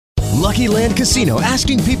Lucky Land Casino,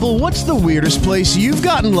 asking people, what's the weirdest place you've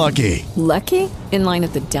gotten lucky? Lucky? In line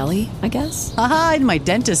at the deli, I guess? Aha, in my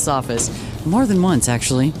dentist's office. More than once,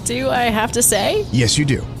 actually. Do I have to say? Yes, you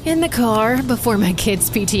do. In the car before my kids'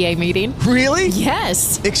 PTA meeting. Really?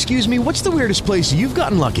 Yes. Excuse me, what's the weirdest place you've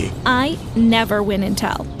gotten lucky? I never win and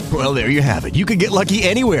tell. Well, there you have it. You can get lucky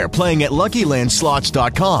anywhere, playing at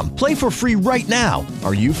LuckyLandSlots.com. Play for free right now.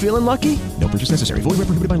 Are you feeling lucky? No purchase necessary. Void where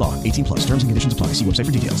prohibited by law. 18 plus. Terms and conditions apply. See website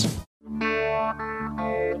for details.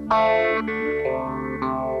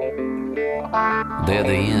 They're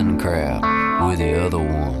the in crowd, we're the other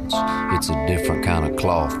ones. It's a different kind of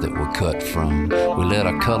cloth that we're cut from. We let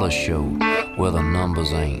our colors show where the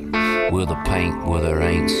numbers ain't. We're the paint where there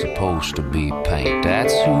ain't supposed to be paint.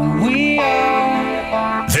 That's who we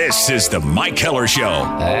are. This is the Mike Keller Show.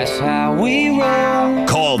 That's how we roll.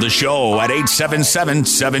 Call the show at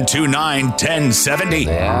 877-729-1070.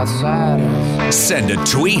 The outsiders. Send a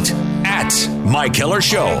tweet at Mike Keller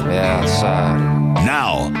Show. The outsiders.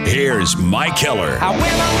 Now, here's Mike Keller.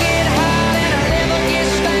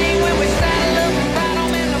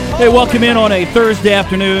 Hey, welcome in on a Thursday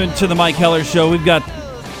afternoon to the Mike Keller Show. We've got,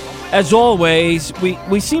 as always,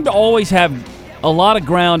 we seem to always have a lot of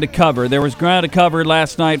ground to cover. There was ground to cover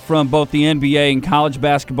last night from both the NBA and college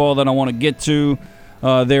basketball that I want to get to.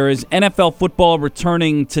 There is NFL football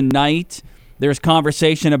returning tonight. There's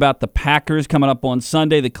conversation about the Packers coming up on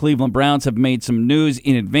Sunday. The Cleveland Browns have made some news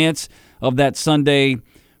in advance of that Sunday.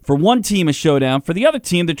 For one team, a showdown. For the other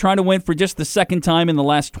team, they're trying to win for just the second time in the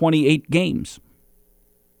last 28 games.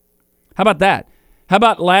 How about that? How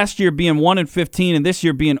about last year being 1-15 and this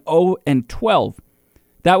year being 0-12?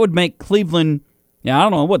 That would make Cleveland, I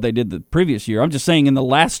don't know what they did the previous year. I'm just saying in the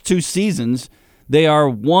last two seasons, they are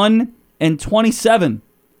 1-27.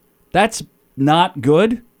 That's not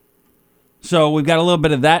good. So we've got a little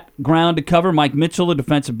bit of that ground to cover. Mike Mitchell, the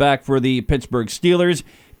defensive back for the Pittsburgh Steelers,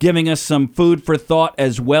 giving us some food for thought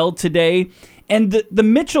as well today. And the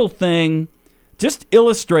Mitchell thing just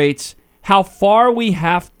illustrates how far we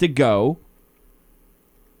have to go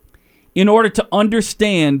in order to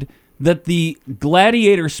understand that the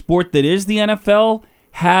gladiator sport that is the NFL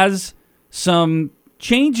has some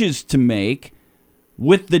changes to make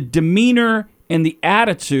with the demeanor and the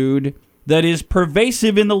attitude that is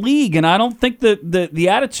pervasive in the league. And I don't think that the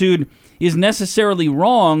attitude is necessarily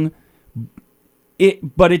wrong,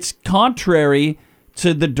 but it's contrary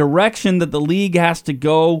to the direction that the league has to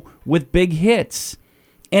go with big hits.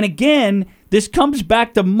 And again, this comes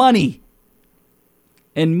back to money.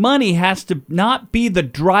 And money has to not be the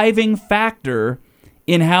driving factor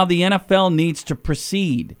in how the NFL needs to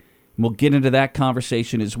proceed. And we'll get into that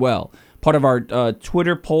conversation as well. Part of our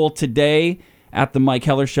Twitter poll today at the Mike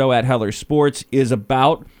Heller Show at Heller Sports is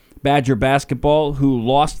about Badger basketball, who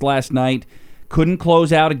lost last night, couldn't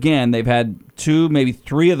close out again. They've had 2, maybe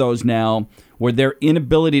 3 of those now, where their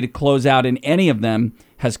inability to close out in any of them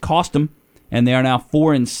has cost them, and they are now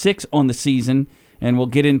 4-6 on the season, and we'll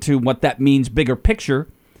get into what that means bigger picture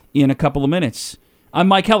in a couple of minutes. I'm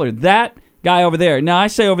Mike Heller, that guy over there. Now, I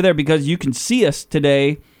say over there because you can see us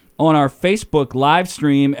today on our Facebook live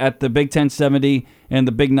stream at the Big 1070 and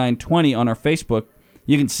the Big 920 on our Facebook.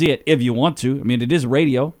 You can see it if you want to. I mean, it is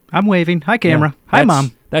radio. I'm waving. Hi, camera. Yeah, Hi,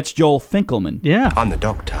 Mom. That's Joel Finkelman. Yeah. I'm the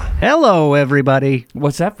doctor. Hello, everybody.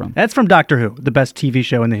 What's that from? That's from Doctor Who, the best TV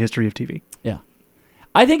show in the history of TV. Yeah.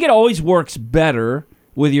 I think it always works better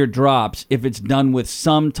with your drops if it's done with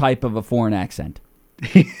some type of a foreign accent.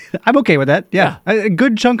 I'm okay with that. Yeah. A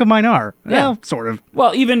good chunk of mine are. Yeah. Well, sort of.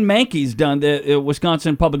 Well, even Mankey's done, the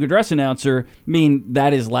Wisconsin public address announcer,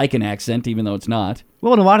 that is like an accent, even though it's not.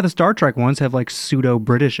 Well, and a lot of the Star Trek ones have like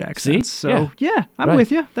pseudo-British accents. See? So, yeah, I'm Right.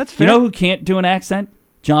 with you. That's fair. You know who can't do an accent?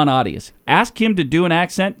 John Audius. Ask him to do an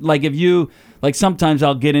accent. Like if you, sometimes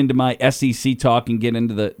I'll get into my SEC talk and get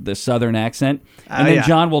into the Southern accent. And then yeah.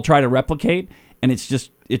 John will try to replicate, and it's just,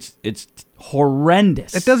 it's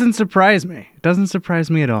horrendous. It doesn't surprise me. It doesn't surprise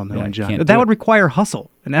me at all, knowing John. can't do That would it. require hustle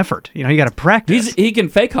and effort. You got to practice. He can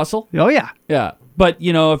fake hustle. Oh, yeah. Yeah. But,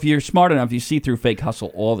 if you're smart enough, you see through fake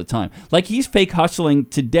hustle all the time. Like he's fake hustling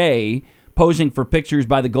today, posing for pictures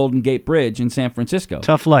by the Golden Gate Bridge in San Francisco.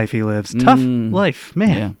 Tough life he lives. Tough life.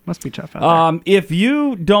 Man, Yeah. must be tough out there. If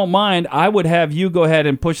you don't mind, I would have you go ahead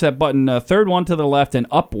and push that button, third one to the left and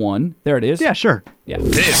up one. There it is. Yeah, sure. Yeah.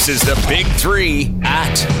 This is the Big 3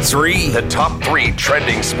 at 3. The top 3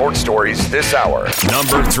 trending sports stories this hour.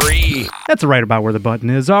 Number 3. That's right about where the button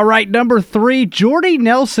is. All right, number 3, Jordy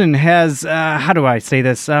Nelson has, how do I say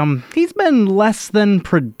this? He's been less than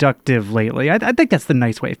productive lately. I think that's the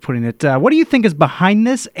nice way of putting it. What do you think is behind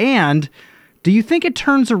this? And do you think it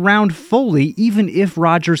turns around fully even if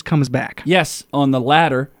Rodgers comes back? Yes, on the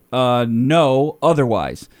latter. know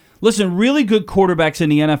otherwise. Listen, really good quarterbacks in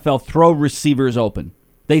the NFL throw receivers open.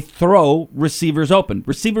 They throw receivers open.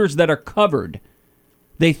 Receivers that are covered,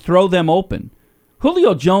 they throw them open.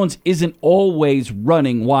 Julio Jones isn't always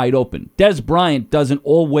running wide open. Dez Bryant doesn't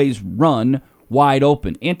always run wide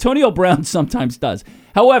open. Antonio Brown sometimes does.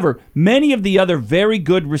 However, many of the other very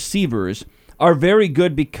good receivers are very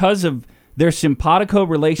good because of their simpatico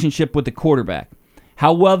relationship with the quarterback,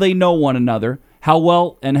 how well they know one another, how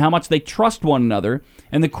well and how much they trust one another,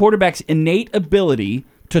 and the quarterback's innate ability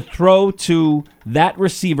to throw to that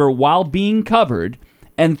receiver while being covered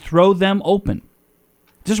and throw them open.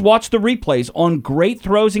 Just watch the replays. On great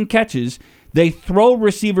throws and catches, they throw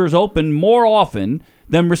receivers open more often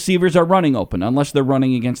than receivers are running open, unless they're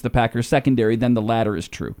running against the Packers secondary, then the latter is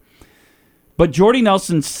true. But Jordy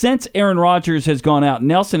Nelson, since Aaron Rodgers has gone out,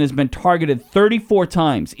 Nelson has been targeted 34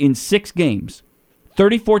 times in 6 games.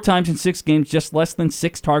 34 times in 6 games, just less than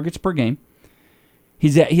 6 targets per game. He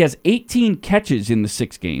has 18 catches in the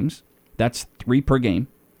 6 games. That's 3 per game,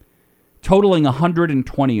 totaling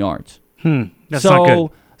 120 yards. That's not good.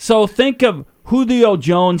 So think of Julio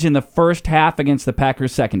Jones in the first half against the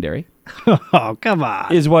Packers secondary. Oh, come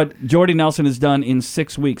on. Is what Jordy Nelson has done in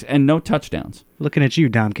 6 weeks, and no touchdowns. Looking at you,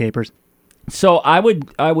 Dom Capers. So I would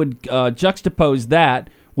juxtapose that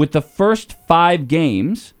with the first 5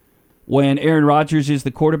 games when Aaron Rodgers is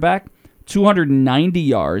the quarterback, 290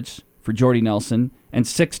 yards for Jordy Nelson and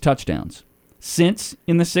 6 touchdowns. Since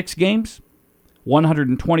in the 6 games,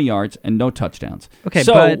 120 yards and no touchdowns. Okay,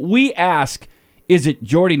 so but we ask, is it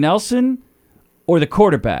Jordy Nelson or the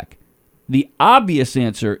quarterback? The obvious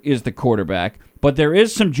answer is the quarterback, but there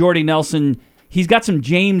is some Jordy Nelson. He's got some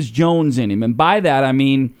James Jones in him, and by that I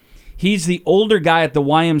mean he's the older guy at the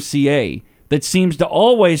YMCA that seems to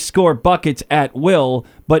always score buckets at will,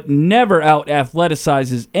 but never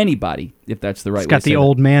out-athleticizes anybody, if that's the right way to say it. He's got the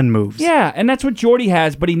old man moves. Yeah, and that's what Jordy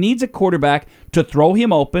has, but he needs a quarterback to throw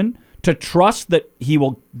him open, to trust that he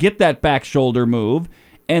will get that back shoulder move,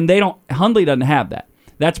 and Hundley doesn't have that.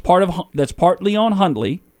 That's partly on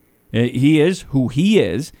Hundley. He is who he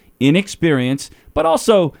is, inexperienced, but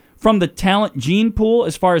also from the talent gene pool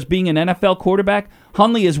as far as being an NFL quarterback,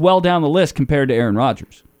 Hundley is well down the list compared to Aaron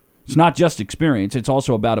Rodgers. It's not just experience, it's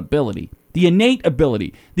also about ability. The innate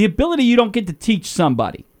ability. The ability you don't get to teach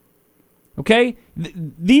somebody. Okay?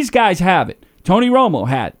 These guys have it. Tony Romo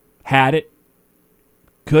had it.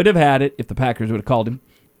 Could have had it if the Packers would have called him.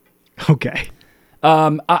 Okay.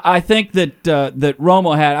 I think that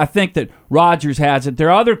Romo had. I think that Rodgers has it. There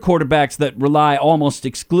are other quarterbacks that rely almost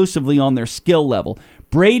exclusively on their skill level.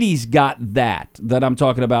 Brady's got that I'm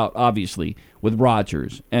talking about, obviously, with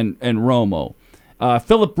Rodgers and Romo.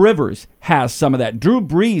 Phillip Rivers has some of that. Drew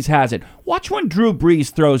Brees has it. Watch when Drew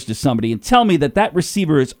Brees throws to somebody and tell me that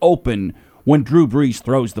receiver is open when Drew Brees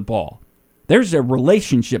throws the ball. There's a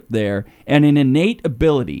relationship there and an innate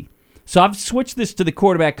ability. So I've switched this to the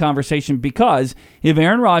quarterback conversation because if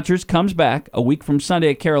Aaron Rodgers comes back a week from Sunday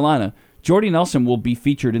at Carolina, Jordy Nelson will be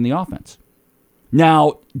featured in the offense.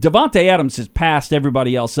 Now, Davante Adams has passed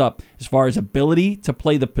everybody else up as far as ability to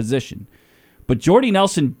play the position. But Jordy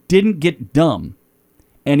Nelson didn't get dumb,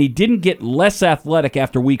 and he didn't get less athletic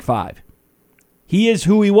after week 5. He is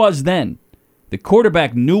who he was then. The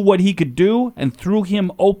quarterback knew what he could do and threw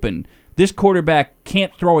him open. This quarterback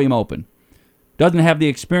can't throw him open. Doesn't have the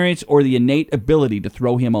experience or the innate ability to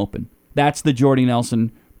throw him open. That's the Jordy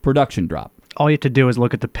Nelson production drop. All you have to do is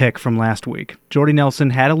look at the pick from last week. Jordy Nelson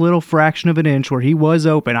had a little fraction of an inch where he was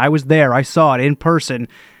open. I was there. I saw it in person.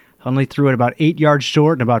 Only threw it about 8 yards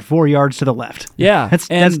short and about 4 yards to the left. Yeah.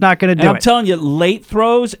 That's not going to do it. I'm telling you, late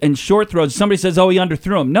throws and short throws, somebody says, he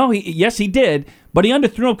underthrew him. No, yes, he did, but he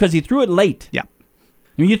underthrew him because he threw it late. Yeah.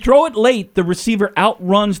 When you throw it late, the receiver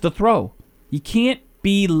outruns the throw. You can't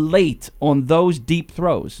be late on those deep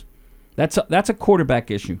throws. That's a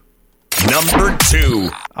quarterback issue. Number 2.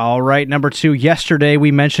 All right, number 2. Yesterday,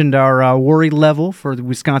 we mentioned our worry level for the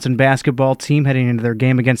Wisconsin basketball team heading into their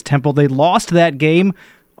game against Temple. They lost that game,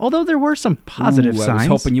 although there were some positive signs. I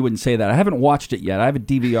was hoping you wouldn't say that. I haven't watched it yet. I have a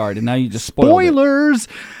DVR'd, and now you just spoiled Spoilers!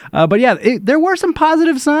 But yeah, there were some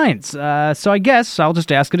positive signs. So I guess I'll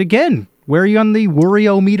just ask it again. Where are you on the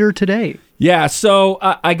worry-o-meter today? Yeah, so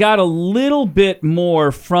I got a little bit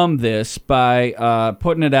more from this by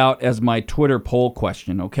putting it out as my Twitter poll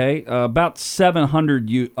question, okay? About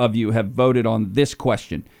 700 of you have voted on this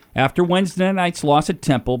question. After Wednesday night's loss at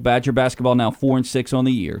Temple, Badger basketball now 4-6 on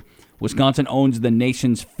the year. Wisconsin owns the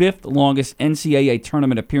nation's 5th longest NCAA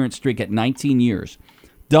tournament appearance streak at 19 years.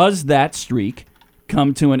 Does that streak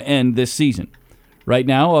come to an end this season? Right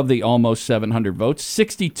now, of the almost 700 votes,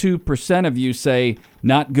 62% of you say,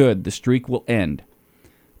 not good, the streak will end.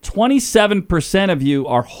 27% of you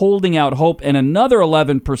are holding out hope, and another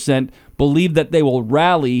 11% believe that they will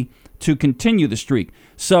rally to continue the streak.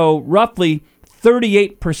 So roughly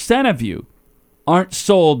 38% of you aren't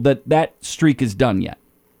sold that that streak is done yet.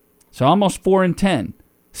 So almost 4 in 10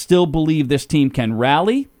 still believe this team can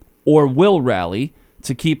rally or will rally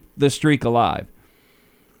to keep the streak alive.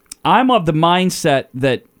 I'm of the mindset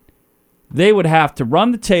that they would have to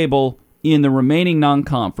run the table in the remaining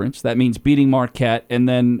non-conference. That means beating Marquette and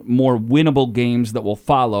then more winnable games that will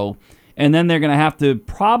follow. And then they're going to have to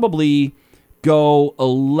probably go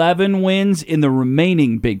 11 wins in the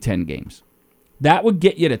remaining Big Ten games. That would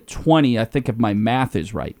get you to 20, I think, if my math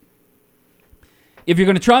is right. If you're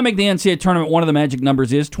going to try and make the NCAA tournament, one of the magic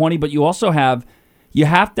numbers is 20, but you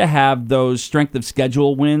have to have those strength of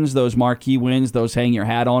schedule wins, those marquee wins, those hang your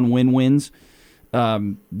hat on wins.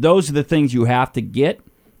 Those are the things you have to get.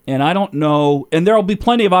 And I don't know, and there will be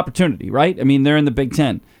plenty of opportunity, right? I mean, they're in the Big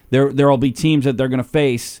Ten. There will be teams that they're going to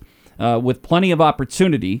face with plenty of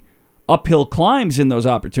opportunity, uphill climbs in those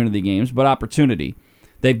opportunity games, but opportunity.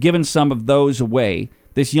 They've given some of those away.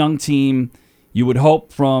 This young team, you would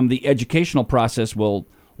hope from the educational process, will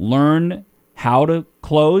learn how to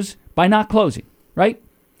close by not closing, right?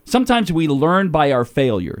 Sometimes we learn by our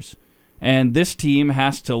failures, and this team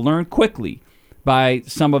has to learn quickly by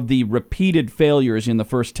some of the repeated failures in the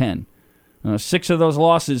first 10. 6 of those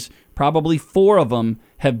losses, probably 4 of them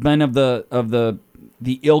have been of the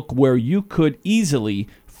ilk where you could easily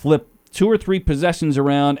flip 2 or 3 possessions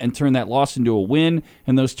around and turn that loss into a win,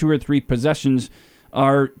 and those 2 or 3 possessions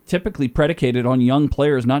are typically predicated on young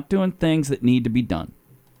players not doing things that need to be done.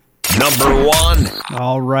 Number 1.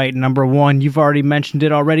 All right, number 1. You've already mentioned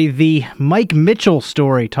it already. The Mike Mitchell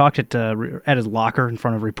story. Talked at his locker in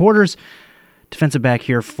front of reporters. Defensive back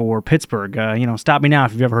here for Pittsburgh. Stop me now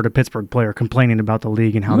if you've ever heard a Pittsburgh player complaining about the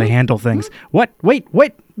league and how they handle things. What? Wait.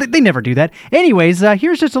 They never do that. Anyways,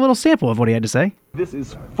 here's just a little sample of what he had to say. This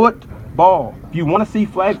is football. If you want to see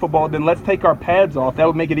flag football, then let's take our pads off. That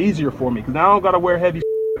would make it easier for me because now I don't got to wear heavy shit.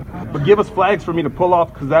 But give us flags for me to pull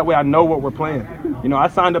off because that way I know what we're playing. I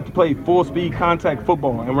signed up to play full-speed contact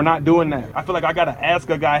football, and we're not doing that. I feel like I got to ask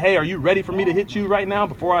a guy, hey, are you ready for me to hit you right now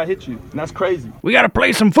before I hit you? And that's crazy. We got to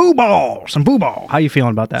play some football. How you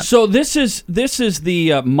feeling about that? So this is the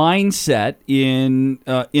mindset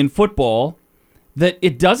in football that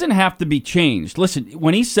it doesn't have to be changed. Listen,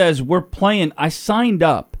 when he says we're playing, I signed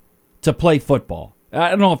up to play football. I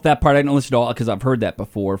don't know if that part, I didn't listen to all because I've heard that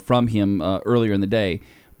before from him earlier in the day.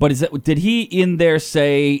 But did he in there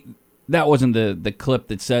say, that wasn't the clip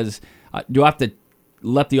that says, do I have to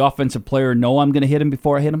let the offensive player know I'm going to hit him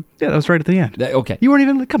before I hit him? Yeah, that was right at the end. Okay. You weren't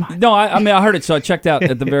even, come on. No, I mean, I heard it, so I checked out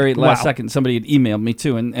at the very last second. Somebody had emailed me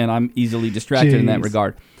too, and I'm easily distracted in that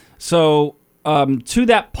regard. So to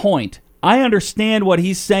that point, I understand what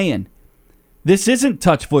he's saying. This isn't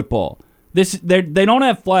touch football. They don't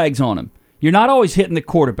have flags on him. You're not always hitting the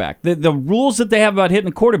quarterback. The rules that they have about hitting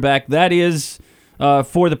the quarterback, that is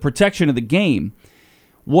for the protection of the game.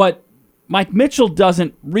 What Mike Mitchell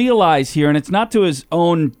doesn't realize here, and it's not to his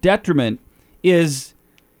own detriment, is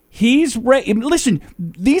listen,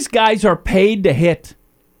 these guys are paid to hit.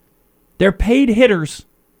 They're paid hitters.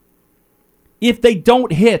 If they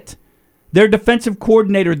don't hit, their defensive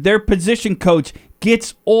coordinator, their position coach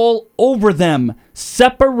gets all over them.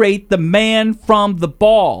 Separate the man from the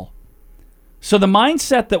ball. So the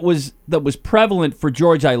mindset that was prevalent for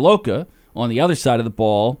George Iloka on the other side of the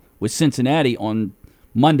ball with Cincinnati on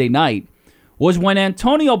Monday night was when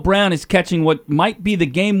Antonio Brown is catching what might be the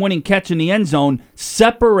game-winning catch in the end zone,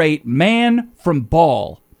 separate man from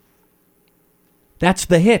ball. That's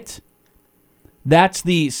the hit. That's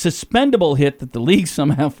the suspendable hit that the league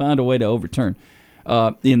somehow found a way to overturn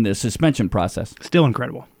in the suspension process. Still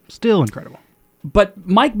incredible. But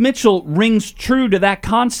Mike Mitchell rings true to that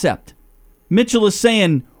concept. Mitchell is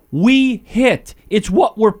saying, we hit. It's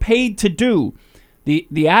what we're paid to do.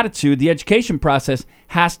 The attitude, the education process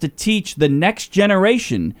has to teach the next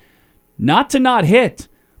generation not to not hit,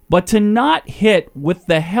 but to not hit with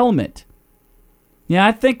the helmet. Yeah,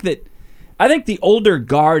 I think the older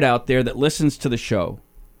guard out there that listens to the show,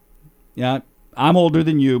 yeah, I'm older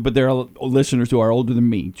than you, but there are listeners who are older than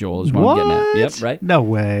me, Joel, is what I'm getting at. Yep, right? No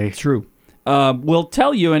way. True. Will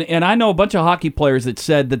tell you, and I know a bunch of hockey players that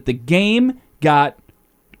said that the game got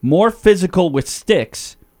more physical with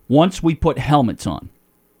sticks once we put helmets on.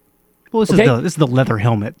 Well, this is the leather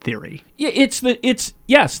helmet theory. Yeah,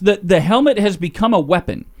 the helmet has become a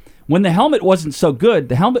weapon. When the helmet wasn't so good,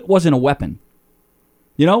 the helmet wasn't a weapon.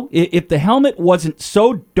 If the helmet wasn't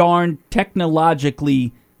so darn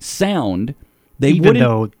technologically sound, Even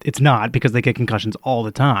though it's not, because they get concussions all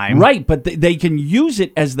the time. Right, but they can use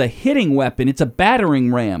it as the hitting weapon. It's a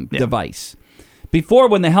battering ram device. Before,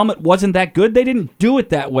 when the helmet wasn't that good, they didn't do it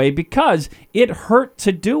that way because it hurt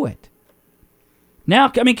to do it.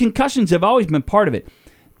 Now, I mean, concussions have always been part of it.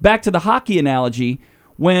 Back to the hockey analogy,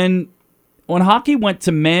 when hockey went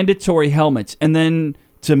to mandatory helmets and then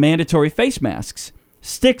to mandatory face masks,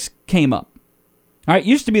 sticks came up. All right, it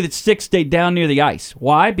used to be that sticks stayed down near the ice.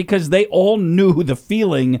 Why? Because they all knew the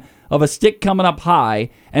feeling of a stick coming up high,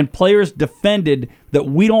 and players defended that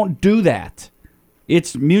we don't do that.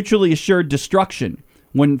 It's mutually assured destruction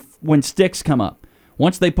when sticks come up.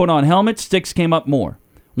 Once they put on helmets, sticks came up more.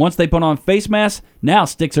 Once they put on face masks, now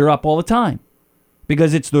sticks are up all the time.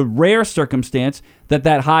 Because it's the rare circumstance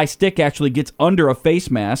that high stick actually gets under a face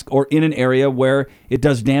mask or in an area where it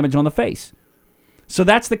does damage on the face. So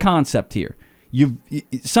that's the concept here.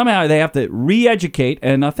 Somehow they have to re-educate,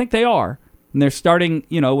 and I think they are. And they're starting,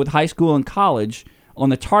 with high school and college on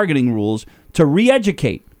the targeting rules to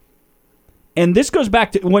re-educate. And this goes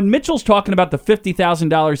back to when Mitchell's talking about the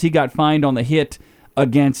 $50,000 he got fined on the hit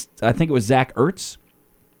against, I think it was Zach Ertz.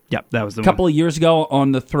 Yep, that was the one. A couple of years ago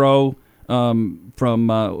on the throw from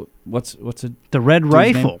what's it? The Red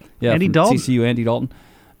Rifle. Name? Yeah, Andy from Dalton. TCU, Andy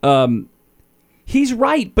Dalton. He's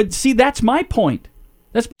right, but see, that's my point.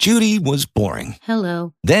 Judy was boring.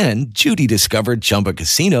 Hello. Then Judy discovered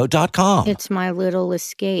ChumbaCasino.com. It's my little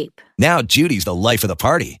escape. Now Judy's the life of the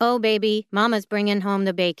party. Oh, baby, mama's bringing home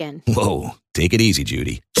the bacon. Whoa, take it easy,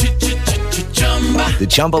 Judy. The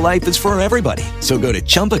Chumba life is for everybody. So go to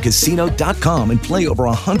ChumbaCasino.com and play over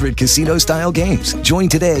 100 casino-style games. Join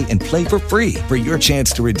today and play for free for your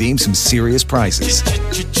chance to redeem some serious prizes.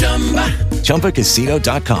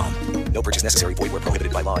 ChumbaCasino.com. No purchase necessary. Void where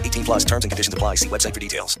prohibited by law. 18 plus terms and conditions apply. See website for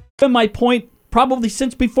details. And my point, probably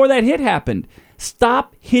since before that hit happened,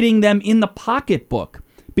 stop hitting them in the pocketbook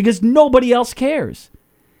because nobody else cares.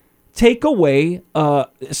 Take away,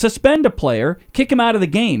 suspend a player, kick him out of the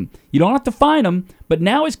game. You don't have to fine him, but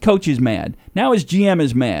now his coach is mad. Now his GM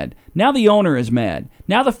is mad. Now the owner is mad.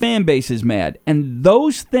 Now the fan base is mad. And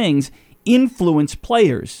those things influence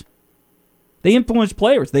players. They influence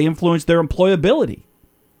players. They influence their employability.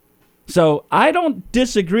 So I don't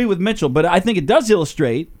disagree with Mitchell, but I think it does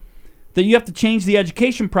illustrate that you have to change the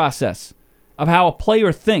education process of how a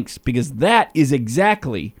player thinks, because that is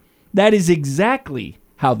exactly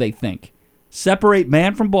how they think. Separate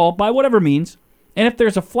man from ball by whatever means, and if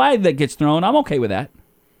there's a flag that gets thrown, I'm okay with that.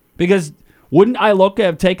 Because wouldn't Iloka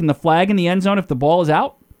have taken the flag in the end zone if the ball is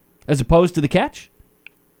out, as opposed to the catch?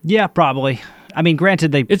 Yeah, probably. I mean,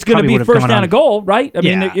 granted, it's going to be first down a goal, right? I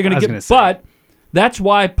mean, you're going to get, but that's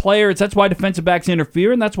why defensive backs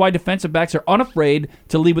interfere, and that's why defensive backs are unafraid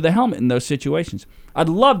to lead with a helmet in those situations. I'd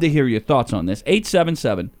love to hear your thoughts on this.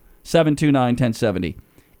 877-729-1070.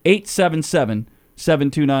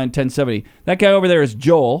 877-729-1070. That guy over there is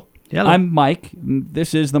Joel. Hello. I'm Mike.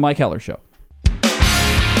 This is the Mike Heller Show.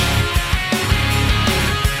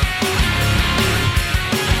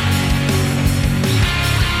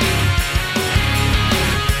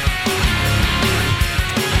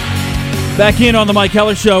 Back in on the Mike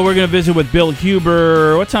Heller Show, we're going to visit with Bill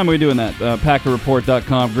Huber. What time are we doing that?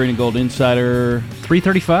 PackerReport.com, Green and Gold Insider.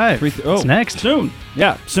 3:35. It's next. Soon.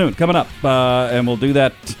 Yeah, soon. Coming up. And we'll do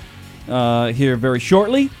that here very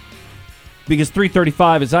shortly. Because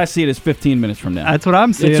 3:35, as I see it, is 15 minutes from now. That's what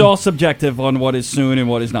I'm saying. It's all subjective on what is soon and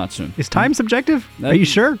what is not soon. Is time subjective? Are you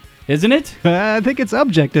sure? Isn't it? I think it's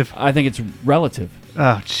objective. I think it's relative.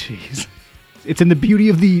 Oh, jeez. It's in the beauty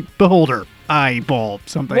of the beholder. Eyeball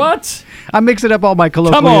something. What? I'm mixing up all my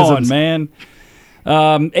colloquialisms. Come on, man.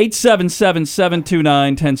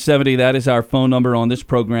 877-729-1070. That is our phone number on this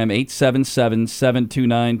program.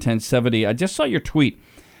 877-729-1070. I just saw your tweet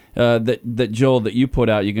that Joel, that you put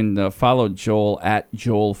out. You can follow Joel at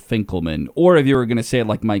Joel Finkelman. Or if you were going to say it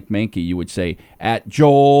like Mike Mankey, you would say at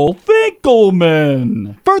Joel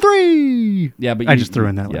Finkelman. For 3! Yeah, but I just threw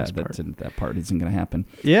in that last part. That part isn't going to happen.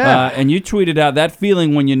 Yeah. And you tweeted out that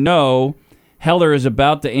feeling when you know Heller is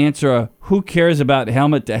about to answer a "who cares about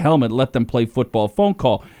helmet to helmet, let them play football" phone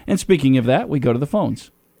call. And speaking of that, we go to the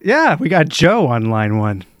phones. Yeah, we got Joe on line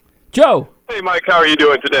 1. Joe. Hey, Mike, how are you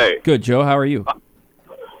doing today? Good, Joe. How are you?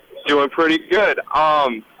 Doing pretty good.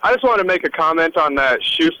 I just want to make a comment on that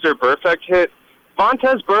Schuster-Burfict hit.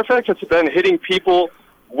 Vontaze Burfict has been hitting people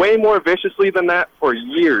way more viciously than that for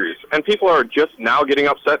years, and people are just now getting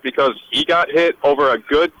upset because he got hit over a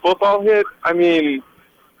good football hit. I mean,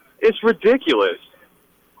 it's ridiculous.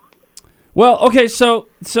 Well, okay, so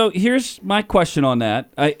here's my question on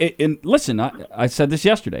that. Listen, I said this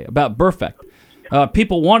yesterday about Burfict.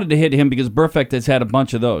 People wanted to hit him because Burfict has had a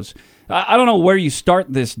bunch of those. I don't know where you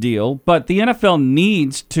start this deal, but the NFL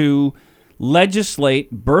needs to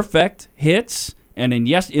legislate perfect hits, and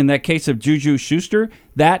in that case of Juju Schuster,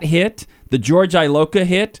 that hit, the George Iloka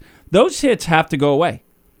hit, those hits have to go away.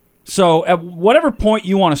 So at whatever point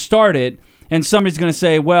you want to start it, and somebody's going to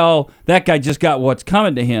say, well, that guy just got what's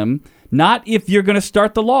coming to him, not if you're going to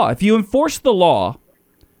start the law. If you enforce the law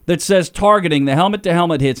that says targeting, the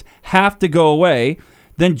helmet-to-helmet hits have to go away,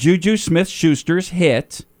 then Juju Smith-Schuster's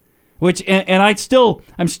hit, which, and I'm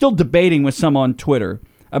still debating with some on Twitter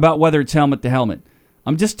about whether it's helmet-to-helmet.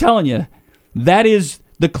 I'm just telling you, that is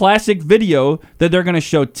the classic video that they're going to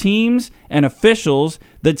show teams and officials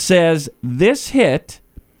that says this hit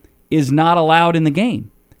is not allowed in the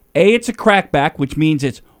game. It's a crackback, which means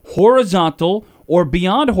it's horizontal or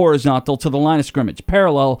beyond horizontal to the line of scrimmage,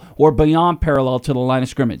 parallel or beyond parallel to the line of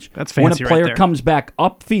scrimmage. That's fancy. When a player right there. comes back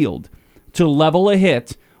upfield to level a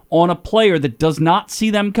hit on a player that does not see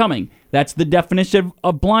them coming, that's the definition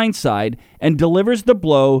of blindside, and delivers the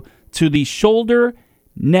blow to the shoulder,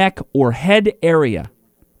 neck, or head area.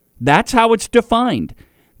 That's how it's defined.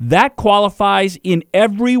 That qualifies in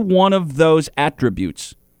every one of those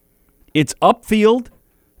attributes. It's upfield.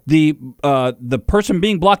 The person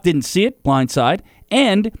being blocked didn't see it, blindside,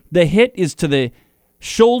 and the hit is to the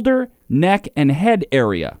shoulder, neck, and head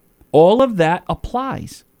area. All of that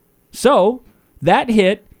applies. So that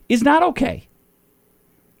hit is not okay.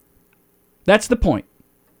 That's the point.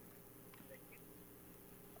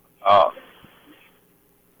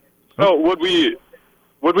 So would we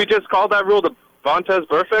just call that rule the Vontaze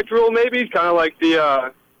Burfict rule, maybe? Kind of like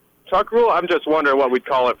the Chuck rule? I'm just wondering what we'd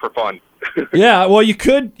call it for fun. Yeah, well, you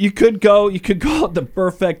could call it the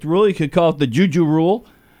perfect rule. You could call it the Juju rule.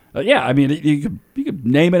 Yeah, I mean, you could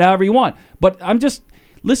name it however you want. But I'm just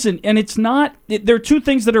listen, and it's not. There are two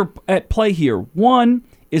things that are at play here. One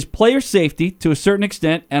is player safety to a certain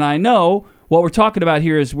extent, and I know what we're talking about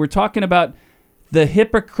here is we're talking about the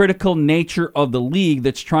hypocritical nature of the league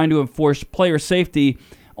that's trying to enforce player safety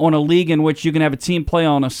on a league in which you can have a team play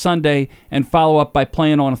on a Sunday and follow up by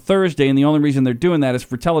playing on a Thursday, and the only reason they're doing that is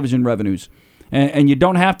for television revenues. And you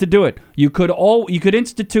don't have to do it. You could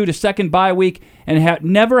institute a second bye week and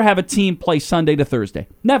never have a team play Sunday to Thursday.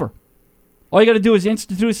 Never. All you got to do is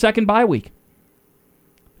institute a second bye week.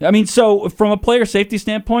 I mean, so from a player safety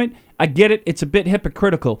standpoint, I get it. It's a bit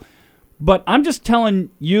hypocritical. But I'm just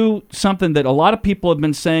telling you something that a lot of people have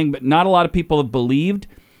been saying, but not a lot of people have believed.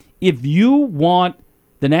 If you want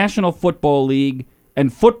the National Football League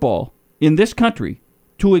and football in this country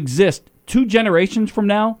to exist 2 generations from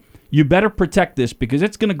now, you better protect this because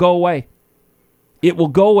it's going to go away. It will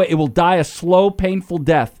go away. It will die a slow, painful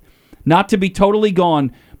death. Not to be totally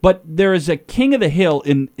gone, but there is a king of the hill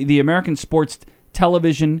in the American sports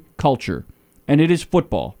television culture, and it is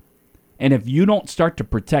football. And if you don't start to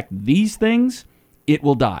protect these things, it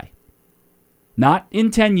will die. Not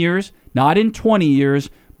in 10 years, not in 20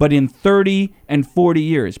 years, but in 30 and 40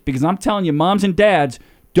 years. Because I'm telling you, moms and dads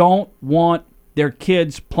don't want their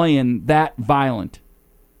kids playing that violent.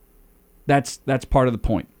 That's part of the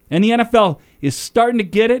point. And the NFL is starting to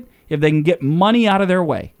get it if they can get money out of their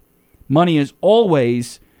way. Money is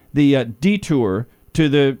always the detour to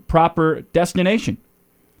the proper destination.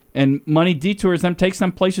 And money detours them, takes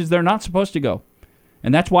them places they're not supposed to go.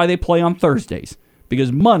 And that's why they play on Thursdays.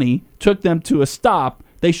 Because money took them to a stop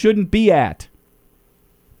they shouldn't be at.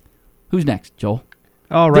 Who's next, Joel?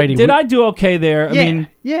 All righty. Did I do okay there? Yeah, I mean,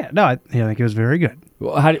 no, I think it was very good.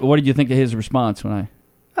 What did you think of his response when I...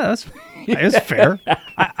 Oh, that's fair.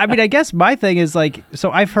 I mean, I guess my thing is like,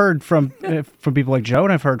 so I've heard from people like Joe,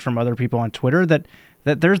 and I've heard from other people on Twitter that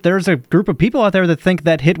there's a group of people out there that think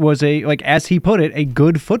that hit was a, like as he put it, a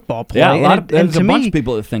good football play. Yeah, there's a bunch of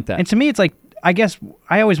people that think that. And to me, it's like, I guess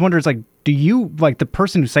I always wonder, it's like, do you, like the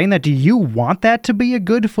person who's saying that, do you want that to be a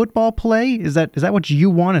good football play? Is that what you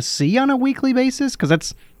want to see on a weekly basis? Because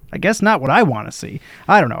that's, I guess, not what I want to see.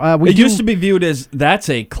 I don't know. It used to be viewed as that's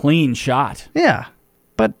a clean shot. Yeah.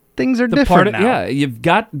 Things are different now. Yeah, you've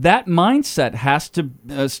got that mindset has to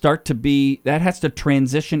start to be, that has to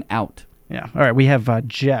transition out. Yeah. All right, we have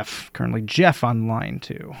currently Jeff on line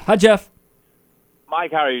 2. Hi, Jeff.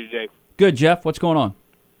 Mike, how are you today? Good, Jeff. What's going on?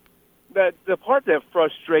 The part that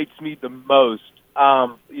frustrates me the most,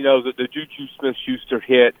 the Juju Smith-Schuster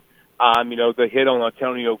hit, the hit on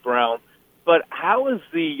Antonio Brown, but how is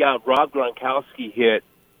the Rob Gronkowski hit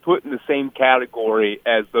put in the same category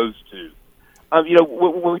as those two?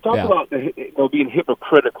 When we talk about being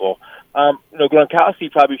hypocritical, Gronkowski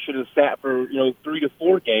probably should have sat for 3 to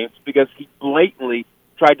 4 games because he blatantly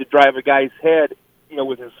tried to drive a guy's head,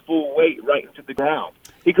 with his full weight right into the ground.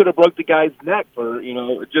 he could have broke the guy's neck for,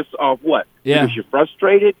 just off what? Yeah. Because you're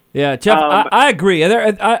frustrated? Yeah, Jeff, I agree.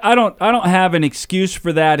 I don't have an excuse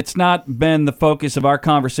for that. It's not been the focus of our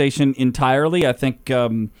conversation entirely. I think,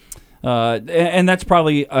 and that's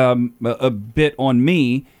probably a bit on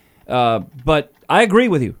me. But I agree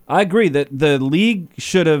with you. I agree that the league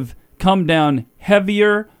should have come down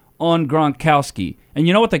heavier on Gronkowski. And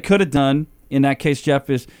you know what they could have done in that case, Jeff,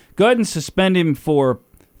 is go ahead and suspend him for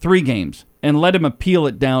 3 games and let him appeal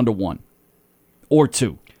it down to 1 or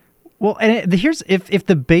 2. Well, and here's if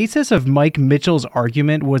the basis of Mike Mitchell's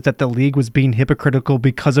argument was that the league was being hypocritical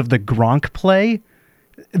because of the Gronk play,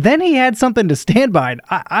 then he had something to stand by.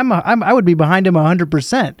 I would be behind him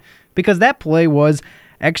 100% because that play was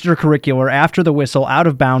extracurricular, after the whistle, out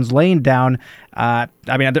of bounds, laying down. I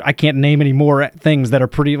can't name any more things that are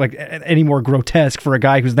pretty any more grotesque for a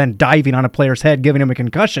guy who's then diving on a player's head, giving him a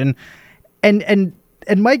concussion, and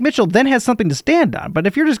Mike Mitchell then has something to stand on. But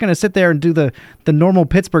if you're just going to sit there and do the normal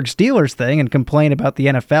Pittsburgh Steelers thing and complain about the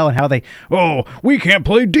NFL and how we can't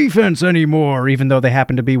play defense anymore, even though they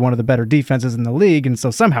happen to be one of the better defenses in the league, and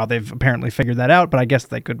so somehow they've apparently figured that out, but I guess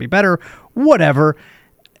they could be better. Whatever.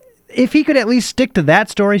 If he could at least stick to that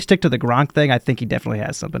story, stick to the Gronk thing, I think he definitely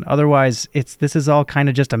has something. Otherwise, this is all kind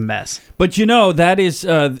of just a mess. But that is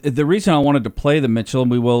the reason I wanted to play the Mitchell, and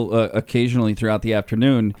we will occasionally throughout the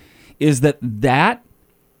afternoon, is that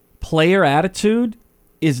player attitude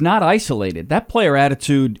is not isolated. That player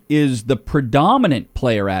attitude is the predominant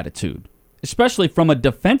player attitude, especially from a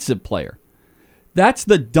defensive player. That's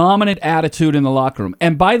the dominant attitude in the locker room.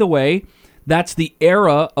 And by the way, that's the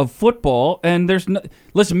era of football. And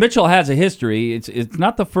listen, Mitchell has a history. It's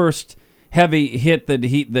not the first heavy hit that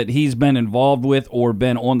he's been involved with or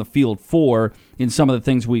been on the field for in some of the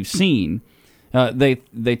things we've seen.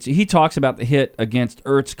 He talks about the hit against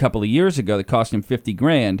Ertz a couple of years ago that cost him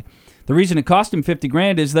 $50,000. The reason it cost him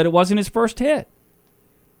 $50,000 is that it wasn't his first hit.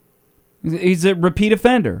 He's a repeat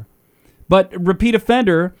offender. But repeat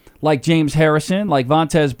offender like James Harrison, like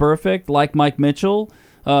Vontaze Burfict, like Mike Mitchell,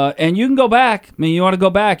 and you can go back. I mean, you want to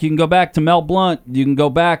go back. You can go back to Mel Blount. You can go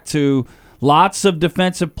back to lots of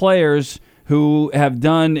defensive players who have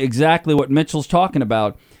done exactly what Mitchell's talking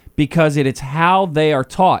about because it's how they are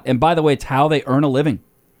taught. And by the way, it's how they earn a living.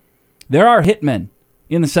 There are hitmen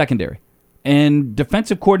in the secondary, and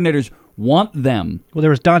defensive coordinators want them. Well,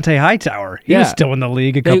 there was Dante Hightower. He was still in the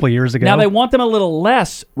league a couple of years ago. Now, they want them a little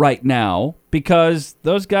less right now because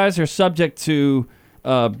those guys are subject to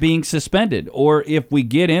being suspended, or if we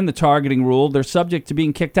get in the targeting rule, they're subject to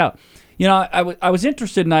being kicked out. I was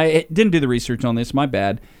interested, and I didn't do the research on this, my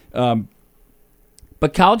bad,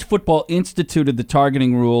 but college football instituted the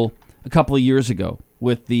targeting rule a couple of years ago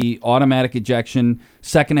with the automatic ejection,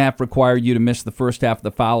 second half required you to miss the first half of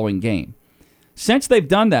the following game. Since they've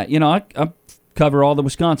done that, I cover all the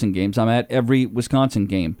Wisconsin games. I'm at every Wisconsin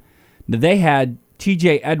game. Now, they had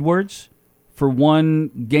T.J. Edwards for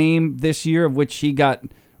one game this year, of which he got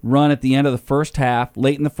run at the end of the first half,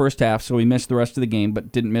 late in the first half, so he missed the rest of the game,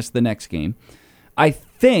 but didn't miss the next game. I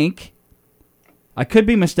think, I could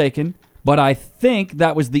be mistaken, but I think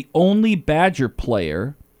that was the only Badger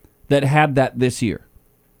player that had that this year.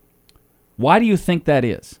 Why do you think that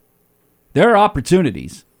is? There are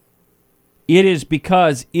opportunities. It is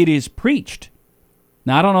because it is preached.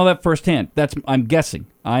 Now, I don't know that firsthand. I'm guessing.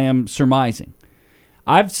 I am surmising.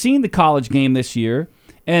 I've seen the college game this year,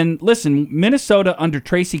 and listen, Minnesota under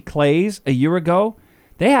Tracy Claeys a year ago,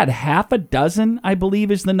 they had half a dozen, I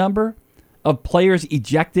believe is the number, of players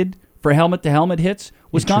ejected for helmet-to-helmet hits.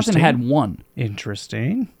 Wisconsin had 1.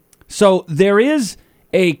 Interesting. So there is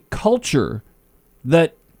a culture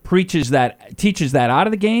that teaches that out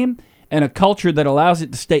of the game, and a culture that allows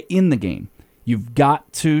it to stay in the game. You've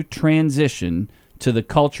got to transition to the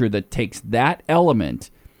culture that takes that element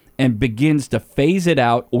and begins to phase it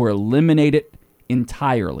out or eliminate it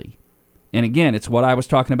entirely. And again, it's what I was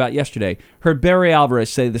talking about yesterday. Heard Barry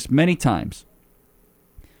Alvarez say this many times.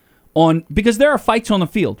 Because there are fights on the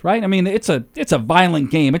field, right? I mean, it's a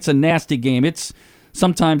violent game. It's a nasty game. It's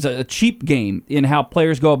sometimes a cheap game in how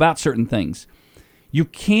players go about certain things. You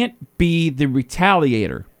can't be the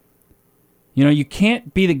retaliator. You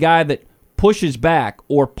can't be the guy that pushes back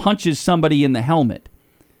or punches somebody in the helmet.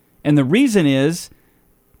 And the reason is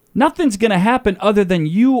nothing's going to happen other than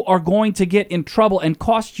you are going to get in trouble and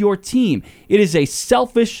cost your team. It is a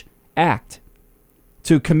selfish act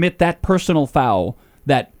to commit that personal foul,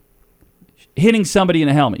 that hitting somebody in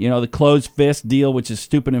a helmet. The closed fist deal, which is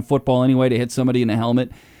stupid in football anyway, to hit somebody in a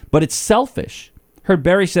helmet. But it's selfish. Heard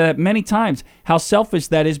Barry say that many times, how selfish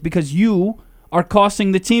that is because you are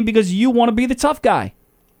costing the team because you want to be the tough guy.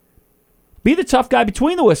 Be the tough guy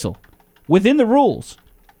between the whistle, within the rules.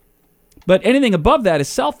 But anything above that is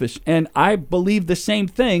selfish, and I believe the same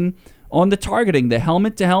thing on the targeting, the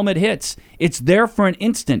helmet-to-helmet hits. It's there for an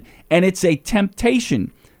instant, and it's a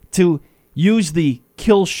temptation to use the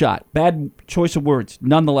kill shot. Bad choice of words.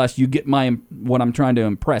 Nonetheless, you get what I'm trying to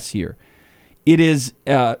impress here. It is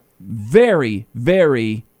very,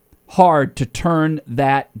 very hard to turn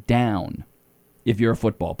that down if you're a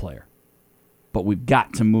football player. But we've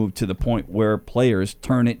got to move to the point where players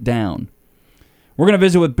turn it down. We're going to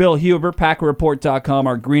visit with Bill Huber, PackerReport.com,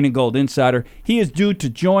 our Green and Gold insider. He is due to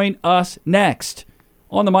join us next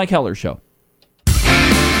on The Mike Heller Show.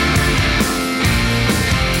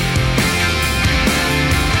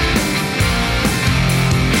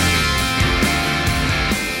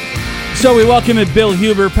 So we welcome in Bill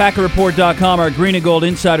Huber, PackerReport.com, our Green and Gold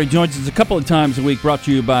insider. Joins us a couple of times a week, brought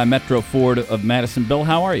to you by Metro Ford of Madison. Bill,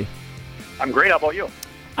 how are you? I'm great. How about you?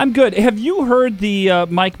 I'm good. Have you heard the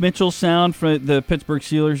Mike Mitchell sound from the Pittsburgh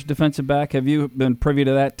Steelers defensive back? Have you been privy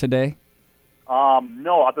to that today?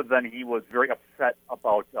 No, other than he was very upset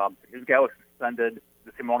about his guy was suspended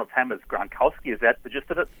the same amount of time as Gronkowski. Is that the gist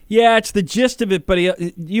of it? Yeah, it's the gist of it, but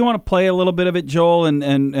you want to play a little bit of it, Joel, and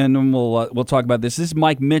then we'll talk about this. This is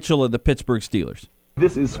Mike Mitchell of the Pittsburgh Steelers.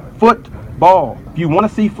 This is football. If you want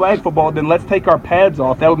to see flag football, then let's take our pads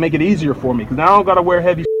off. That would make it easier for me, because now I don't got to wear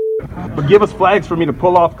heavy. But give us flags for me to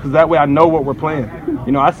pull off, because that way I know what we're playing.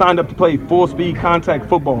 You know, I signed up to play full-speed contact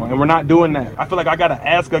football, and we're not doing that. I feel like I got to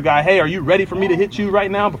ask a guy, hey, are you ready for me to hit you right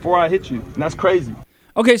now before I hit you? And that's crazy.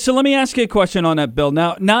 Okay, so let me ask you a question on that, Bill.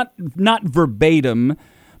 Now, not verbatim,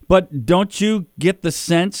 but don't you get the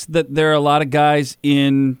sense that there are a lot of guys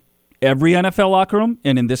in every NFL locker room,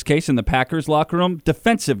 and in this case in the Packers locker room,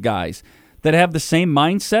 defensive guys, that have the same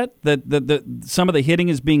mindset that some of the hitting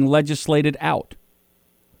is being legislated out?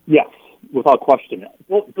 Yes, without question.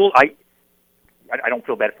 Well, Bill, I don't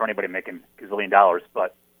feel bad for anybody making $1 gazillion,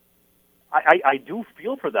 but I do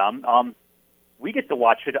feel for them. We get to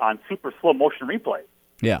watch it on super slow motion replay.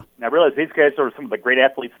 Yeah. And I realize these guys are some of the great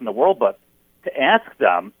athletes in the world, but to ask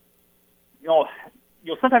them,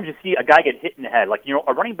 sometimes you see a guy get hit in the head, like,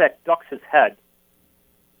 a running back ducks his head.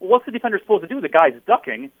 Well, what's the defender supposed to do? The guy's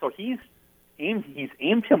ducking, so he's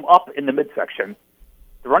aimed him up in the midsection.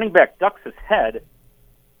 The running back ducks his head,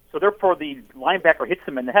 so therefore the linebacker hits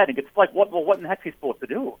him in the head and gets flagged. What in the heck is he supposed to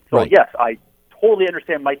do? So, right. Yes, I totally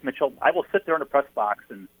understand Mike Mitchell. I will sit there in the press box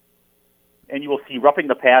and you will see roughing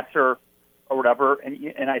the passer or whatever,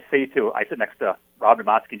 and I sit next to Rob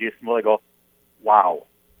Demotsky and Jason Willie, I go, wow,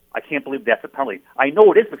 I can't believe that's a penalty. I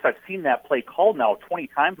know it is because I've seen that play called now 20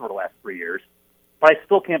 times over the last 3 years, but I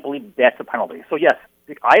still can't believe that's a penalty. So, yes,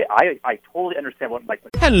 I totally understand what Mike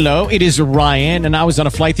Mitchell. Hello, it is Ryan, and I was on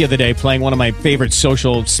a flight the other day playing one of my favorite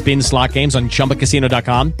social spin slot games on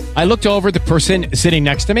ChumbaCasino.com. I looked over at the person sitting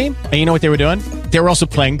next to me, and you know what they were doing? They were also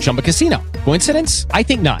playing Chumba Casino. Coincidence? I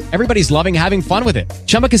think not. Everybody's loving having fun with it.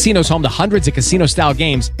 Chumba Casino is home to hundreds of casino-style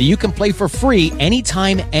games that you can play for free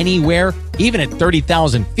anytime, anywhere, even at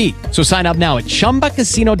 30,000 feet. So sign up now at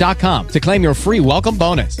ChumbaCasino.com to claim your free welcome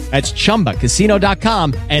bonus. That's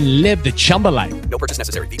ChumbaCasino.com and live the Chumba life. No purchase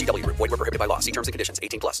necessary. VGW. Void where prohibited by law. See terms and conditions.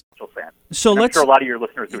 18+. So I'm sure a lot of your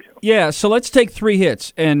listeners do too. Yeah, so let's take three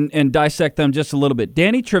hits and dissect them just a little bit.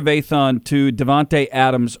 Danny Trevathan to Davante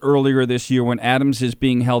Adams earlier this year when Adams is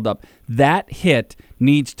being held up. That hit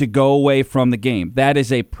needs to go away from the game. That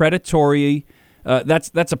is a predatory.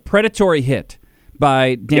 That's a predatory hit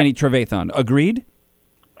by Danny Trevathan. Agreed?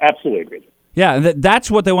 Absolutely agreed. Yeah, that's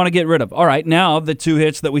what they want to get rid of. All right, now the two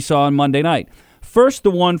hits that we saw on Monday night. First,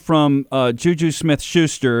 the one from Juju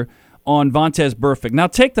Smith-Schuster on Vontaze Burfict. Now,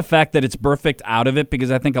 take the fact that it's Burfict out of it, because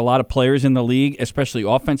I think a lot of players in the league, especially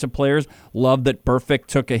offensive players, love that Burfict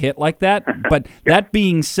took a hit like that. But that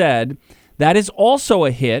being said, that is also a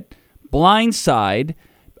hit, blindside,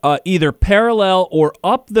 either parallel or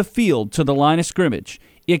up the field to the line of scrimmage.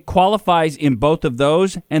 It qualifies in both of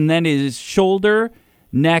those, and then it is shoulder,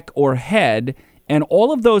 neck, or head, and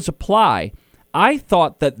all of those apply. I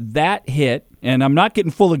thought that hit, and I'm not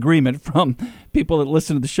getting full agreement from people that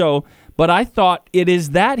listen to the show, but I thought it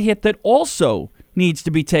is that hit that also needs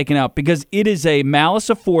to be taken out, because it is a malice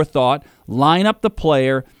aforethought, line up the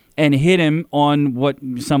player and hit him on what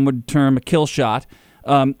some would term a kill shot.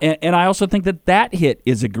 And I also think that hit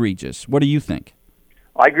is egregious. What do you think?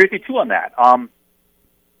 I agree with you, too, on that.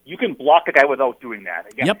 You can block a guy without doing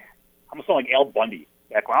that. Again, yep. I'm almost like Al Bundy.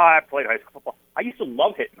 Back when I played high school football, I used to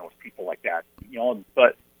love hitting those people like that.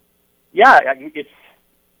 But yeah, it's,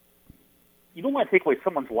 you don't want to take away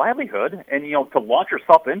someone's livelihood, and to launch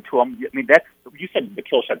yourself into them. I mean, you said the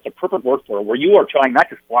kill shot. It's a perfect word for it, where you are trying not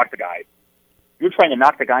just block the guy, you're trying to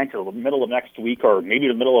knock the guy into the middle of next week, or maybe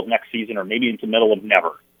the middle of next season, or maybe into the middle of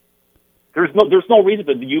never. there's no reason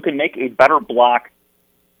that you can make a better block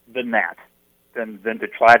than that, than to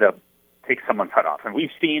try to take someone's head off. And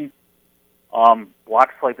we've seen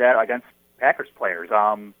blocks like that against Packers players.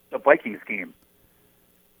 The Vikings game.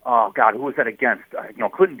 Oh God, who was that against?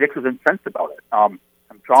 Clinton Dix was incensed about it. I'm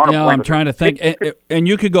trying to think. And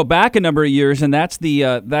you could go back a number of years, and that's the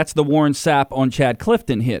Warren Sapp on Chad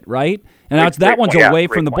Clifton hit, right? And that one's away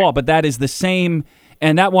from the ball, but that is the same.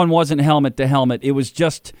 And that one wasn't helmet to helmet. It was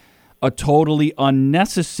just a totally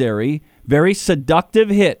unnecessary, very seductive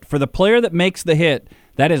hit. For the player that makes the hit,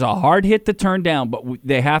 that is a hard hit to turn down, but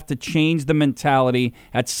they have to change the mentality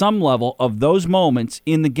at some level of those moments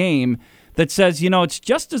in the game that says, it's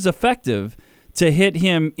just as effective to hit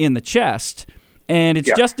him in the chest, and it's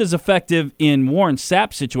just as effective in Warren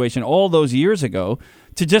Sapp's situation all those years ago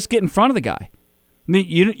to just get in front of the guy. I mean,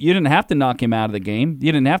 you didn't have to knock him out of the game.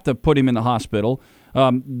 You didn't have to put him in the hospital.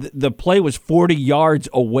 The play was 40 yards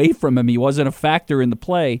away from him. He wasn't a factor in the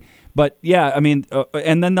play. But,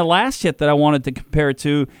 and then the last hit that I wanted to compare it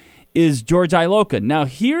to is George Iloka. Now,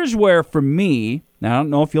 here's where, for me, now I don't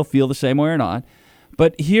know if you'll feel the same way or not,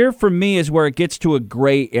 but here for me is where it gets to a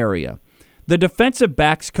gray area. The defensive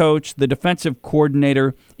backs coach, the defensive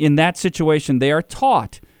coordinator, in that situation, they are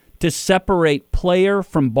taught to separate player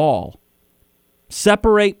from ball.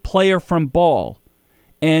 Separate player from ball.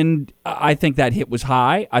 And I think that hit was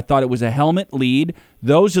high. I thought it was a helmet lead.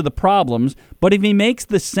 Those are the problems. But if he makes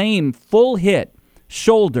the same full hit,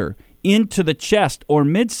 shoulder, into the chest or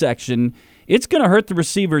midsection, it's going to hurt the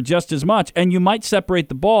receiver just as much, and you might separate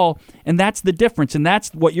the ball, and that's the difference, and that's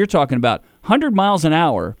what you're talking about. 100 miles an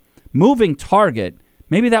hour, moving target,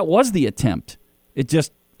 maybe that was the attempt. It's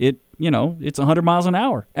 100 miles an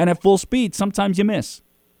hour, and at full speed, sometimes you miss.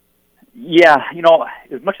 Yeah,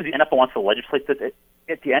 as much as the NFL wants to legislate this,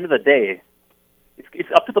 at the end of the day, it's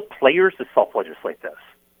up to the players to self-legislate this.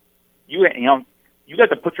 You got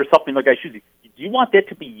to put yourself in the guy's shoes. Do you want that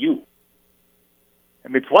to be you? I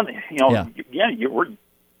mean, it's one thing,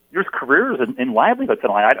 there's careers and livelihoods in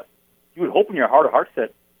line. You would hope in your heart of hearts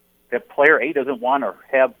that player A doesn't want to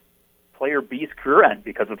have player B's career end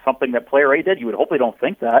because of something that player A did. You would hope they don't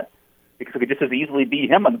think that, because it could just as easily be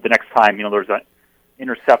him the next time, there's an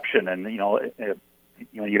interception and,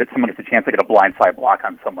 someone gets a chance to get a blindside block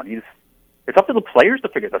on someone. It's up to the players to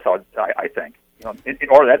figure this out, I think.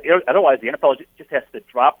 Otherwise, the NFL just has to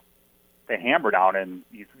drop the hammer down and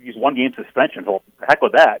use 1 game suspension. Well, the heck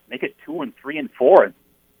with that. Make it 2 and 3 and 4, and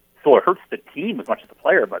so it hurts the team as much as the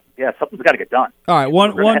player. But yeah, something's got to get done. All right,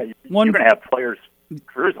 you're going to have players'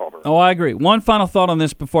 careers over. Oh, I agree. One final thought on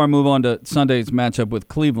this before I move on to Sunday's matchup with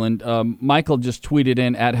Cleveland. Michael just tweeted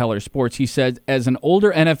in at Heller Sports. He said, "As an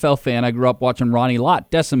older NFL fan, I grew up watching Ronnie Lott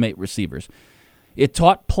decimate receivers. It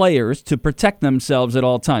taught players to protect themselves at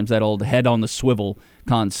all times." That old head on the swivel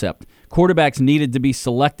concept. Quarterbacks needed to be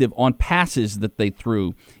selective on passes that they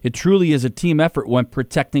threw. It truly is a team effort when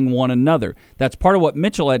protecting one another. That's part of what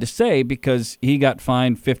Mitchell had to say, because he got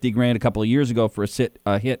fined $50,000 a couple of years ago for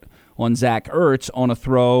a hit on Zach Ertz on a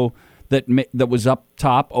throw that was up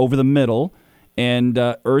top over the middle, and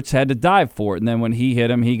Ertz had to dive for it. And then when he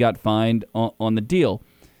hit him, he got fined on the deal.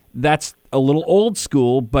 That's a little old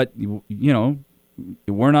school, but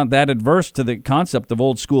we're not that adverse to the concept of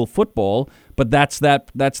old school football, but that's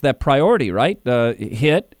that priority, right?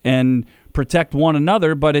 Hit and protect one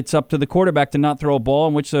another, but it's up to the quarterback to not throw a ball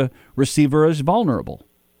in which the receiver is vulnerable.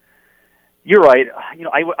 You're right.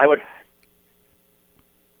 I would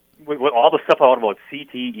with all the stuff out about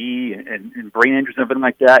CTE and brain injuries and everything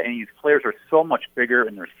like that, and these players are so much bigger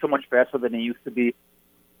and they're so much faster than they used to be.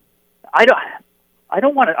 I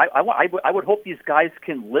don't want to. I would hope these guys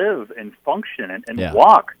can live and function and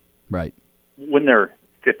walk when they're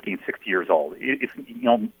 15, 16 years old. It's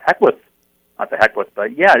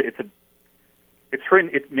but yeah,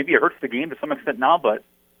 maybe it hurts the game to some extent now, but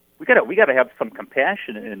we got to have some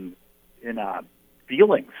compassion and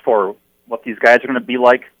feelings for what these guys are going to be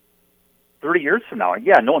like 30 years from now. And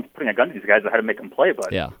yeah, no one's putting a gun to these guys on how to make them play, but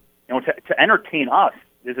to entertain us,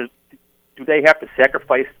 do they have to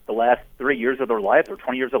sacrifice the last 3 years of their life or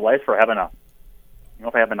 20 years of life for having a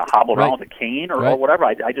hobble around with a cane or whatever?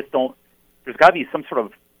 I just don't. There's got to be some sort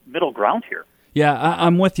of middle ground here. Yeah,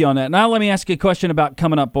 I'm with you on that. Now let me ask you a question about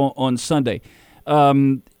coming up on Sunday.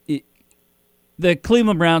 The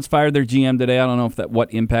Cleveland Browns fired their GM today. I don't know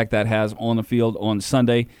what impact that has on the field on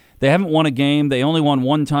Sunday. They haven't won a game. They only won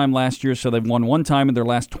one time last year, so they've won one time in their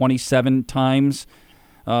last 27 times.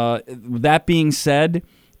 That being said,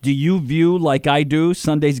 do you view, like I do,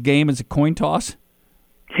 Sunday's game as a coin toss?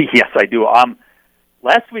 Yes, I do.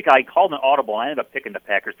 Last week I called an audible, and I ended up picking the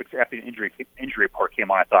Packers because after the injury report came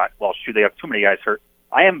on, I thought, well, shoot, they have too many guys hurt.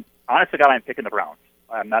 I am honest to God, I'm picking the Browns.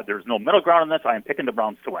 There's no middle ground in this. I am picking the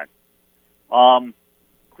Browns to win.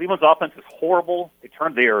 Cleveland's offense is horrible.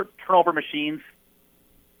 They are turnover machines.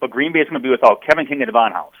 But Green Bay is going to be without Kevin King and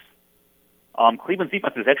Devon House. Cleveland's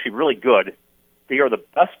defense is actually really good. They are the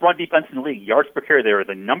best run defense in the league. Yards per carry, they are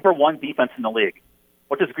the number one defense in the league.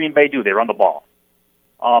 What does Green Bay do? They run the ball.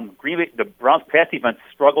 The Browns' pass defense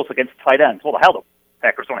struggles against tight ends. Well, the hell, the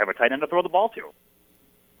Packers don't have a tight end to throw the ball to.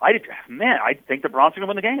 I think the Browns are going to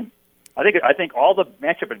win the game. I think all the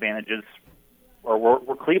matchup advantages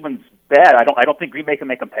were Cleveland's bad. I don't think Green Bay can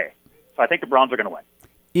make them pay. So I think the Browns are going to win.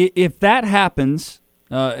 If that happens,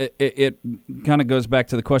 it kind of goes back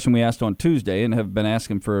to the question we asked on Tuesday and have been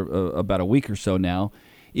asking for about a week or so now.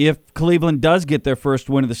 If Cleveland does get their first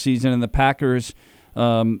win of the season and the Packers,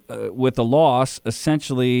 with a loss,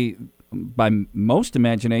 essentially by most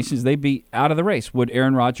imaginations, they'd be out of the race. Would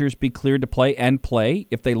Aaron Rodgers be cleared to play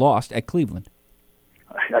if they lost at Cleveland?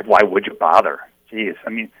 Why would you bother? Jeez, I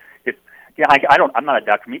mean, I'm not a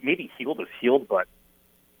doctor. Maybe healed is healed, but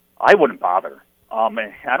I wouldn't bother. I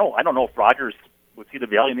don't know if Rodgers would see the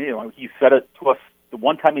value in it. He said it to us the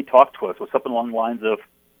one time he talked to us was something along the lines of,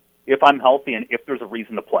 "If I'm healthy and if there's a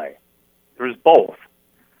reason to play." There's both.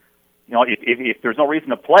 If there's no reason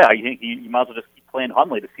to play, I think you might as well just keep playing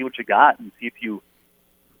Hundley to see what you got and see if you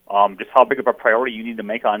just how big of a priority you need to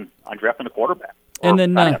make on drafting a quarterback. And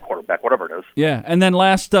then a quarterback, whatever it is. Yeah, and then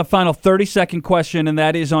last final 30-second question, and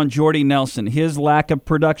that is on Jordy Nelson. His lack of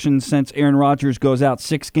production since Aaron Rodgers goes out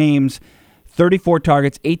 6 games, 34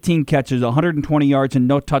 targets, 18 catches, 120 yards, and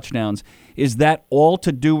no touchdowns. Is that all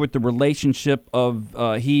to do with the relationship of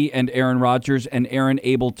he and Aaron Rodgers and Aaron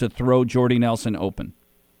able to throw Jordy Nelson open?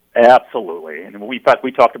 Absolutely. And we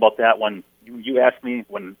talked about that when you asked me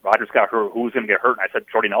when Rodgers got hurt, who was going to get hurt, and I said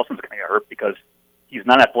Jordy Nelson's going to get hurt because he's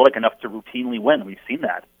not athletic enough to routinely win. We've seen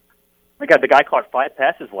that. The guy caught 5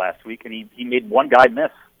 passes last week, and he made one guy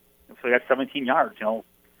miss. So he got 17 yards.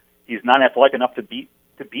 He's not athletic enough to beat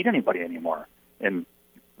anybody anymore. And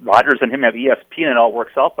Rodgers and him have ESP, and it all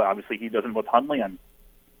works out. But obviously, he doesn't with Hundley, and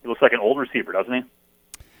he looks like an old receiver, doesn't he?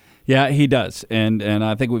 Yeah, he does, and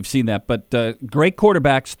I think we've seen that. But great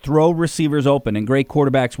quarterbacks throw receivers open, and great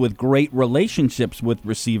quarterbacks with great relationships with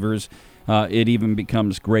receivers, it even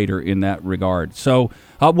becomes greater in that regard. So,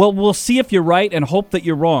 we'll see if you're right and hope that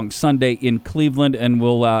you're wrong Sunday in Cleveland, and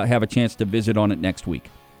we'll have a chance to visit on it next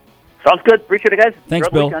week. Sounds good. Appreciate it, guys. Thanks, Enjoy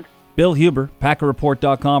the Bill. weekend. Bill Huber,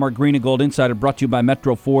 PackerReport.com, our Green and Gold Insider, brought to you by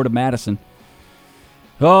Metro Ford of Madison.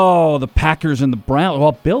 Oh, the Packers and the Browns.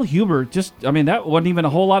 Well, Bill Huber, that wasn't even a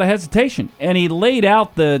whole lot of hesitation. And he laid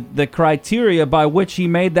out the criteria by which he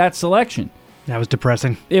made that selection. That was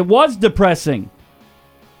depressing. It was depressing.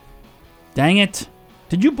 Dang it.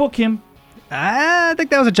 Did you book him? I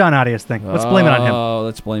think that was a John Audius thing. Let's blame it on him. Oh,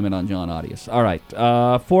 let's blame it on John Audius. All right.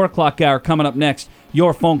 4 o'clock hour coming up next.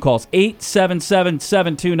 Your phone calls,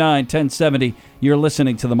 877-729-1070. You're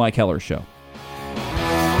listening to The Mike Heller Show.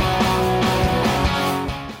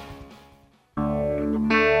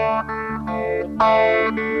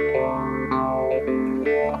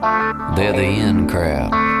 They're the in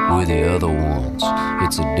crowd, we're the other ones.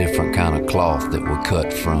 It's a different kind of cloth that we're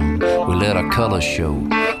cut from. We let our colors show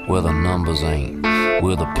where the numbers ain't.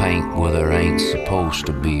 We're the paint where there ain't supposed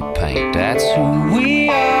to be paint. That's who we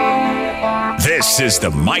are. This is the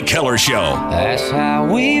Mike Heller Show. That's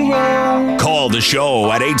how we roll. Call the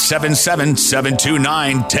show at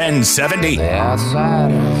 877-729-1070. The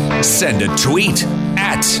outsiders. Send a tweet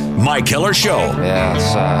at Mike Heller Show. The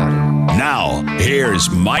outsiders. Now, here's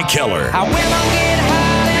Mike Heller. I will get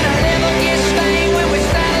high and I never get stained when we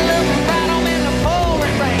stand looking right on in the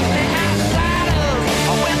pouring rain. The outsiders,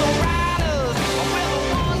 when the riders, when the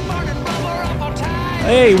ones burning rubber up on tires.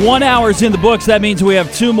 Hey, 1 hour's in the books. That means we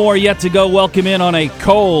have 2 more yet to go. Welcome in on a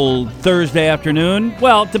cold Thursday afternoon.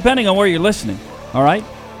 Well, depending on where you're listening, all right?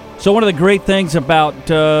 So one of the great things about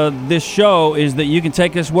this show is that you can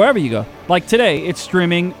take us wherever you go. Like today, it's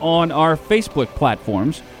streaming on our Facebook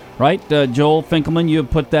platforms. Right, Joel Finkelman, you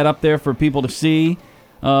put that up there for people to see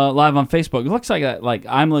live on Facebook. It looks like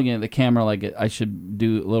I'm looking at the camera like I should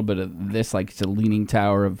do a little bit of this, like it's a leaning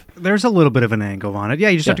tower of... There's a little bit of an angle on it. Yeah,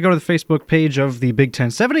 you just have to go to the Facebook page of the Big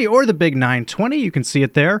 1070 or the Big 920. You can see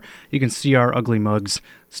it there. You can see our ugly mugs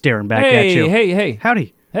staring back at you. Hey.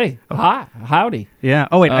 Howdy. Hey, hi. Howdy. Yeah.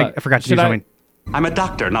 Oh, wait, I forgot to do something. I'm a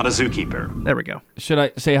doctor, not a zookeeper. There we go. Should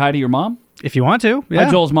I say hi to your mom? If you want to. Yeah.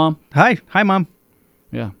 Hi, Joel's mom. Hi, Mom.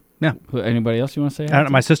 Yeah. Yeah. Anybody else you want to say? I don't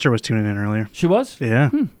know. My sister was tuning in earlier. She was?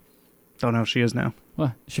 Yeah. Don't know if she is now.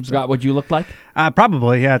 What? She forgot what you looked like?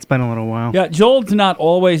 Probably. Yeah, it's been a little while. Yeah, Joel's not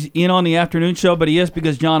always in on the afternoon show, but he is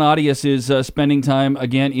because John Audius is spending time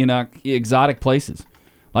again in exotic places.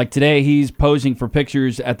 Like today, he's posing for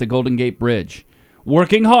pictures at the Golden Gate Bridge,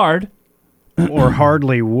 working hard. Or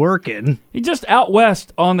hardly working. He's just out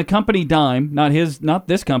west on the company dime, not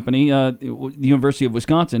this company, the University of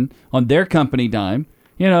Wisconsin, on their company dime.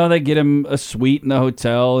 You know, they get him a suite in the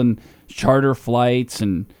hotel and charter flights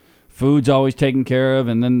and food's always taken care of,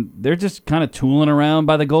 and then they're just kind of tooling around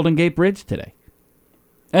by the Golden Gate Bridge today.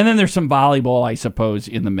 And then there's some volleyball, I suppose,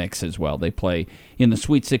 in the mix as well. They play in the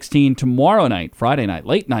Sweet 16 tomorrow night, Friday night,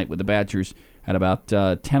 late night with the Badgers at about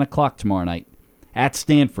 10 o'clock tomorrow night at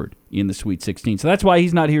Stanford in the Sweet 16. So that's why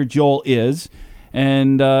he's not here. Joel is.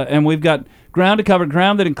 And we've got ground to cover,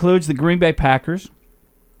 ground that includes the Green Bay Packers.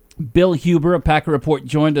 Bill Huber of Packer Report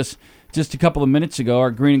joined us just a couple of minutes ago,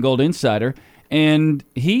 our Green and Gold insider, and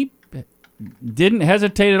he didn't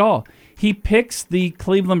hesitate at all. He picks the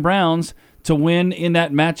Cleveland Browns to win in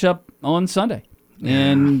that matchup on Sunday,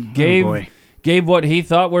 and gave what he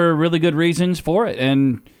thought were really good reasons for it.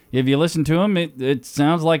 And if you listen to him, it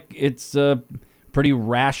sounds like it's a pretty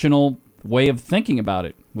rational way of thinking about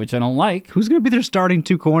it, which I don't like. Who's going to be their starting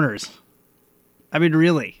two corners? I mean,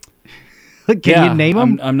 really? Can you name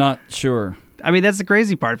them? I'm not sure. I mean, that's the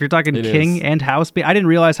crazy part. If you're talking King and House, I didn't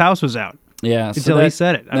realize House was out. Yeah, until he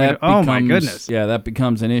said it. I mean, oh my goodness. Yeah, that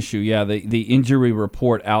becomes an issue. Yeah, the injury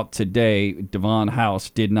report out today, Devon House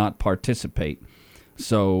did not participate.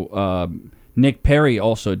 So Nick Perry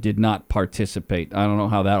also did not participate. I don't know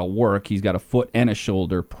how that'll work. He's got a foot and a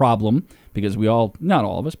shoulder problem because not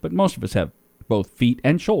all of us, but most of us have both feet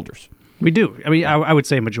and shoulders. We do. I mean, I would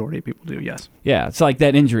say a majority of people do, yes. Yeah, it's like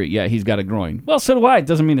that injury. Yeah, he's got a groin. Well, so do I. It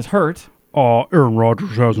doesn't mean it's hurt. Aaron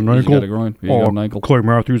Rodgers has an ankle. He's got a groin. He's got an ankle. Clay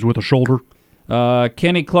Matthews with a shoulder.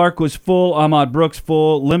 Kenny Clark was full. Ahmad Brooks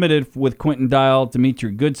full. Limited with Quentin Dial.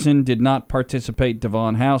 Demetri Goodson did not participate.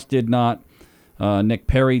 Devon House did not. Nick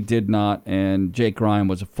Perry did not. And Jake Ryan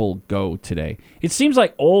was a full go today. It seems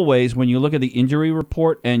like always when you look at the injury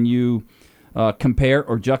report and you compare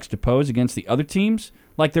or juxtapose against the other teams,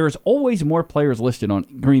 like there is always more players listed on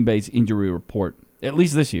Green Bay's injury report, at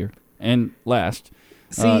least this year and last.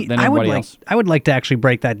 See, than everybody else. I would like to actually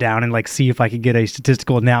break that down and see if I could get a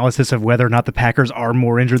statistical analysis of whether or not the Packers are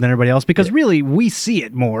more injured than everybody else, because really we see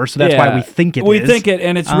it more, so that's why we think it is. We think it,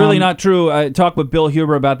 and it's really not true. I talked with Bill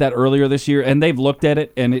Huber about that earlier this year, and they've looked at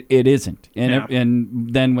it, and it isn't.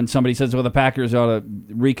 And then when somebody says, well, the Packers ought to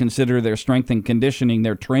reconsider their strength and conditioning,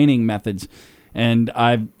 their training methods, and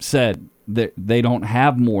I've said that they don't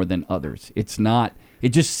have more than others. It's not.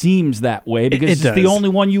 It just seems that way because it's the only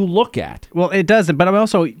one you look at. Well, it doesn't, but I'm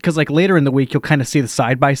also, because later in the week, you'll kind of see the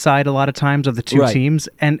side-by-side a lot of times of the two teams.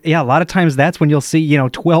 And a lot of times that's when you'll see,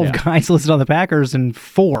 12 guys listed on the Packers and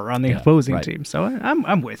 4 on the opposing team. So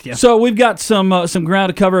I'm with you. So we've got some ground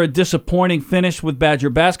to cover. A disappointing finish with Badger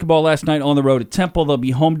basketball last night on the road at Temple. They'll be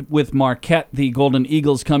home with Marquette. The Golden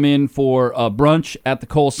Eagles come in for brunch at the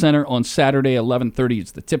Kohl Center on Saturday, 11:30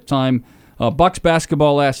 is the tip time. Bucks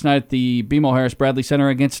basketball last night at the BMO Harris Bradley Center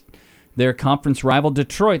against their conference rival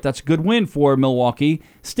Detroit. That's a good win for Milwaukee.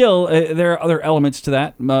 Still, there are other elements to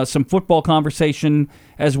that. Some football conversation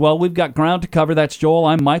as well. We've got ground to cover. That's Joel.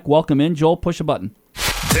 I'm Mike. Welcome in. Joel, push a button.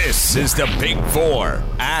 This is the Big Four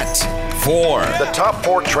at 4. The top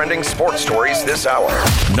 4 trending sports stories this hour.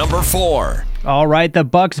 Number 4. All right, the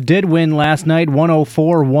Bucks did win last night,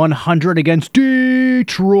 104-100 against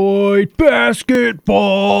Detroit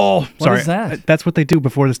basketball. What is that? That's what they do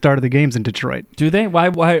before the start of the games in Detroit. Do they?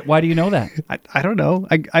 Why do you know that? I don't know.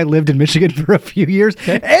 I lived in Michigan for a few years.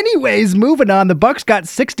 Okay. Anyways, moving on. The Bucks got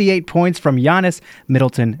 68 points from Giannis,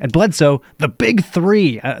 Middleton, and Bledsoe, the Big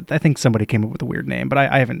Three. I think somebody came up with a weird name, but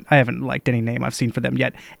I haven't liked any name I've seen for them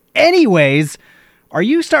yet. Anyways, are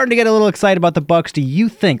you starting to get a little excited about the Bucks? Do you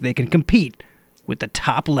think they can compete with the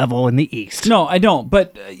top level in the East? No, I don't.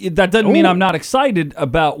 But that doesn't mean I'm not excited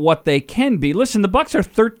about what they can be. Listen, the Bucks are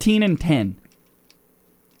 13-10.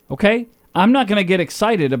 Okay? I'm not going to get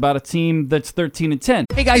excited about a team that's 13-10.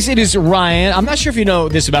 Hey guys, it is Ryan. I'm not sure if you know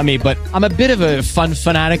this about me, but I'm a bit of a fun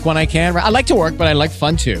fanatic when I can. I like to work, but I like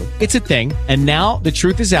fun too. It's a thing. And now the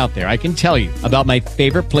truth is out there. I can tell you about my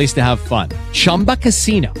favorite place to have fun. Chumba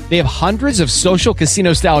Casino. They have hundreds of social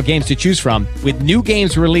casino style games to choose from with new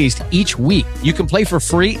games released each week. You can play for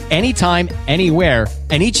free anytime, anywhere.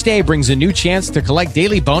 And each day brings a new chance to collect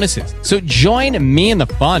daily bonuses. So join me in the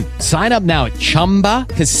fun. Sign up now at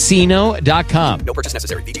ChumbaCasino.com. No purchase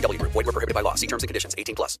necessary. VGW Group. Void where prohibited by law. See terms and conditions.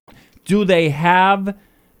 18+. Do they have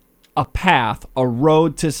a path, a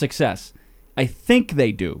road to success? I think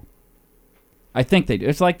they do.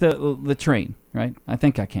 It's like the train, right? I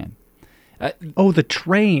think I can. The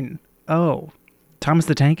train. Oh, Thomas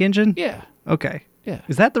the Tank Engine? Yeah. Okay. Yeah.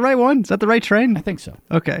 Is that the right one? Is that the right train? I think so.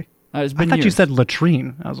 Okay. It's I been thought you years. said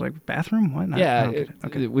latrine. I was like, bathroom? What? Yeah.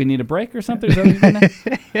 Okay. We need a break or something? Is that what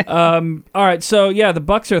you're gonna- all right. So, yeah, the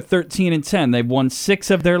Bucs are 13-10. They've won 6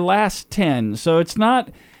 of their last 10. So it's not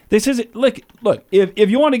 – this isn't – look, if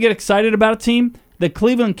you want to get excited about a team, the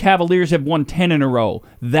Cleveland Cavaliers have won 10 in a row.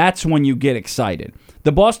 That's when you get excited.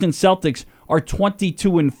 The Boston Celtics are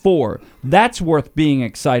 22-4. That's worth being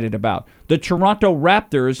excited about. The Toronto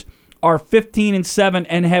Raptors are 15-7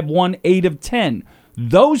 and have won 8 of 10.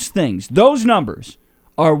 Those things, those numbers,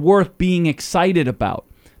 are worth being excited about.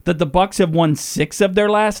 That the Bucs have won 6 of their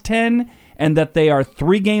last 10 and that they are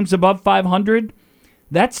 3 games above 500,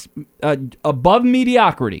 that's above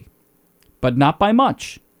mediocrity, but not by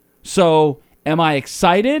much. So, am I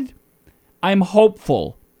excited? I'm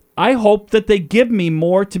hopeful. I hope that they give me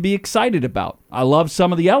more to be excited about. I love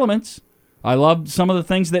some of the elements. I love some of the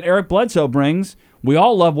things that Eric Bledsoe brings. We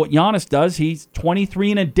all love what Giannis does. He's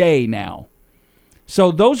 23 in a day now.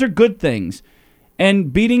 So those are good things.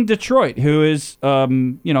 And beating Detroit, who is,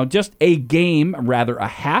 just a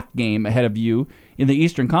half game ahead of you in the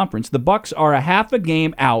Eastern Conference. The Bucs are a half a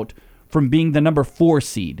game out from being the number 4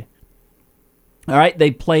 seed. All right,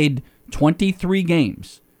 they played 23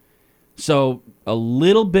 games. So a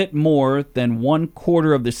little bit more than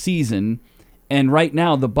 1/4 of the season. And right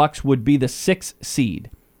now, the Bucs would be the 6th seed.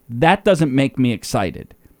 That doesn't make me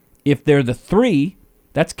excited. If they're the 3...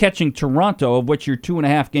 that's catching Toronto, of which you're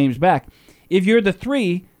 2.5 games back. If you're the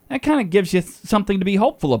 3, that kind of gives you something to be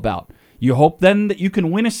hopeful about. You hope then that you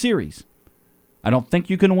can win a series. I don't think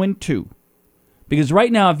you can win 2. Because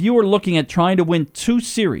right now, if you were looking at trying to win 2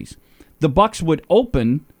 series, the Bucs would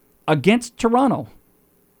open against Toronto,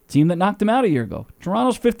 team that knocked them out a year ago.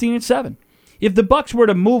 Toronto's 15-7. If the Bucs were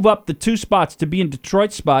to move up the 2 spots to be in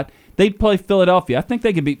Detroit's spot, they'd play Philadelphia. I think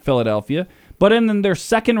they could beat Philadelphia. But in their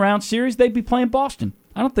second-round series, they'd be playing Boston.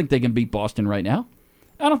 I don't think they can beat Boston right now.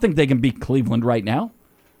 I don't think they can beat Cleveland right now.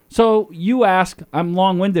 So you ask, I'm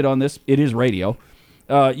long-winded on this. It is radio.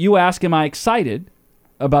 You ask, am I excited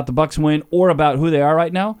about the Bucs win or about who they are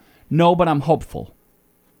right now? No, but I'm hopeful.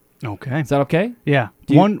 Okay. Is that okay? Yeah.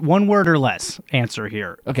 One word or less answer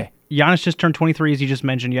here. Okay. Giannis just turned 23, as you just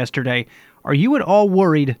mentioned yesterday. Are you at all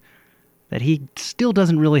worried that he still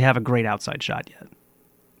doesn't really have a great outside shot yet?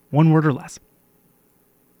 One word or less.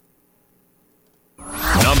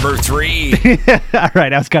 Number 3. All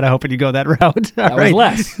right, I was kind of hoping you go that route. All That was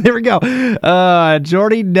less. There we go.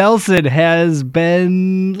 Jordy Nelson has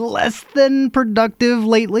been less than productive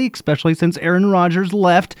lately, especially since Aaron Rodgers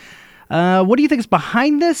left. What do you think is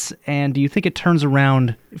behind this, and do you think it turns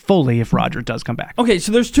around fully if Rodgers does come back? Okay,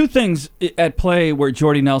 so there's 2 things at play where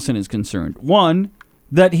Jordy Nelson is concerned. One,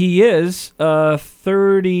 that he is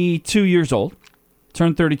 32 years old.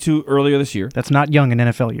 Turned 32 earlier this year. That's not young in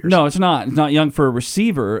NFL years. No, it's not. It's not young for a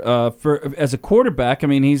receiver. As a quarterback, I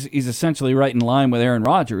mean, he's essentially right in line with Aaron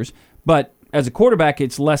Rodgers. But as a quarterback,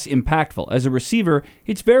 it's less impactful. As a receiver,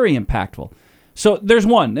 it's very impactful. So there's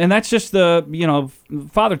one, and that's just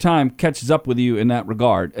Father Time catches up with you in that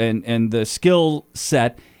regard, and the skill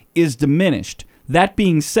set is diminished. That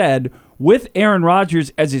being said, with Aaron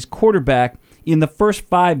Rodgers as his quarterback in the first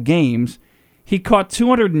 5 games, he caught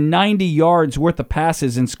 290 yards worth of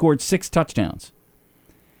passes and scored 6 touchdowns.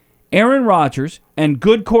 Aaron Rodgers and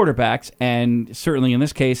good quarterbacks, and certainly in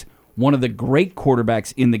this case, one of the great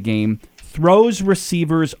quarterbacks in the game, throws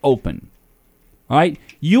receivers open. All right?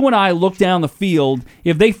 You and I look down the field.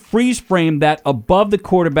 If they freeze frame that above the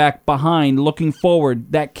quarterback behind, looking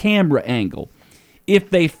forward, that camera angle, if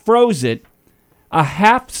they froze it a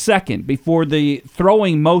half second before the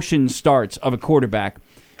throwing motion starts of a quarterback,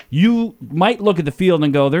 you might look at the field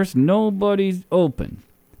and go, there's nobody open.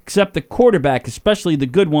 Except the quarterback, especially the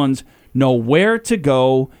good ones, know where to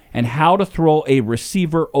go and how to throw a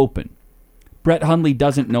receiver open. Brett Hundley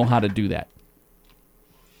doesn't know how to do that.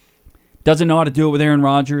 Doesn't know how to do it with Aaron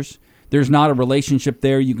Rodgers. There's not a relationship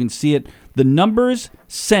there. You can see it. The numbers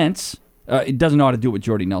since, it doesn't know how to do it with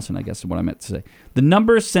Jordy Nelson, I guess is what I meant to say. The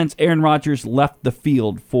numbers since Aaron Rodgers left the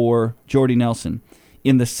field for Jordy Nelson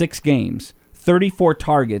in the 6 games, 34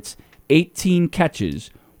 targets, 18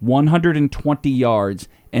 catches, 120 yards,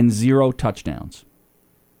 and 0 touchdowns.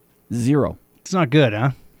 0. It's not good,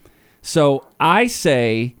 huh? So I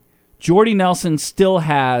say Jordy Nelson still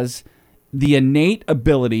has the innate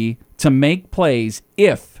ability to make plays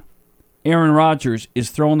if Aaron Rodgers is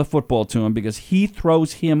throwing the football to him because he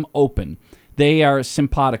throws him open. They are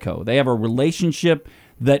simpatico. They have a relationship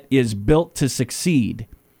that is built to succeed.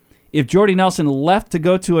 If Jordy Nelson left to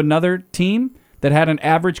go to another team that had an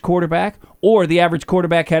average quarterback, or the average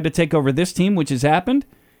quarterback had to take over this team, which has happened,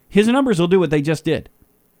 his numbers will do what they just did.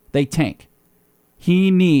 They tank. He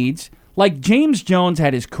needs, Like James Jones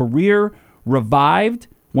had his career revived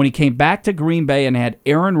when he came back to Green Bay and had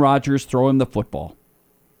Aaron Rodgers throw him the football.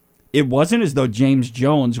 It wasn't as though James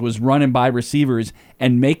Jones was running by receivers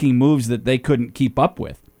and making moves that they couldn't keep up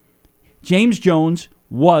with. James Jones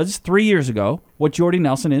was, 3 years ago, what Jordy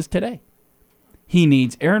Nelson is today. He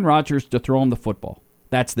needs Aaron Rodgers to throw him the football.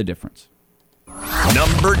 That's the difference.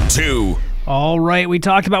 Number 2. All right, we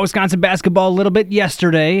talked about Wisconsin basketball a little bit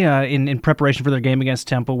yesterday in preparation for their game against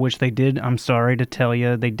Temple, which they did, I'm sorry to tell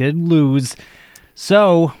you, they did lose.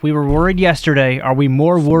 So, we were worried yesterday. Are we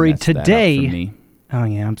more worried today? Oh,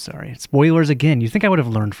 yeah, I'm sorry. Spoilers again. You think I would have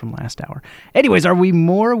learned from last hour. Anyways, are we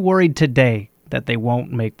more worried today that they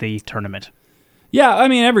won't make the tournament? Yeah, I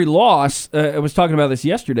mean, every loss, I was talking about this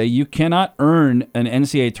yesterday, you cannot earn an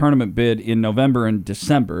NCAA tournament bid in November and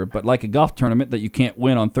December, but like a golf tournament that you can't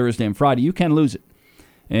win on Thursday and Friday, you can lose it.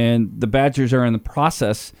 And the Badgers are in the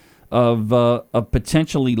process of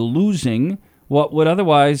potentially losing what would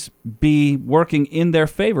otherwise be working in their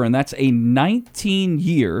favor, and that's a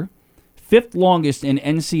 19-year, fifth longest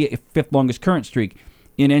current streak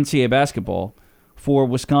in NCAA basketball for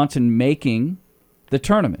Wisconsin making the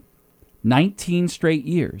tournament. 19 straight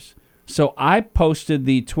years. So I posted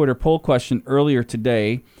the Twitter poll question earlier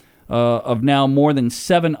today. Of now more than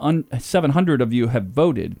 700 of you have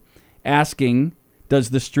voted, asking,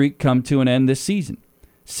 does the streak come to an end this season?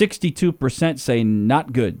 62% say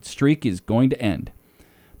not good. Streak is going to end.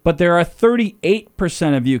 But there are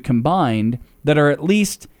 38% of you combined that are at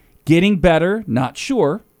least getting better, not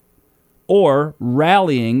sure, or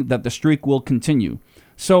rallying that the streak will continue.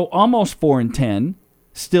 So almost 4 in 10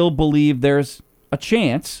 still believe there's a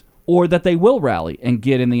chance or that they will rally and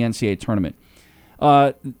get in the NCAA tournament.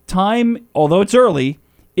 Time, although it's early,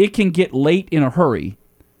 it can get late in a hurry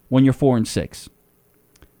when you're 4 and 6.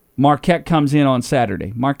 Marquette comes in on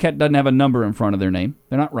Saturday. Marquette doesn't have a number in front of their name.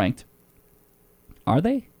 They're not ranked. Are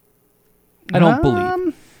they? I don't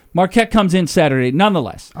believe. Marquette comes in Saturday.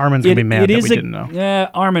 Nonetheless, Armin's going to be mad that we didn't know. Yeah,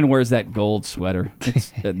 Armin wears that gold sweater.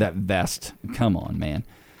 It's, that vest. Come on, man.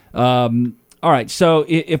 All right, so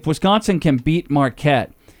if Wisconsin can beat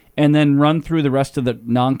Marquette and then run through the rest of the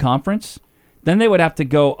non-conference, then they would have to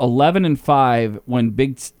go 11-5 when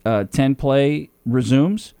Big Ten play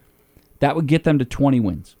resumes. That would get them to 20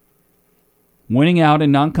 wins. Winning out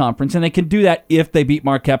in non-conference, and they can do that if they beat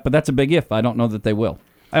Marquette, but that's a big if. I don't know that they will.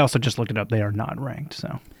 I also just looked it up. They are not ranked.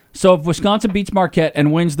 So if Wisconsin beats Marquette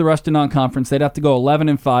and wins the rest of non-conference, they'd have to go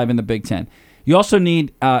 11-5 in the Big Ten. You also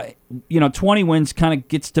need, 20 wins kind of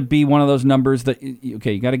gets to be one of those numbers that,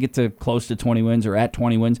 okay, you got to get to close to 20 wins or at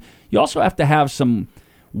 20 wins. You also have to have some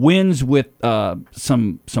wins with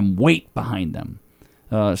some weight behind them,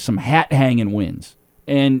 some hat-hanging wins.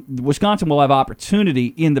 And Wisconsin will have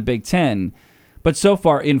opportunity in the Big Ten, but so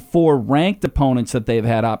far in 4 ranked opponents that they've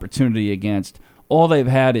had opportunity against, all they've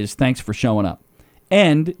had is thanks for showing up.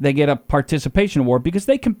 And they get a participation award because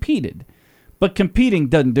they competed. But competing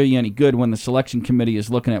doesn't do you any good when the selection committee is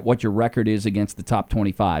looking at what your record is against the top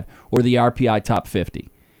 25 or the RPI top 50.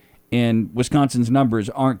 And Wisconsin's numbers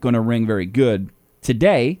aren't going to ring very good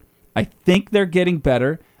today. I think they're getting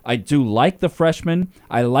better. I do like the freshman.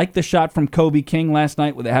 I like the shot from Kobe King last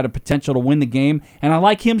night where they had a potential to win the game. And I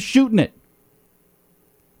like him shooting it.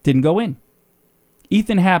 Didn't go in.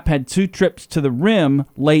 Ethan Happ had 2 trips to the rim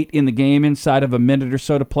late in the game inside of a minute or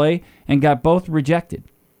so to play and got both rejected.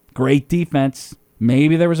 Great defense.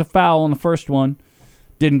 Maybe there was a foul on the first one.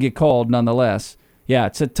 Didn't get called nonetheless. Yeah,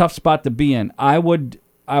 it's a tough spot to be in. I would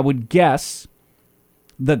guess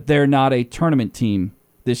that they're not a tournament team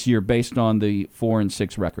this year based on the 4 and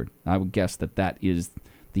 6 record. I would guess that is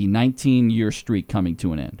the 19-year streak coming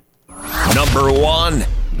to an end. Number 1.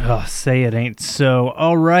 Oh, say it ain't so.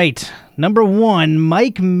 All right. Number 1,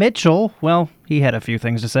 Mike Mitchell. Well, he had a few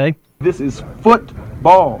things to say. This is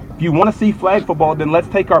football. If you want to see flag football, then let's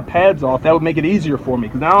take our pads off. That would make it easier for me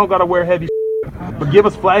because now I don't got to wear heavy but give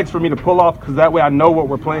us flags for me to pull off because that way I know what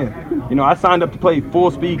we're playing. You know, I signed up to play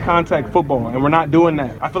full-speed contact football, and we're not doing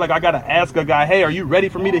that. I feel like I got to ask a guy, hey, are you ready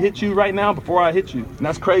for me to hit you right now before I hit you? And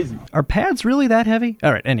that's crazy. Are pads really that heavy?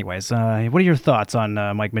 All right, anyways, what are your thoughts on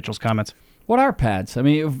Mike Mitchell's comments? What are pads? I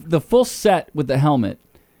mean, the full set with the helmet,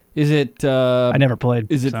 is it... I never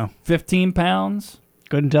played. Is it 15 pounds?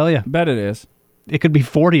 Couldn't tell you. I bet it is. It could be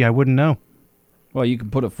 40. I wouldn't know. Well, you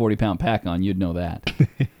can put a 40-pound pack on. You'd know that.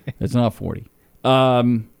 It's not 40. What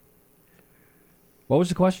was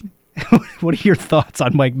the question? What are your thoughts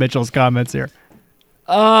on Mike Mitchell's comments here?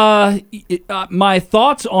 My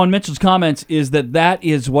thoughts on Mitchell's comments is that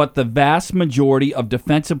is what the vast majority of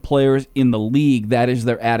defensive players in the league, that is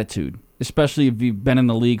their attitude, especially if you've been in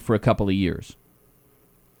the league for a couple of years.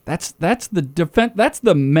 That's the defense. That's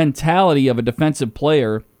the mentality of a defensive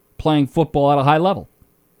player playing football at a high level.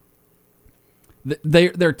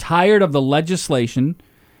 They're tired of the legislation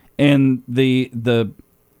and the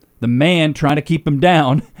man trying to keep them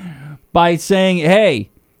down by saying, "Hey,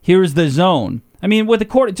 here's the zone." I mean, with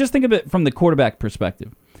the just think of it from the quarterback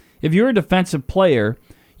perspective. If you're a defensive player,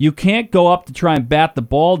 you can't go up to try and bat the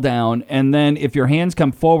ball down, and then if your hands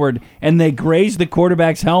come forward and they graze the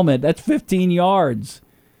quarterback's helmet, that's 15 yards.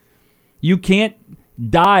 You can't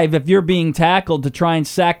dive if you're being tackled to try and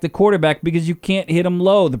sack the quarterback because you can't hit him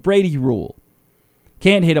low, the Brady rule.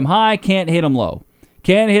 Can't hit him high, can't hit him low.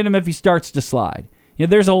 Can't hit him if he starts to slide.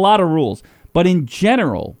 There's a lot of rules. But in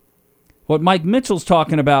general, what Mike Mitchell's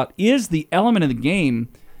talking about is the element of the game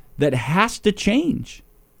that has to change.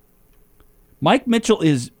 Mike Mitchell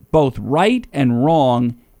is both right and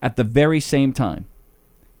wrong at the very same time.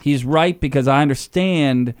 He's right because I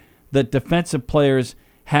understand that defensive players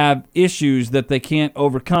have issues that they can't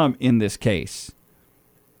overcome in this case.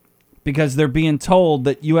 Because they're being told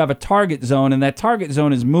that you have a target zone, and that target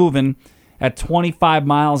zone is moving at 25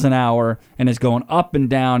 miles an hour and is going up and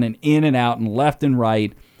down and in and out and left and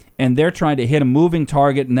right, and they're trying to hit a moving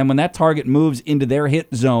target, and then when that target moves into their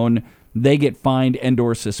hit zone, they get fined and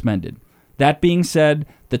or suspended. That being said,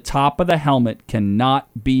 the top of the helmet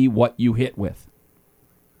cannot be what you hit with.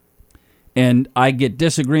 And I get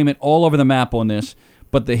disagreement all over the map on this,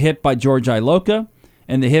 but the hit by George Iloka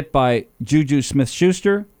and the hit by Juju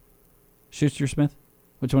Smith-Schuster, Schuster-Smith?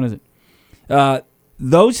 Which one is it?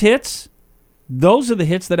 Those hits, those are the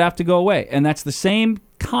hits that have to go away. And that's the same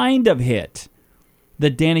kind of hit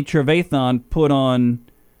that Danny Trevathan put on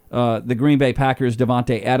the Green Bay Packers'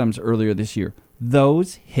 Davante Adams earlier this year.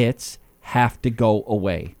 Those hits have to go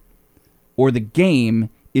away, or the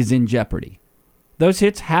game is in jeopardy. Those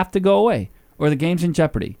hits have to go away, or the game's in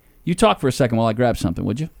jeopardy. You talk for a second while I grab something,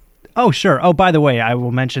 would you? Oh, sure. Oh, by the way, I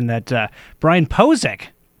will mention that Brian Posick,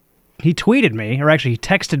 he tweeted me, or actually he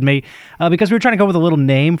texted me, because we were trying to go with a little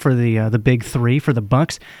name for the big three for the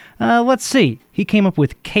Bucs. Let's see. He came up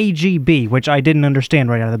with KGB, which I didn't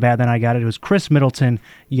understand right out of the bat. Then I got it. It was Chris Middleton,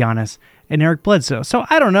 Giannis, and Eric Bledsoe. So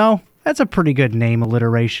I don't know. That's a pretty good name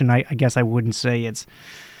alliteration. I guess I wouldn't say it's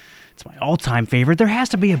my all-time favorite. There has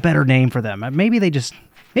to be a better name for them. Maybe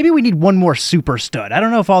we need one more super stud. I don't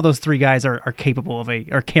know if all those three guys are capable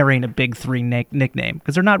of carrying a big three nickname,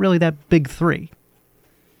 because they're not really that big three.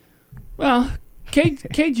 Well,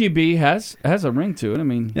 KGB has a ring to it. I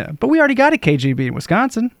mean, yeah, but we already got a KGB in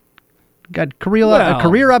Wisconsin. Got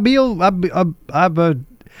Kareer Abil.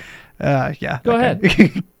 Yeah. Go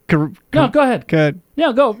ahead. No, go ahead. Good.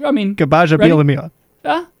 Yeah, go. I mean, Kabaja Bilamila.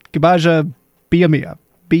 Kabaja Biamia.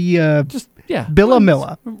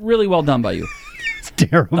 Bilamila. Really well done by you. It's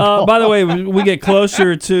terrible. By the way, we get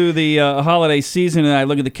closer to the holiday season, and I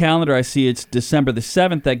look at the calendar. I see it's December the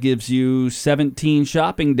 7th. That gives you 17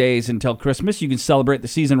 shopping days until Christmas. You can celebrate the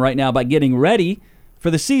season right now by getting ready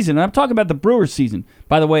for the season. And I'm talking about the Brewers season.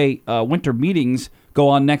 By the way, winter meetings go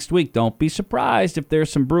on next week. Don't be surprised if there's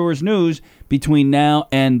some Brewers news between now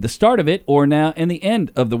and the start of it, or now and the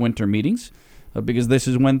end of the winter meetings, because this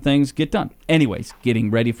is when things get done. Anyways, getting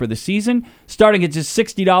ready for the season. Starting at just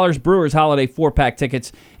 $60, Brewers Holiday 4-pack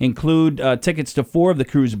tickets include tickets to 4 of the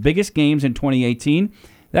crew's biggest games in 2018.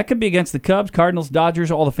 That could be against the Cubs, Cardinals, Dodgers,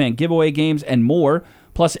 all the fan giveaway games, and more.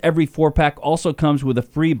 Plus, every 4-pack also comes with a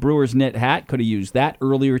free Brewers knit hat. Could have used that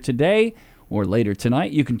earlier today or later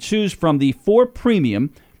tonight. You can choose from the 4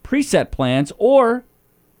 premium preset plans, or,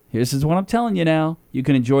 this is what I'm telling you now, you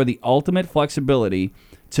can enjoy the ultimate flexibility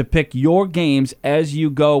to pick your games as you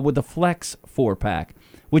go with the Flex 4-pack,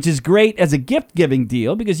 which is great as a gift-giving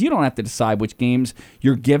deal because you don't have to decide which games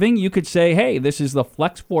you're giving. You could say, hey, this is the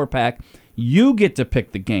Flex 4-pack. You get to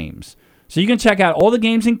pick the games. So you can check out all the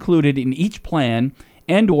games included in each plan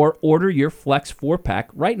and or order your Flex 4-pack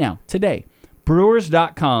right now, today.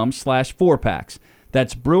 Brewers.com/4packs.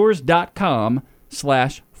 That's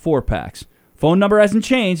Brewers.com/4packs. Phone number hasn't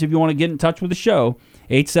changed if you want to get in touch with the show.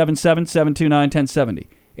 877-729-1070.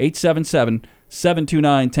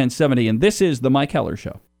 877-729-1070. And this is The Mike Heller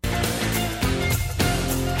Show.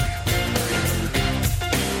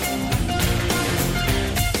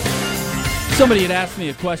 Somebody had asked me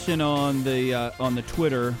a question on the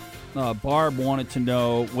Twitter. Barb wanted to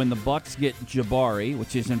know when the Bucs get Jabari,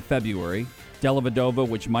 which is in February, Dellavedova,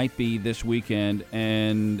 which might be this weekend,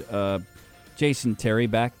 and Jason Terry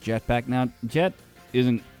Jet back. Now, Jet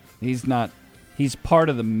he's part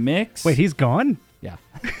of the mix. Wait, he's gone? Yeah.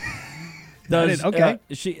 Okay.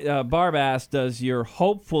 Barb asked, does your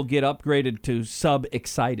hopeful get upgraded to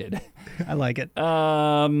sub-excited? I like it.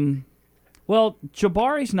 Well, Well,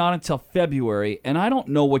 Jabari's not until February, and I don't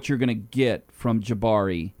know what you're going to get from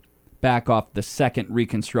Jabari back off the second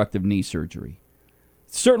reconstructive knee surgery.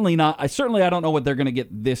 Certainly not. I don't know what they're going to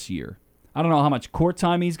get this year. I don't know how much court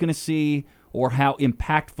time he's going to see or how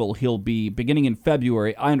impactful he'll be beginning in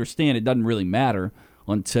February. I understand it doesn't really matter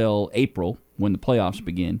until April when the playoffs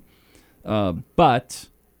begin. But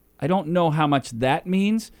I don't know how much that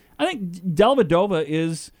means. I think Dellavedova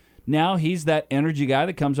is now he's that energy guy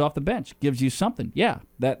that comes off the bench, gives you something. Yeah,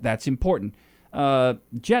 that's important.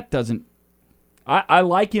 Jet doesn't. I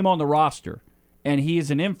like him on the roster, and he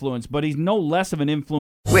is an influence, but he's no less of an influence.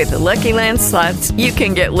 With the Lucky Land Slots, you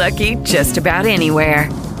can get lucky just about anywhere.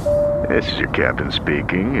 This is your captain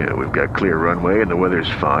speaking. We've got clear runway and the weather's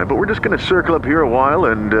fine, but we're just going to circle up here a while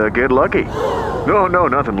and get lucky. No,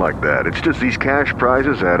 nothing like that. It's just these cash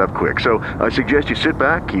prizes add up quick. So I suggest you sit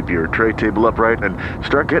back, keep your tray table upright, and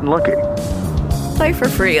start getting lucky. Play for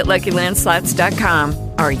free at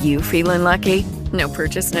LuckyLandSlots.com. Are you feeling lucky? No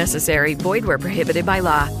purchase necessary. Void where prohibited by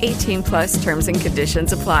law. 18+ terms and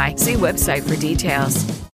conditions apply. See website for details.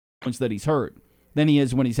 That he's hurt than he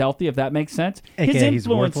is when he's healthy, if that makes sense. AKA he's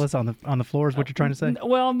worthless on the floor is what you're trying to say?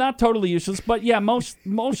 Well, not totally useless, but yeah,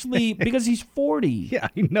 mostly because he's 40. Yeah,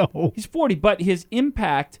 I know. He's 40, but his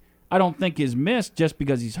impact, I don't think, is missed just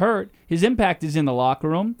because he's hurt. His impact is in the locker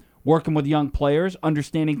room, working with young players,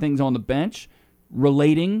 understanding things on the bench,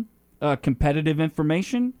 relating competitive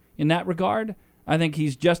information in that regard. I think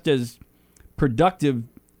he's just as productive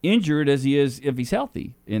injured as he is if he's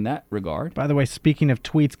healthy in that regard. By the way, speaking of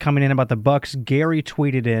tweets coming in about the Bucks, Gary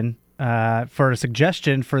tweeted in for a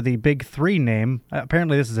suggestion for the Big Three name.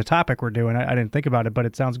 Apparently this is a topic we're doing. I didn't think about it, but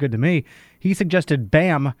it sounds good to me. He suggested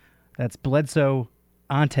BAM. That's Bledsoe,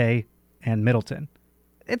 Ante, and Middleton.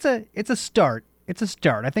 It's a start. It's a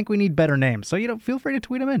start. I think we need better names. So, feel free to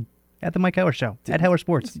tweet them in at the Mike Hauer Show, at Hauer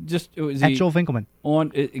Sports, at Joel Finkelman.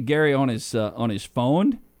 Gary on his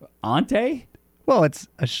phone, Ante? Well, it's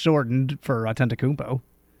a shortened for Antetokounmpo.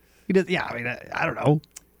 He does. Yeah, I mean, I don't know.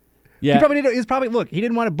 Yeah, he's probably look. He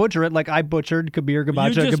didn't want to butcher it like I butchered Kabir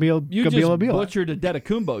Gabacha. You just butchered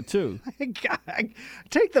Antetokounmpo too.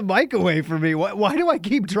 Take the mic away from me. Why do I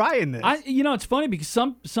keep trying this? It's funny because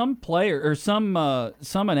some player or some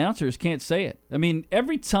announcers can't say it. I mean,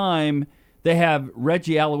 every time they have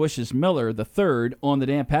Reggie Aloysius Miller III on the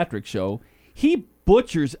Dan Patrick Show, he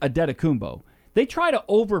butchers Antetokounmpo. They try to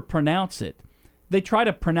overpronounce it. They try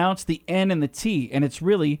to pronounce the N and the T, and it's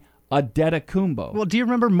really Antetokounmpo. Well, do you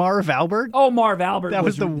remember Marv Albert? Oh, Marv Albert. That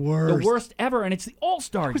was the worst. The worst ever, and it's the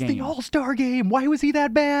All-Star game. It was the All-Star game. Why was he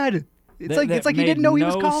that bad? It's like he didn't know he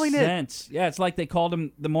was calling sense. Yeah, it's like they called him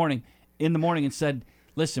in the morning and said,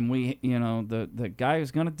 listen, the guy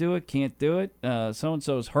who's going to do it can't do it.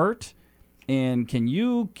 So-and-so's hurt, and can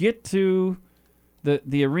you get to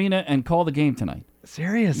the arena and call the game tonight?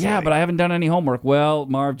 Seriously? Yeah, but I haven't done any homework. Well,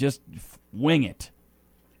 Marv, just wing it.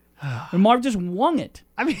 And Marv just wung it.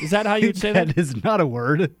 I mean, is that how you'd say that? That is not a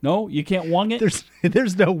word. No, you can't wung it?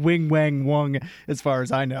 There's no wing, wang, wung as far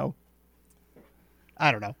as I know.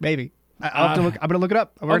 I don't know. Maybe. I'll have to look. I'm going to look it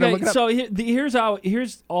up. So here's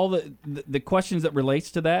all the questions that relates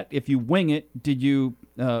to that. If you wing it, did you,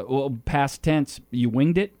 past tense, you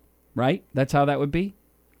winged it, right? That's how that would be?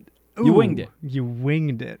 You winged it. You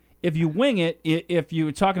winged it. If you wing it, if you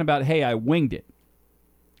were talking about, hey, I winged it.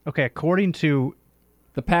 Okay, according to...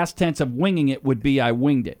 The past tense of winging it would be I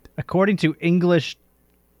winged it. According to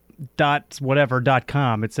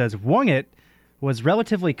English.whatever.com, it says wung it was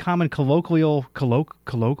relatively common colloquial... You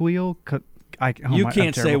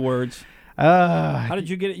can't say words. How did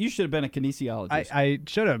you get it? You should have been a kinesiologist. I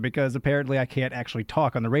should have, because apparently I can't actually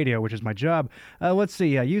talk on the radio, which is my job. Let's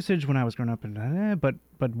see. Usage when I was growing up, but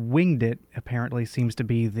winged it apparently seems to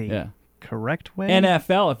be the correct way.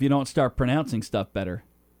 NFL, if you don't start pronouncing stuff better.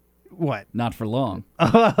 What? Not for long. Oh,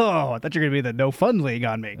 I thought you were going to be the no fun league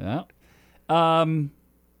on me. Yeah.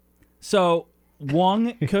 So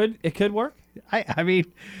wung could work. I mean,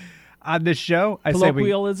 on this show, I say we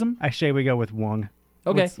go with wung.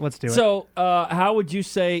 Okay, let's do it. So, how would you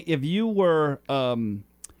say if you were,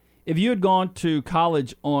 if you had gone to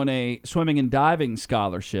college on a swimming and diving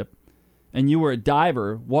scholarship, and you were a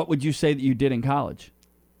diver, what would you say that you did in college?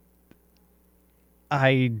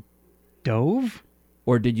 I dove,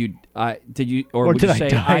 or did you would you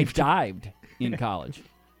say I dived in college?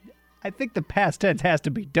 I think the past tense has to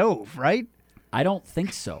be dove, right? I don't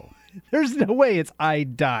think so. There's no way it's I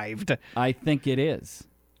dived. I think it is.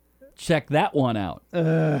 Check that one out.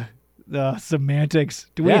 Semantics.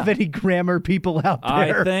 Do we have any grammar people out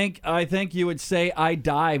there? I think you would say I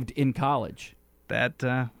dived in college.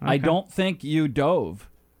 Okay. I don't think you dove.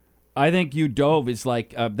 I think you dove is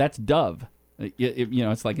like that's dove.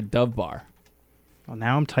 It's like a Dove bar. Well,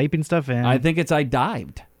 now I'm typing stuff in. I think it's I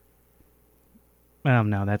dived.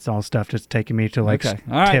 No, that's all stuff just taking me to like Okay.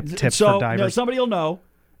 All right. tips so, for divers. somebody will know.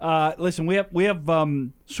 Listen, we have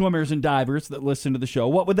swimmers and divers that listen to the show.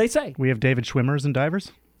 What would they say? We have David Schwimmers and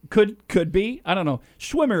divers. Could be. I don't know.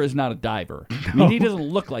 Schwimmer is not a diver. I mean, he doesn't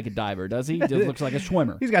look like a diver, does he? He just looks like a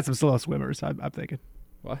swimmer. He's got some slow swimmers. I'm thinking.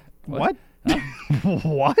 What? Huh?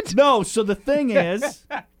 What? No. So the thing is,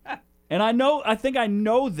 and I think I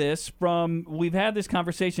know this from we've had this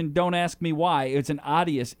conversation. Don't ask me why. It's an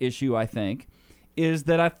obvious issue. I think is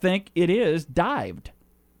that I think it is dived.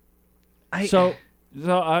 So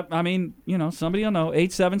I mean, somebody will know.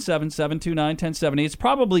 877-729-1070. It's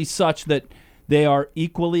probably such that they are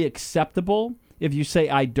equally acceptable if you say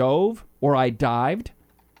I dove or I dived.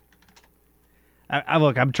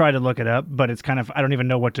 I'm trying to look it up, but it's kind of, I don't even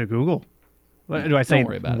know what to Google. What do I say? Don't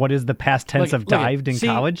worry about it. What is the past tense of dived in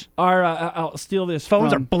college? I'll steal this.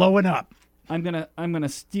 Phones are blowing up. I'm gonna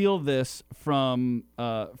steal this from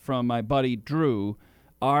my buddy Drew.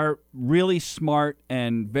 Our really smart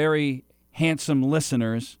and very handsome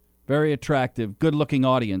listeners, very attractive, good-looking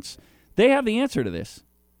audience. They have the answer to this,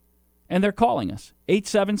 and they're calling us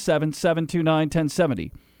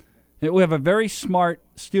 877-729-1070. We have a very smart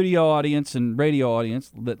studio audience and radio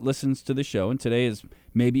audience that listens to the show, and today is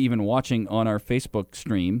maybe even watching on our Facebook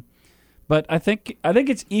stream. But I think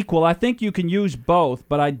it's equal. I think you can use both,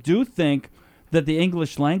 but I do think that the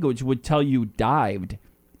English language would tell you dived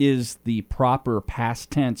is the proper past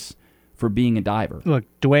tense for being a diver. Look,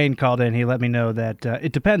 Dwayne called in. He let me know that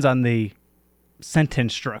it depends on the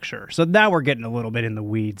sentence structure. So now we're getting a little bit in the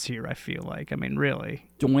weeds here, I feel like. I mean, really.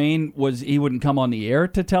 Dwayne, he wouldn't come on the air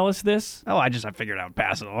to tell us this? Oh, I figured I would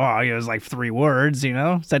pass it along. It was like 3 words,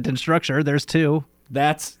 sentence structure. There's 2.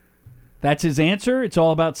 That's his answer? It's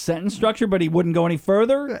all about sentence structure, but he wouldn't go any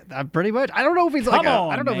further? Pretty much. I don't know if he's I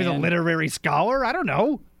don't know if he's a literary scholar. I don't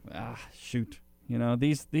know. Shoot.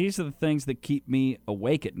 These are the things that keep me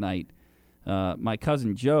awake at night. My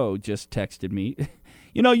cousin Joe just texted me.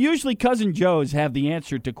 Usually Cousin Joes have the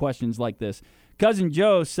answer to questions like this. Cousin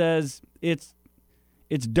Joe says it's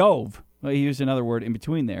dove. Well, he used another word in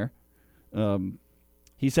between there.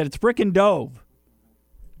 He said it's frickin' dove.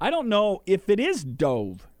 I don't know if it is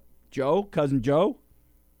dove. Joe, Cousin Joe.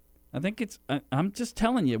 I think I'm just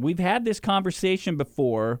telling you, we've had this conversation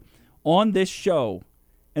before on this show,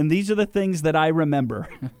 and these are the things that I remember.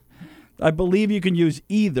 I believe you can use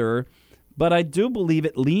either, but I do believe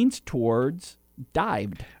it leans towards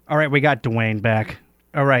dived. All right, we got Dwayne back.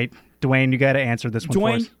 All right, Dwayne, you got to answer this one for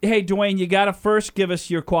us. Hey, Dwayne, you got to first give us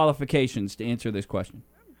your qualifications to answer this question.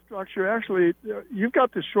 Structure, actually, you've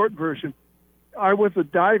got the short version. I was a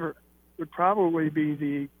diver would probably be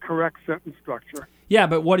the correct sentence structure. Yeah,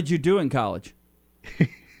 but what did you do in college?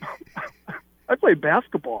 I played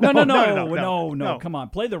basketball. No. Come on,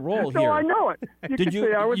 play the role here. No, I know it. You could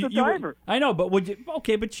say I was a diver. I know, but would you?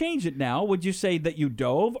 Okay, but change it now. Would you say that you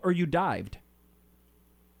dove or you dived?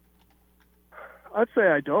 I'd say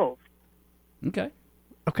I dove. Okay.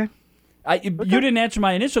 You didn't answer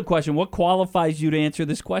my initial question. What qualifies you to answer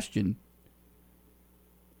this question?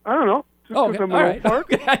 I don't know. Okay. All right.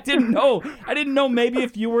 Okay. I didn't know. Maybe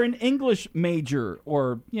if you were an English major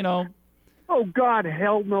or Oh God,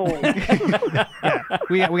 hell no! Yeah,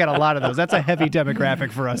 we got a lot of those. That's a heavy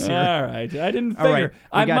demographic for us here. All right, I didn't figure.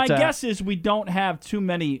 My guess is we don't have too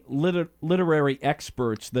many literary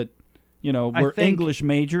experts that were English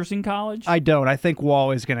majors in college. I don't. I think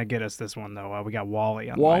Wally's going to get us this one though. We got Wally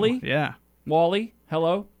on. Wally, yeah. Wally,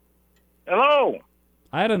 hello. Hello.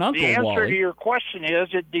 I had an uncle. The answer Wally. to your question is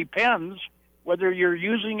it depends whether you're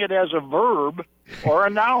using it as a verb or a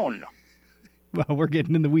noun. Well, we're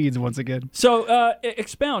getting in the weeds once again. So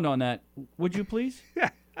expound on that, would you please?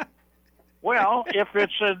 Well, if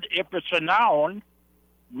it's a noun,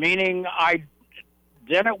 meaning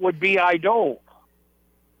then it would be I dove.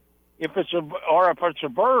 If it's a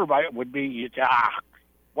verb, it would be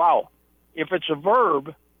wow. If it's a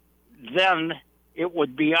verb, then it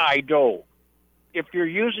would be I dove. If you're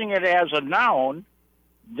using it as a noun,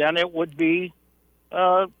 then it would be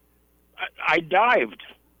I dived.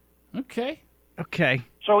 Okay.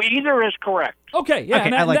 So either is correct. Okay, yeah,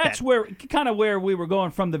 okay, and like that's that. where we were going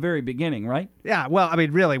from the very beginning, right? Yeah, well, I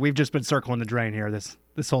mean, really, we've just been circling the drain here.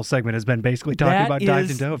 This whole segment has been basically talking about dived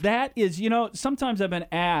and dove. That is, sometimes I've been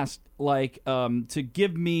asked, to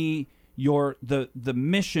give me your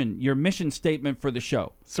mission statement for the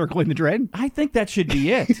show. Circling the drain? I think that should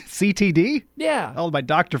be it. CTD? Yeah. All my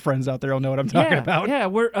doctor friends out there will know what I'm talking about. Yeah,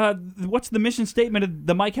 what's the mission statement of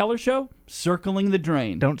the Mike Heller Show? Circling the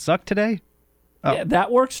drain. Don't suck today? Oh. Yeah,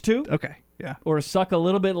 that works too. Okay. Yeah. Or suck a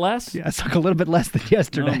little bit less? Yeah, suck a little bit less than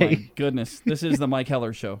yesterday. Oh, my goodness. This is the Mike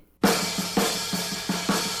Heller Show.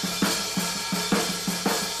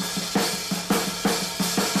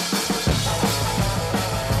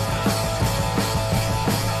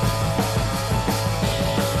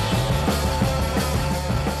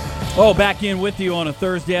 Oh, back in with you on a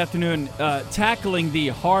Thursday afternoon, tackling the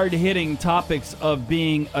hard-hitting topics of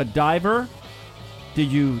being a diver.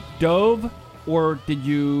 Did you dove, or would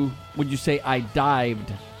you say I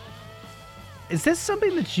dived? Is this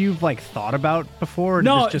something that you've thought about before? Or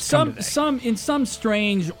No, did this just come today? in some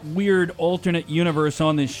strange, weird, alternate universe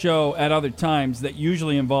on this show at other times that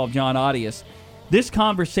usually involve John Audius, this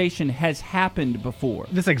conversation has happened before.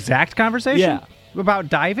 This exact conversation? Yeah. About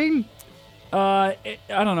diving? I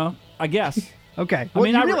don't know. I guess. Okay. I Well,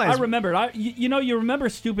 mean, you I realize- remembered. You remember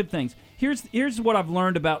stupid things. Here's what I've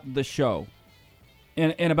learned about the show,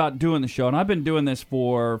 and about doing the show. And I've been doing this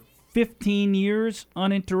for 15 years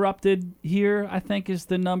uninterrupted. Here, I think, is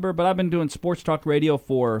the number. But I've been doing sports talk radio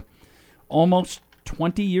for almost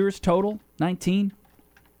 20 years total. 19.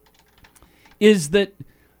 Is that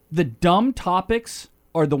the dumb topics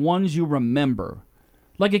are the ones you remember?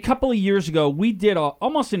 Like a couple of years ago, we did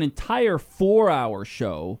almost an entire 4-hour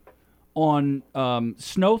show on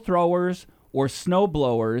snow throwers or snow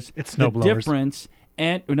blowers. It's snow the blowers. difference,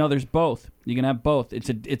 and no, there's both. You can have both.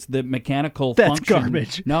 It's the mechanical That's function.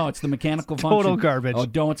 garbage. No, it's the mechanical Total function. garbage. Oh,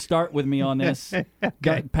 don't start with me on this.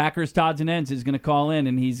 Okay. Packers Odds and Ends is going to call in,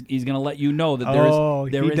 and he's going to let you know that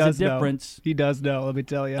there he is does a know. difference. He does know, let me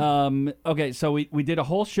tell you. Okay, so we did a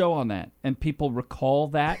whole show on that, and people recall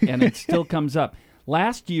that, and it still comes up.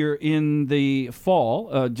 Last year in the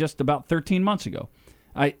fall, just about 13 months ago,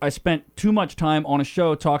 I spent too much time on a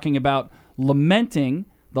show talking about lamenting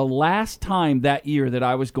the last time that year that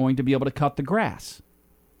I was going to be able to cut the grass.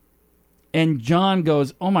 And John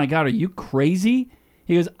goes, "Oh my God, are you crazy?"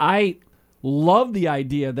 He goes, "I love the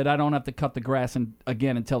idea that I don't have to cut the grass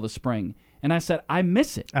again until the spring." And I said, "I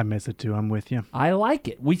miss it. I miss it too. I'm with you. I like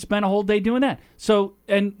it." We spent a whole day doing that. So,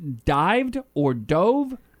 and dived or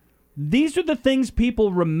dove, these are the things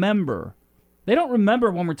people remember. They don't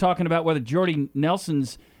remember when we're talking about whether Jordy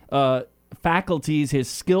Nelson's faculties, his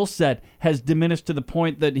skill set has diminished to the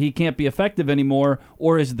point that he can't be effective anymore,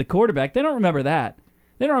 or is the quarterback. They don't remember that.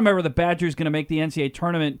 They don't remember the Badgers going to make the NCAA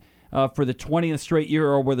tournament for the 20th straight year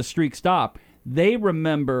or where the streak stopped. They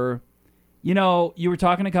remember, you were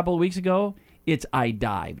talking a couple of weeks ago, it's I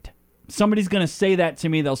dived. Somebody's going to say that to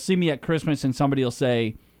me. They'll see me at Christmas and somebody will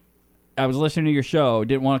say, "I was listening to your show,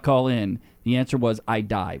 didn't want to call in." The answer was, I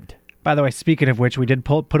dived. By the way, speaking of which, we did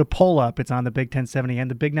put a poll up. It's on the Big 1070 and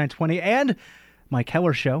the Big 920 and Mike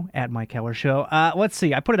Heller Show, at Mike Heller Show. Let's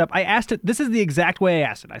see. I put it up. I asked it. This is the exact way I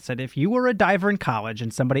asked it. I said, if you were a diver in college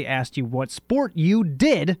and somebody asked you what sport you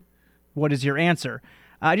did, what is your answer?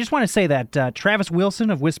 I just want to say that Travis Wilson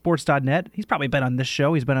of WisSports.net, he's probably been on this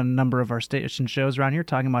show. He's been on a number of our station shows around here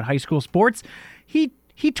talking about high school sports.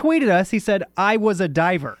 He tweeted us. He said, "I was a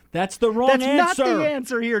diver." That's the wrong answer. That's not the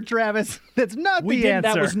answer here, Travis. That's not the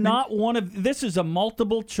answer. That was not one of. This is a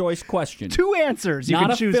multiple choice question. 2 answers you not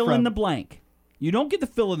can a choose fill from. in the blank. You don't get the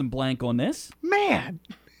fill in the blank on this. Man,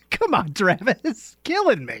 come on, Travis,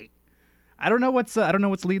 killing me. I don't know what's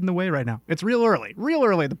leading the way right now. It's real early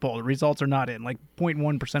the poll. The results are not in.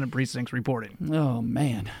 0.1% of precincts reporting. Oh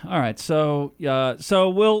man! All right, so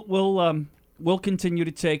we'll continue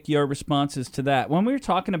to take your responses to that. When we were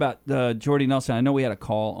talking about Jordy Nelson, I know we had a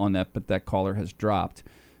call on that, but that caller has dropped,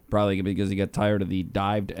 probably because he got tired of the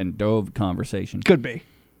dived and dove conversation. Could be.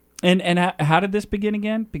 And how did this begin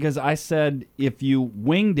again? Because I said if you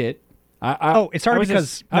winged it. It started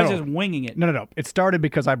because I was just winging it. No. It started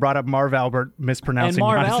because I brought up Marv Albert mispronouncing And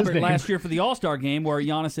Marv Giannis's Albert name. last year for the All-Star game, where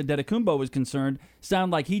Giannis Antetokounmpo was concerned,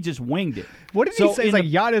 sounded like he just winged it. What did he say? He's like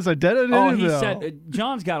Giannis Antetokounmpo. Oh, he said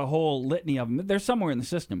John's got a whole litany of them. They're somewhere in the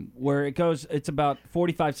system where it goes. It's about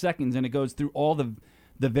 45 seconds, and it goes through all the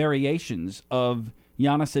variations of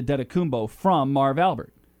Giannis Antetokounmpo from Marv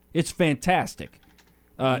Albert. It's fantastic.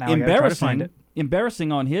 Now I gotta try to find it.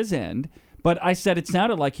 Embarrassing on his end. But I said it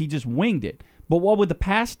sounded like he just winged it. But what would the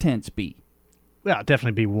past tense be? Well, it'd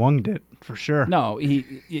definitely be wunged it, for sure. No,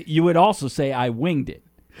 you would also say I winged it.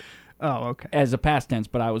 Oh, okay. As a past tense,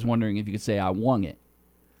 but I was wondering if you could say I wung it.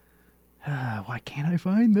 Why can't I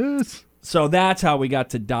find this? So that's how we got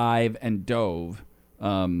to dive and dove.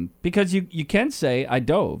 Because you can say I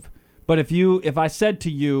dove. But if I said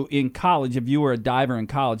to you in college, if you were a diver in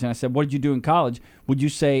college, and I said, what did you do in college? Would you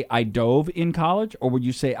say I dove in college, or would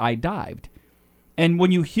you say I dived? And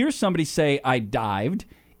when you hear somebody say I dived,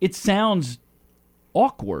 it sounds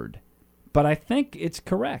awkward, but I think it's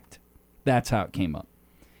correct. That's how it came up.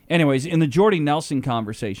 Anyways, in the Jordy Nelson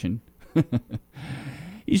conversation,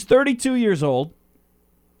 he's 32 years old.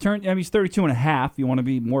 He's 32 and a half. You want to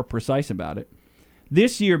be more precise about it.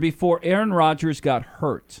 This year, before Aaron Rodgers got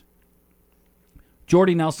hurt,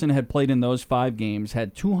 Jordy Nelson had played in those 5 games,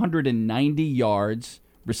 had 290 yards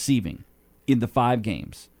receiving in the 5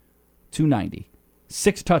 games. 290.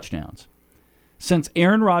 6 touchdowns. Since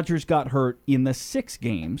Aaron Rodgers got hurt in the 6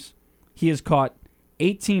 games, he has caught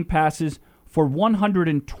 18 passes for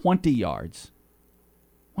 120 yards.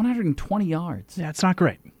 120 yards. Yeah, it's not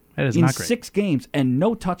great. That is in not great. 6 games and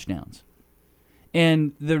no touchdowns.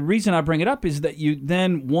 And the reason I bring it up is that you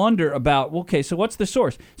then wonder about, okay, so what's the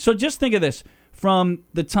source? So just think of this. From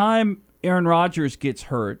the time Aaron Rodgers gets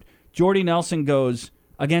hurt, Jordy Nelson goes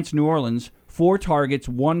against New Orleans, 4 targets,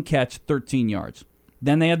 1 catch, 13 yards.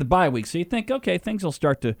 Then they had the bye week. So you think, okay, things will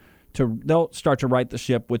start they'll start to right the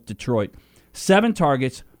ship with Detroit. 7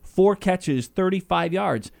 targets, 4 catches, 35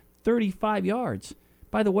 yards. 35 yards.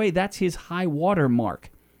 By the way, that's his high water mark.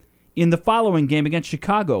 In the following game against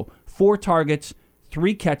Chicago, 4 targets,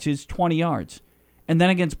 3 catches, 20 yards. And then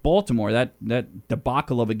against Baltimore, that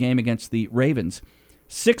debacle of a game against the Ravens,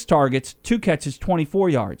 6 targets, 2 catches, 24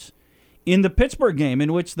 yards. In the Pittsburgh game,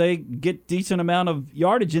 in which they get decent amount of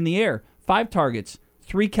yardage in the air, 5 targets,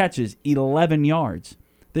 3 catches, 11 yards.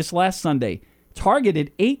 This last Sunday,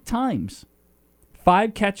 targeted 8 times,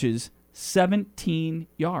 5 catches, 17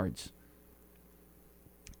 yards.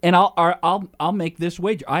 And I'll make this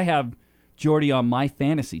wager. I have Jordy on my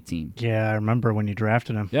fantasy team. Yeah, I remember when you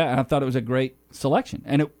drafted him. Yeah, and I thought it was a great selection,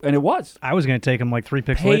 and it was. I was going to take him like 3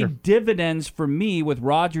 picks Paid later. dividends for me with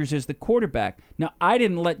Rodgers as the quarterback. Now, I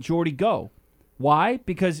didn't let Jordy go. Why?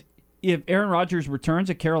 Because if Aaron Rodgers returns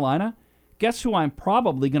at Carolina, guess who I'm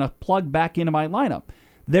probably going to plug back into my lineup?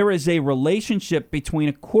 There is a relationship between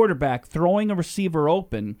a quarterback throwing a receiver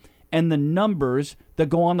open and the numbers that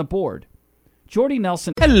go on the board. Jordy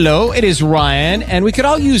Nelson. Hello, it is Ryan, and we could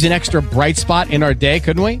all use an extra bright spot in our day,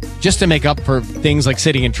 couldn't we? Just to make up for things like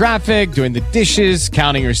sitting in traffic, doing the dishes,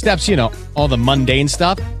 counting your steps, all the mundane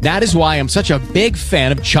stuff. That is why I'm such a big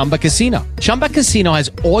fan of Chumba Casino. Chumba Casino has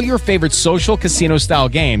all your favorite social casino-style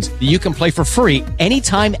games that you can play for free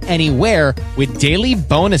anytime, anywhere with daily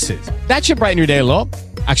bonuses. That should brighten your day a little.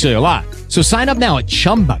 Actually, a lot. So sign up now at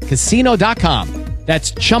ChumbaCasino.com.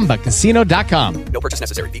 That's ChumbaCasino.com. No purchase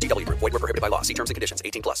necessary. VGW Group. Void where prohibited by law. See terms and conditions.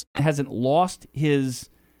 18+. Hasn't lost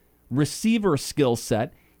his receiver sk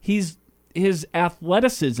set. His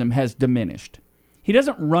athleticism has diminished. He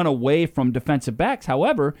doesn't run away from defensive backs.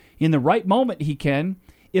 However, in the right moment, he can.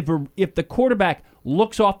 If the quarterback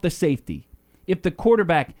looks off the safety, if the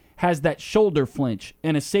quarterback has that shoulder flinch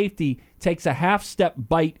and a safety takes a half-step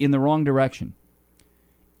bite in the wrong direction,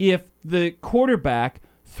 if the quarterback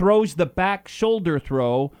throws the back shoulder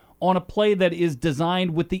throw on a play that is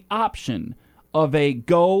designed with the option of a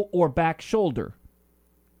go or back shoulder,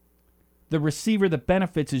 the receiver that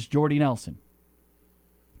benefits is Jordy Nelson.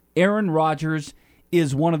 Aaron Rodgers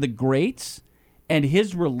is one of the greats, and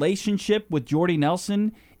his relationship with Jordy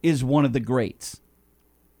Nelson is one of the greats.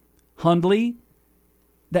 Hundley,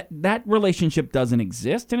 that relationship doesn't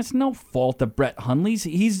exist, and it's no fault of Brett Hundley's.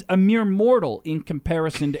 He's a mere mortal in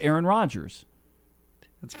comparison to Aaron Rodgers.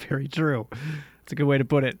 That's very true. That's a good way to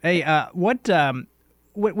put it. Hey,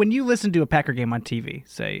 when you listen to a Packer game on TV,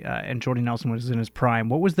 say, and Jordy Nelson was in his prime,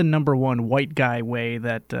 what was the number one white guy way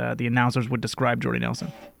that the announcers would describe Jordy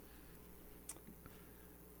Nelson?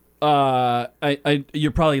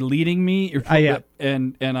 You're probably leading me.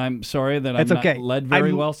 And I'm sorry that I'm not led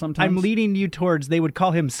very well sometimes. I'm leading you towards, they would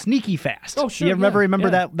call him sneaky fast. Oh, sure. You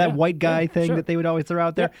remember that white guy thing that they would always throw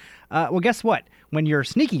out there? Well, guess what? When you're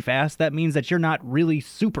sneaky fast, that means that you're not really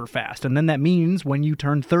super fast. And then that means when you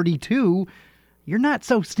turn 32, you're not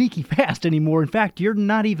so sneaky fast anymore. In fact, you're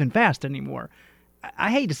not even fast anymore.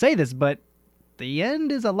 I hate to say this, but the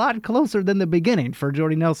end is a lot closer than the beginning for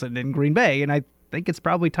Jordy Nelson in Green Bay. And I think it's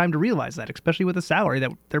probably time to realize that, especially with the salary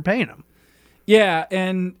that they're paying him. Yeah,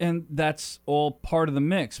 and that's all part of the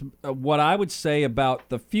mix. What I would say about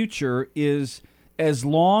the future is, as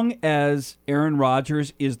long as Aaron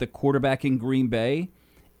Rodgers is the quarterback in Green Bay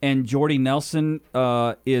and Jordy Nelson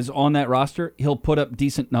is on that roster, he'll put up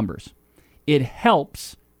decent numbers. It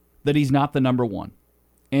helps that he's not the number one,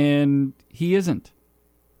 and he isn't.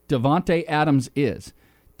 Davante Adams is.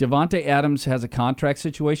 Davante Adams has a contract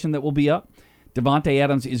situation that will be up. Davante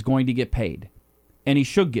Adams is going to get paid, and he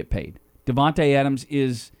should get paid. Davante Adams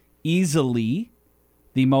is easily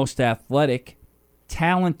the most athletic,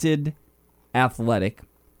 talented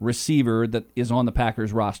receiver that is on the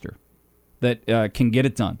Packers roster that can get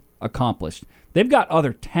it done, accomplished. They've got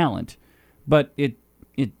other talent, but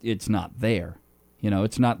it's not there.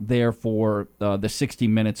 It's not there for the 60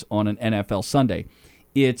 minutes on an NFL Sunday.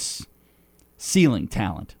 It's ceiling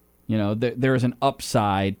talent. There is an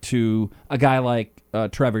upside to a guy like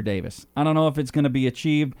Trevor Davis. I don't know if it's going to be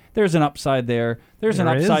achieved. There's an upside there. There's an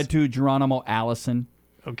upside to Geronimo Allison.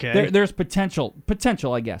 Okay. There's potential,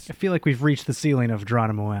 I guess. I feel like we've reached the ceiling of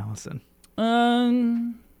Geronimo Allison.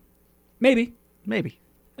 Maybe.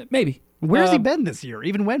 Where's he been this year?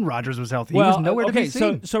 Even when Rodgers was healthy, he was nowhere to be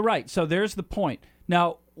seen. So there's the point.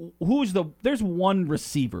 Now, there's one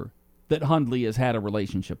receiver that Hundley has had a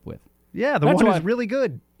relationship with. Yeah, the one who's really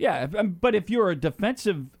good. Yeah, but if you're a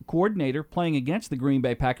defensive coordinator playing against the Green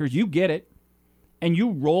Bay Packers, you get it, and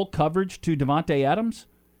you roll coverage to Davante Adams,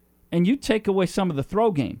 and you take away some of the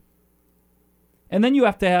throw game. And then you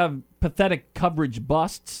have to have pathetic coverage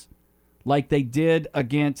busts like they did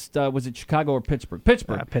against, was it Chicago or Pittsburgh?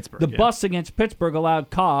 Pittsburgh. The busts against Pittsburgh allowed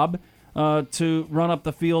Cobb to run up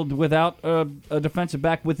the field without a defensive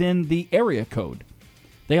back within the area code.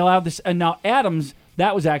 They allowed this. And now Adams,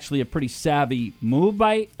 that was actually a pretty savvy move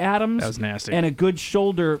by Adams. That was nasty. And a good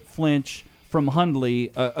shoulder flinch from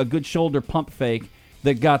Hundley, a good shoulder pump fake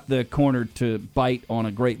that got the corner to bite on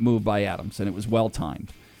a great move by Adams, and it was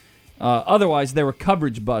well-timed. Otherwise, there were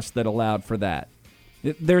coverage busts that allowed for that.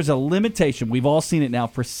 There's a limitation. We've all seen it now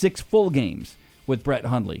for 6 full games with Brett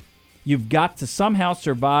Hundley. You've got to somehow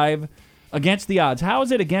survive against the odds. How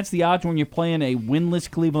is it against the odds when you're playing a winless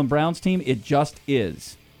Cleveland Browns team? It just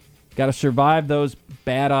is. Got to survive those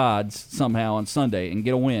bad odds somehow on Sunday and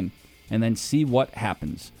get a win, and then see what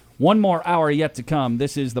happens. One more hour yet to come.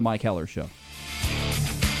 This is the Mike Heller Show.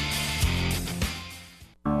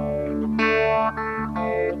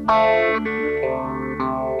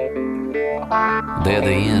 They're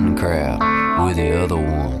the in crowd, we're the other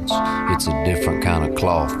ones. It's a different kind of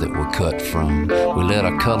cloth that we're cut from. We let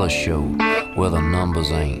our colors show where the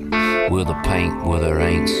numbers ain't. We're the paint where there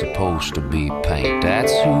ain't supposed to be paint.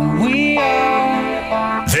 That's who we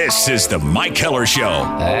are. This is the Mike Heller Show.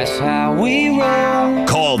 That's how we roll.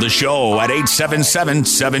 Call the show at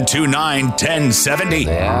 877-729-1070.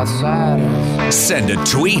 The outsiders. Send a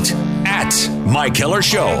tweet at Mike Heller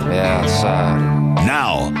Show. The outsiders.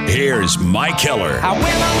 Now, here's Mike Heller. I will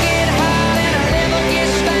get hot and I never get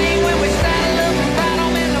stained when we stand up right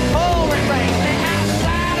on in the pouring rain. The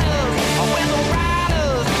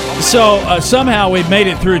outsiders, So somehow we've made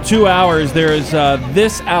it through 2 hours. There is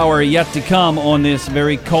this hour yet to come on this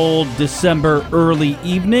very cold December early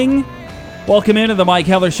evening. Welcome into the Mike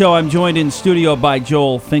Heller Show. I'm joined in studio by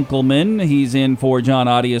Joel Finkelman. He's in for John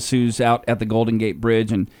Audius, who's out at the Golden Gate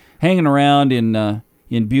Bridge and hanging around in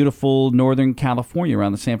beautiful Northern California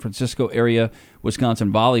around the San Francisco area.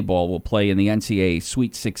 Wisconsin volleyball will play in the NCAA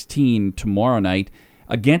Sweet 16 tomorrow night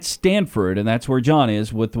against Stanford, and that's where John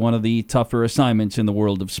is with one of the tougher assignments in the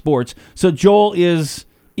world of sports. So Joel is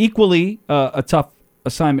equally a tough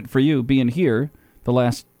assignment for you, being here the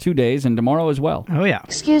last 2 days and tomorrow as well. Oh, yeah.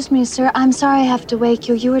 Excuse me, sir. I'm sorry I have to wake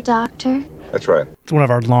you. You a doctor? That's right. It's one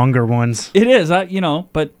of our longer ones. It is,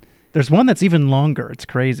 but... There's one that's even longer. It's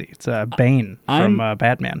crazy. It's Bane from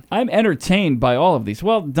Batman. I'm entertained by all of these.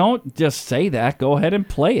 Well, don't just say that. Go ahead and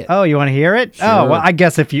play it. Oh, you want to hear it? Sure. Oh, well, I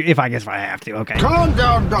guess if I have to. Okay. Calm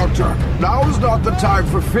down, Doctor. Now is not the time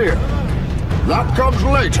for fear. That comes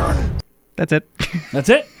later. That's it. That's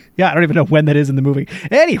it? Yeah, I don't even know when that is in the movie.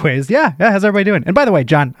 Anyways, yeah, how's everybody doing? And by the way,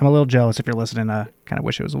 John, I'm a little jealous if you're listening. Kind of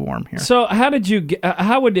wish it was warm here. So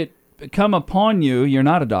how would it come upon you? You're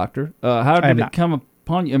not a doctor. How did it come upon you?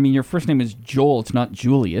 I mean, your first name is Joel. It's not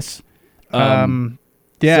Julius. Yeah,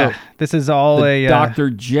 so this is all the Dr.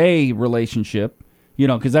 J relationship,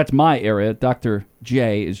 because that's my area. Dr.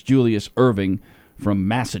 J is Julius Irving from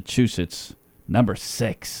Massachusetts, number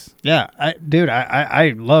 6. Yeah,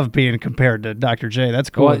 I love being compared to Dr. J.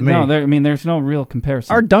 That's cool with me. No, there's no real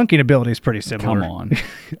comparison. Our dunking ability is pretty similar. Come on.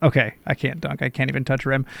 Okay, I can't dunk. I can't even touch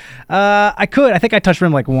rim. I could. I think I touched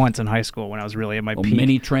rim like once in high school when I was really at my peak.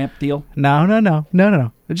 Mini tramp deal? No.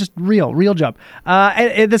 It's just real job.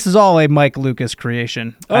 And this is all a Mike Lucas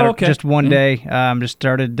creation. Oh, okay. Just one day, just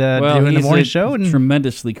started doing the morning show. And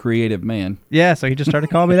tremendously creative man. Yeah, so he just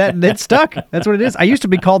started calling me that, and it stuck. That's what it is. I used to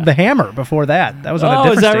be called the Hammer before that. That was on a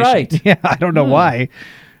different station. Is that right? Yeah, I don't know why.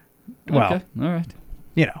 Well, okay. All right.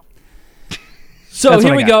 So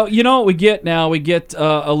here we go. You know what we get now? We get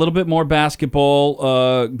a little bit more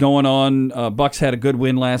basketball going on. Bucks had a good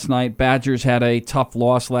win last night. Badgers had a tough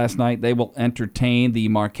loss last night. They will entertain the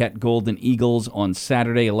Marquette Golden Eagles on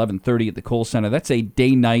Saturday, 11:30 at the Kohl Center. That's a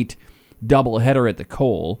day-night doubleheader at the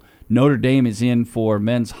Kohl. Notre Dame is in for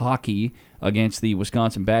men's hockey against the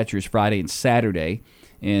Wisconsin Badgers Friday and Saturday.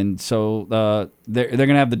 And so they're going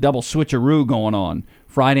to have the double switcheroo going on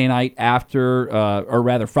Friday night after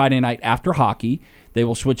hockey. They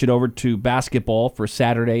will switch it over to basketball for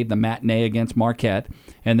Saturday, the matinee against Marquette.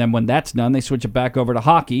 And then when that's done, they switch it back over to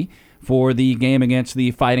hockey for the game against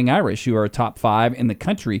the Fighting Irish, who are top 5 in the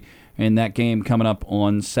country in that game coming up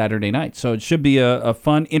on Saturday night. So it should be a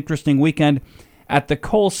fun, interesting weekend at the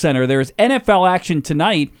Kohl Center. There's NFL action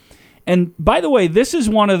tonight. And by the way, this is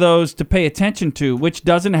one of those to pay attention to, which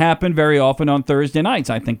doesn't happen very often on Thursday nights.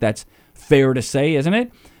 I think that's fair to say, isn't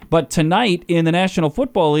it? But tonight in the National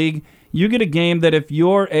Football League, you get a game that if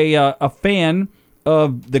you're a fan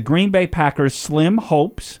of the Green Bay Packers' slim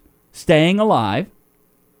hopes staying alive,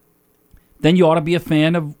 then you ought to be a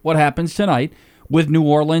fan of what happens tonight with New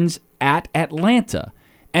Orleans at Atlanta.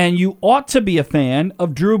 And you ought to be a fan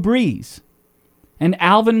of Drew Brees and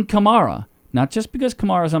Alvin Kamara, not just because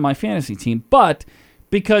Kamara's on my fantasy team, but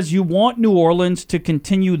because you want New Orleans to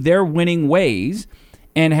continue their winning ways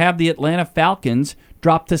and have the Atlanta Falcons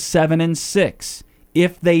drop to 7-6.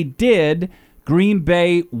 If they did, Green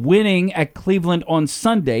Bay winning at Cleveland on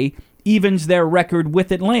Sunday evens their record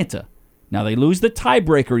with Atlanta. Now, they lose the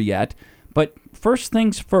tiebreaker yet, but first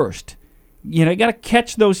things first. You got to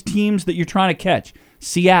catch those teams that you're trying to catch.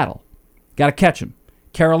 Seattle, got to catch them.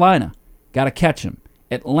 Carolina, got to catch them.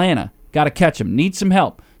 Atlanta, got to catch them. Need some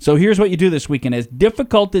help. So here's what you do this weekend. As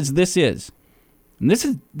difficult as this is, and this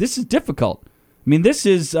is difficult. I mean, this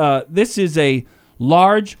is a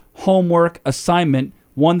large homework assignment,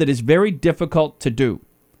 one that is very difficult to do.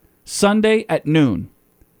 Sunday at noon,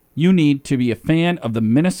 you need to be a fan of the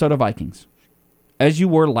Minnesota Vikings. As you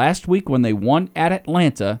were last week when they won at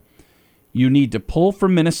Atlanta, you need to pull for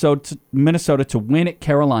Minnesota to win at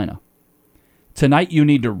Carolina. Tonight, you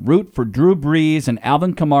need to root for Drew Brees and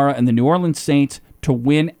Alvin Kamara and the New Orleans Saints to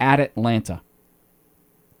win at Atlanta.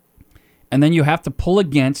 And then you have to pull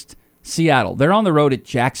against Seattle. They're on the road at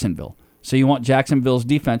Jacksonville. So you want Jacksonville's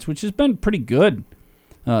defense, which has been pretty good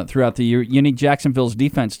throughout the year. You need Jacksonville's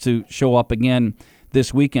defense to show up again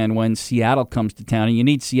this weekend when Seattle comes to town. And you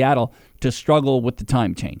need Seattle to struggle with the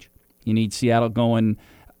time change. You need Seattle going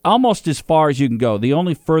almost as far as you can go. The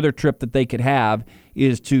only further trip that they could have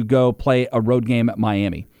is to go play a road game at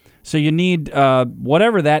Miami. So you need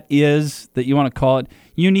whatever that is that you want to call it,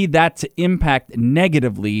 you need that to impact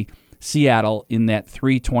negatively Seattle in that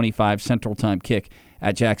 3:25 Central Time kick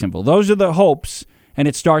at Jacksonville. Those are the hopes, and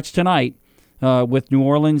it starts tonight with New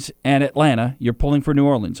Orleans and Atlanta. You're pulling for New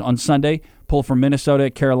Orleans. On Sunday, pull for Minnesota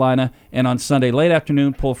at Carolina, and on Sunday late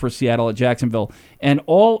afternoon, pull for Seattle at Jacksonville. And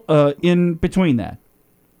all in between that,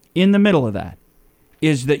 in the middle of that,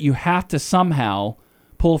 is that you have to somehow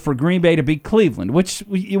pull for Green Bay to beat Cleveland, which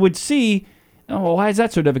you would see, why is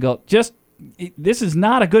that so difficult? This is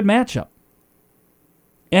not a good matchup.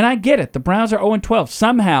 And I get it. The Browns are 0-12.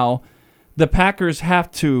 Somehow, the Packers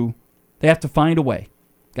have to find a way.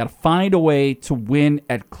 Got to find a way to win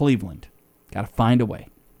at Cleveland. Got to find a way.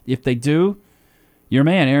 If they do, your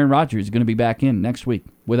man, Aaron Rodgers, is going to be back in next week,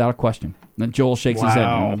 without a question. And Joel shakes his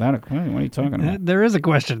head. Without a question? What are you talking about? There is a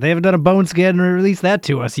question. They haven't done a bone scan and released that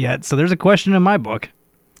to us yet, so there's a question in my book.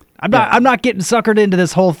 I'm not getting suckered into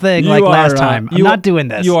this whole thing like last time. I'm not doing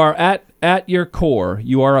this. You are, at your core,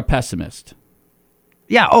 you are a pessimist.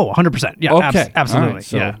 Yeah, 100%. Yeah, okay. Absolutely. Right,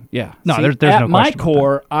 so, yeah. No, See, there's no question. At my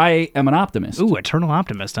core, I am an optimist. Ooh, eternal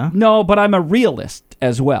optimist, huh? No, but I'm a realist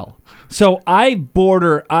as well. So I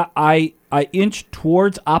inch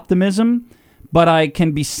towards optimism, but I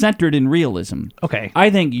can be centered in realism. Okay. I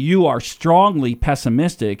think you are strongly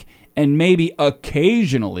pessimistic and maybe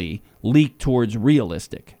occasionally leak towards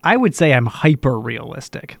realistic. I would say I'm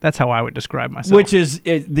hyper-realistic. That's how I would describe myself. Which is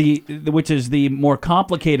the more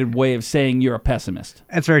complicated way of saying you're a pessimist.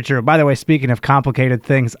 That's very true. By the way, speaking of complicated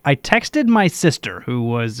things, I texted my sister, who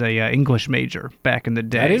was a English major back in the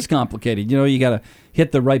day. That is complicated. You got to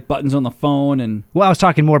hit the right buttons on the phone. And well, I was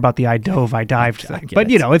talking more about the I dived thing. But,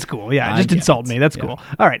 it's cool. Yeah, just insult me. That's cool.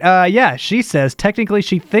 All right. She says technically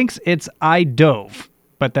she thinks it's I dove,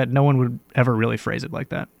 but that no one would ever really phrase it like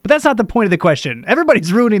that. But that's not the point of the question.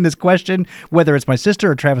 Everybody's ruining this question, whether it's my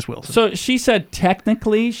sister or Travis Wilson. So she said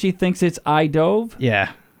technically she thinks it's I dove?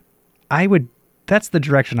 Yeah. That's the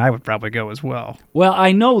direction I would probably go as well. Well,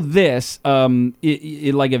 I know this. Like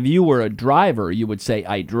if you were a driver, you would say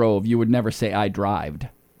I drove. You would never say I drived.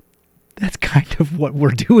 That's kind of what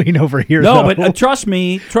we're doing over here, No, though. but trust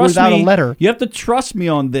me. Without a letter. You have to trust me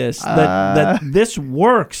on this, that this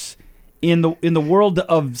works. In the world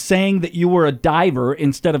of saying that you were a diver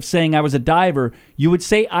instead of saying I was a diver, you would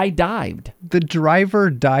say I dived. The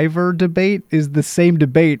driver-diver debate is the same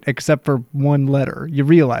debate except for one letter. You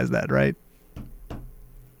realize that, right?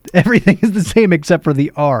 Everything is the same except for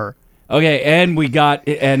the R. Okay, and we got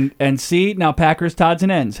and see now Packers Tods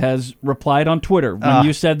and Ends has replied on Twitter when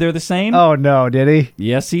you said they're the same. Oh no, did he?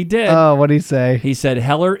 Yes, he did. Oh, what did he say? He said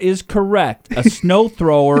Heller is correct. A snow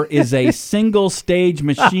thrower is a single stage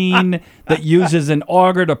machine that uses an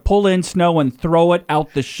auger to pull in snow and throw it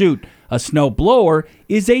out the chute. A snow blower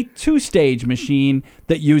is a two-stage machine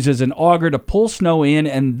that uses an auger to pull snow in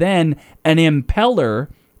and then an impeller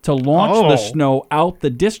to launch the snow out the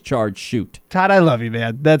discharge chute. Todd, I love you,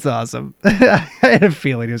 man. That's awesome. I had a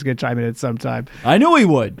feeling he was going to chime in at some time. I knew he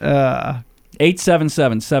would.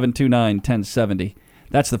 877-729-1070.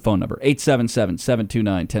 That's the phone number,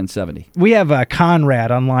 877-729-1070. We have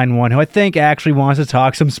Conrad on line 1, who I think actually wants to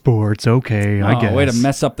talk some sports. Okay, I guess. Way to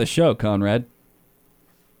mess up the show, Conrad.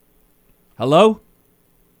 Hello?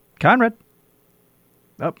 Conrad?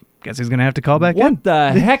 Oh, guess he's going to have to call back in. What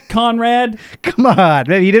the heck, Conrad? Come on,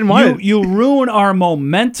 man. You didn't want it. You ruin our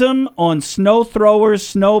momentum on snow throwers,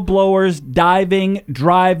 snow blowers, diving,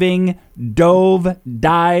 driving,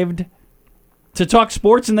 dived. To talk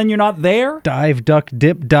sports and then you're not there? Dive, duck,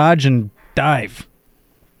 dip, dodge, and dive.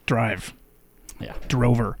 Drive. Yeah.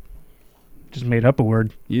 Drover. Just made up a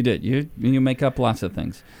word. You did. You make up lots of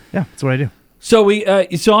things. Yeah, that's what I do. So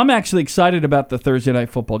I'm actually excited about the Thursday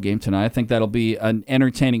night football game tonight. I think that'll be an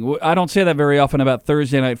entertaining. I don't say that very often about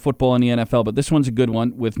Thursday night football in the NFL, but this one's a good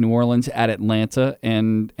one with New Orleans at Atlanta,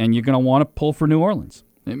 and you're going to want to pull for New Orleans.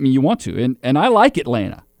 I mean, you want to, and I like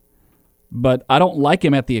Atlanta, but I don't like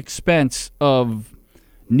him at the expense of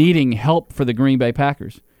needing help for the Green Bay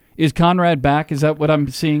Packers. Is Conrad back? Is that what I'm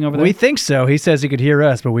seeing over there? We think so. He says he could hear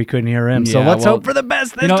us, but we couldn't hear him. So let's hope for the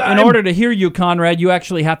best this time. In order to hear you, Conrad, you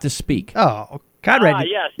actually have to speak. Oh, Conrad.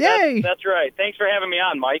 Yes. Yay. That's right. Thanks for having me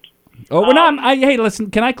on, Mike. Oh, we're not. Hey,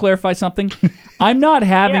 listen. Can I clarify something? I'm not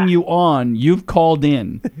having you on. You've called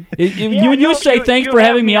in. When you say thanks for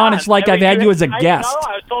having me on, it's like I've had you as a guest. No,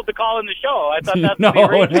 I was told to call in the show. I thought that's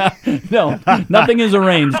no, nothing is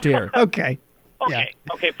arranged here. Okay. Okay,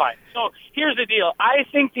 fine. So here's the deal. I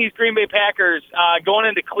think these Green Bay Packers going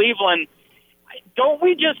into Cleveland, don't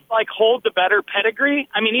we just hold the better pedigree?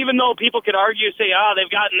 I mean, even though people could argue, say, they've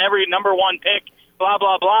gotten every number one pick, blah,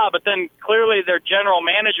 blah, blah, but then clearly their general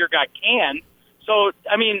manager got canned. So,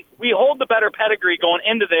 I mean, we hold the better pedigree going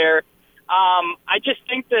into there. I just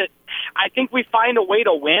think we find a way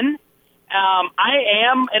to win. I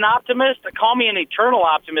am an optimist. Call me an eternal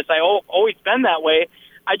optimist. I've always been that way.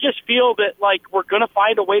 I just feel that, we're going to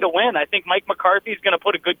find a way to win. I think Mike McCarthy is going to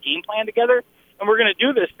put a good game plan together, and we're going to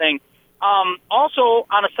do this thing. Also,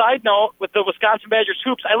 on a side note, with the Wisconsin Badgers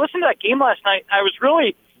hoops, I listened to that game last night. I was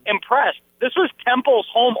really impressed. This was Temple's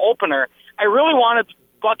home opener. I really wanted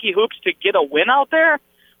Bucky Hoops to get a win out there,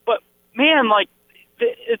 but, man,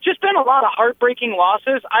 it's just been a lot of heartbreaking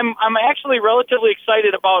losses. I'm actually relatively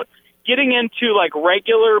excited about getting into,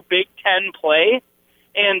 regular Big Ten play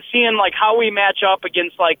and seeing how we match up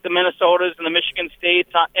against the Minnesotas and the Michigan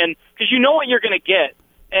States, and because you know what you're going to get.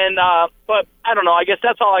 And but I don't know. I guess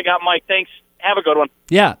that's all I got, Mike. Thanks. Have a good one.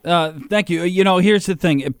 Yeah, thank you. Here's the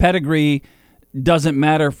thing: pedigree doesn't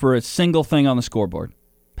matter for a single thing on the scoreboard.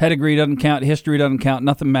 Pedigree doesn't count. History doesn't count.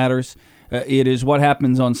 Nothing matters. It is what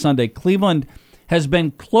happens on Sunday. Cleveland has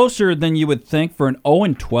been closer than you would think for an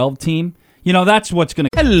 0-12 team. That's what's going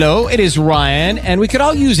to... Hello, it is Ryan, and we could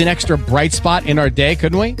all use an extra bright spot in our day,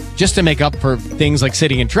 couldn't we? Just to make up for things like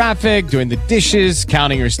sitting in traffic, doing the dishes,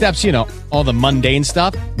 counting your steps, all the mundane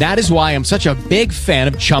stuff. That is why I'm such a big fan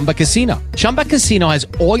of Chumba Casino. Chumba Casino has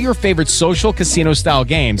all your favorite social casino-style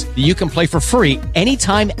games that you can play for free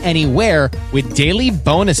anytime, anywhere with daily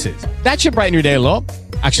bonuses. That should brighten your day a little.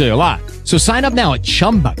 Actually, a lot. So sign up now at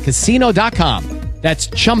ChumbaCasino.com. That's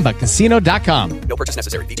ChumbaCasino.com. No purchase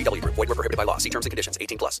necessary. VGW Group. Void where prohibited by law. See terms and conditions.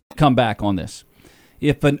 18+. Come back on this.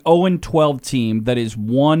 If an 0-12 team that is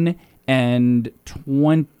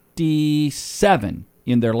 1-27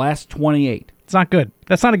 in their last 28. It's not good.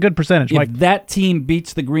 That's not a good percentage, Mike. If that team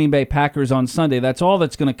beats the Green Bay Packers on Sunday, that's all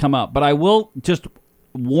that's going to come out. But I will just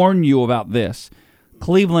warn you about this.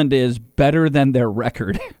 Cleveland is better than their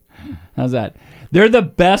record. How's that? They're the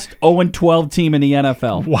best 0-12 team in the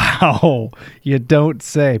NFL. Wow. You don't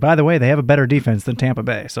say. By the way, they have a better defense than Tampa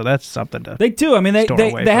Bay, so that's something to... They do. I mean, they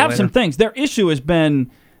have later. some things. Their issue has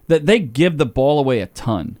been that they give the ball away a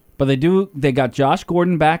ton. But they do. They got Josh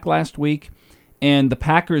Gordon back last week, and the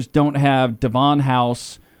Packers don't have Devon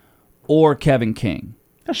House or Kevin King.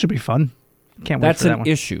 That should be fun. Can't wait for that one. That's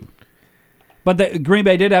an issue. But Green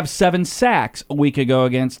Bay did have 7 sacks a week ago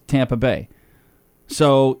against Tampa Bay.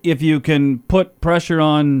 So if you can put pressure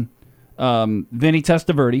on Vinny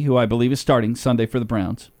Testaverde, who I believe is starting Sunday for the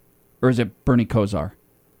Browns, or is it Bernie Kosar,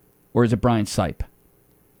 or is it Brian Sipe?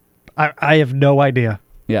 I have no idea.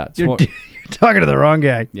 Yeah, it's You're talking to the wrong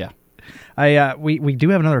guy. Yeah. We do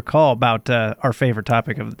have another call about our favorite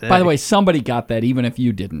topic of the day. By the way, somebody got that, even if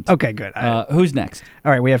you didn't. Okay, good. Who's next?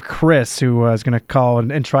 All right, we have Chris, who is going to call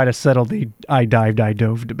and try to settle the I dived, I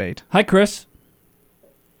dove debate. Hi, Chris.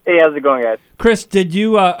 Hey, how's it going, guys? Chris, did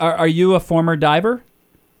you are you a former diver?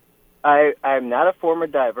 I'm not a former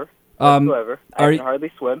diver whatsoever. I can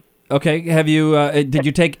hardly swim. Okay. Have you? Did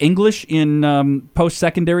you take English in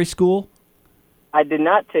post-secondary school? I did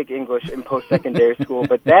not take English in post-secondary school,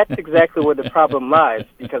 but that's exactly where the problem lies,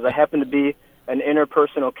 because I happen to be an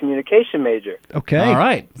interpersonal communication major. Okay. All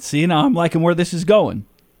right. See, now I'm liking where this is going.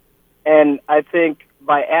 And I think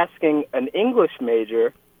by asking an English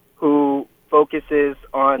major who focuses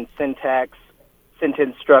on syntax,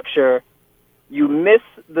 sentence structure, you miss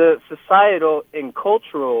the societal and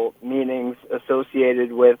cultural meanings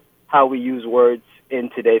associated with how we use words in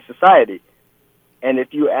today's society. And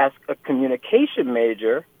if you ask a communication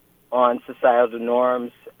major on societal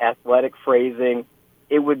norms, athletic phrasing,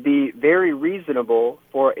 it would be very reasonable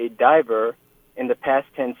for a diver in the past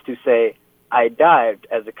tense to say, I dived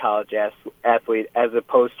as a college athlete, as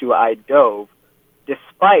opposed to I dove,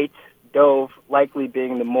 despite dove likely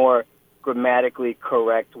being the more grammatically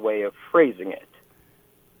correct way of phrasing it.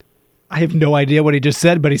 I have no idea what he just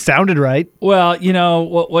said, but he sounded right. Well, you know,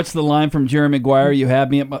 what's the line from Jerry Maguire? You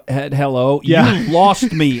had me at hello. Yeah. You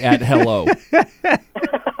lost me at hello.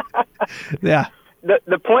 Yeah.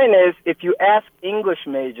 The point is, if you ask English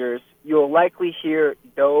majors, you'll likely hear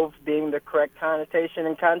dove being the correct connotation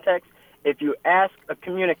and context. If you ask a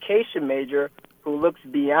communication major who looks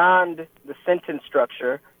beyond the sentence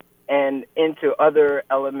structure and into other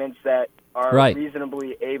elements that are Right.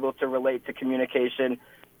 reasonably able to relate to communication,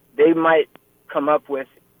 they might come up with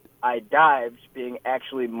I dived being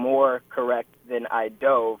actually more correct than I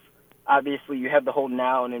dove. Obviously, you have the whole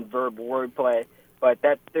noun and verb wordplay, but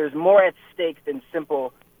that there's more at stake than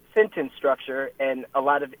simple sentence structure, and a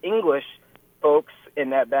lot of English folks in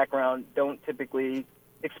that background don't typically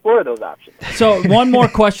explore those options. So one more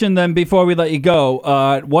question then before we let you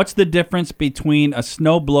go. What's the difference between a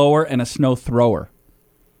snow blower and a snow thrower?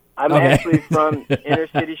 I'm Okay. actually from inner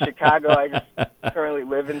city Chicago. I just currently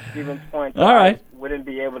live in Stevens Point. So All right. I wouldn't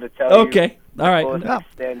be able to tell you. Okay. All right. the fullest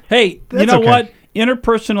extent. Hey, you That's know okay. what?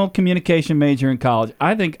 Interpersonal communication major in college.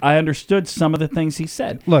 I think I understood some of the things he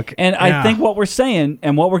said. Look, and I yeah. think what we're saying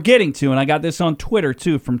and what we're getting to, and I got this on Twitter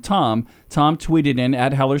too from Tom. Tom tweeted in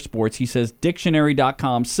at Heller Sports. He says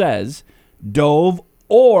dictionary.com says dove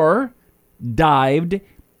or dived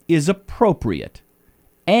is appropriate,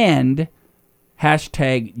 and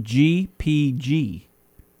hashtag GPG.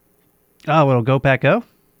 Oh, it'll go back go?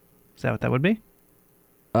 Is that what that would be?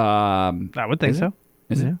 I would think Is it? so.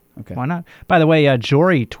 Is it? Yeah. Okay. Why not? By the way,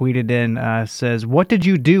 Jory tweeted in, says, what did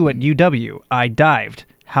you do at UW? I dived.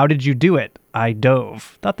 How did you do it? I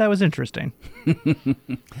dove. Thought that was interesting.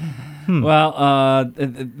 Well,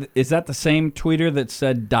 is that the same tweeter that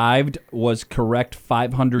said dived was correct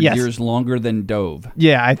 500 Yes. years longer than dove?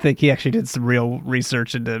 Yeah, I think he actually did some real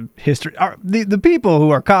research into history. The people who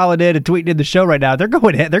are calling in and tweeting in the show right now, they're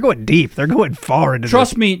going deep. They're going far into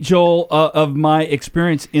Trust this. me, Joel, of my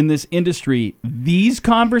experience in this industry, these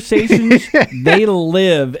conversations, they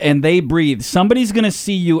live and they breathe. Somebody's going to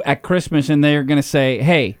see you at Christmas and they're going to say,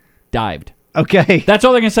 hey, dived. Okay. That's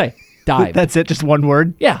all they're going to say. Dived. That's it, just one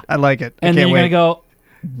word? Yeah. I like it. And I then can't you're wait. going to go,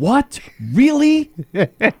 what? Really?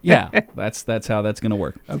 Yeah, that's how that's going to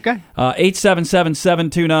work. Okay.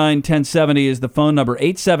 877-729-1070 is the phone number.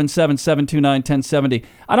 877-729-1070.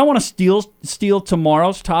 I don't want to steal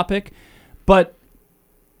tomorrow's topic, but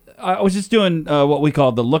I was just doing what we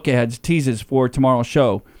call the look-aheads, teases for tomorrow's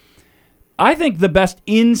show. I think the best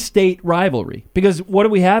in-state rivalry, because what do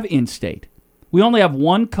we have in-state? We only have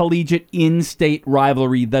one collegiate in-state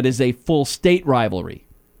rivalry that is a full state rivalry.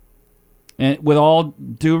 And with all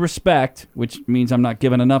due respect, which means I'm not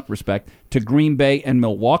giving enough respect, to Green Bay and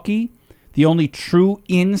Milwaukee, the only true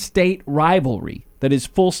in-state rivalry that is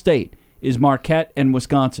full state is Marquette and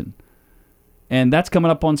Wisconsin. And that's coming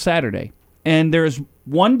up on Saturday. And there's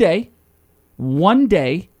one day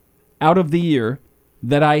out of the year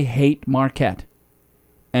that I hate Marquette.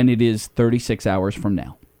 And it is 36 hours from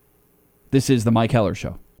now. This is the Mike Heller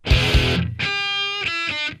Show.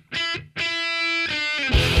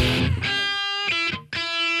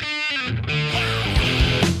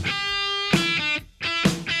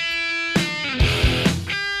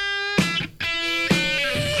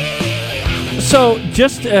 So,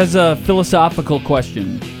 just as a philosophical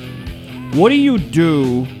question, what do you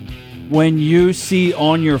do when you see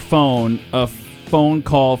on your phone a phone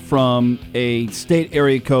call from a state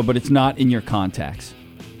area code, but it's not in your contacts?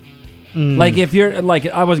 Like if you're like,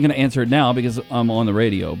 I wasn't going to answer it now because I'm on the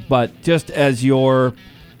radio, but just as your,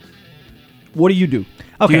 what do you do?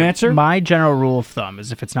 Okay, Do you answer? my general rule of thumb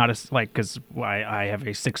is if it's not because I have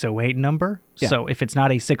a 608 number, Yeah. so if it's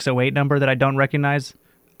not a 608 number that I don't recognize,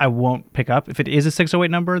 I won't pick up. If it is a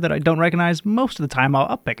 608 number that I don't recognize, most of the time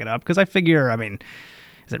I'll pick it up because I figure,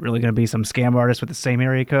 is it really going to be some scam artist with the same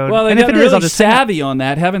area code? Well, they've and if gotten it is, really I'll just hang up. savvy on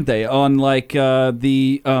that, haven't they? On like do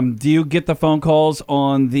you get the phone calls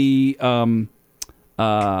on the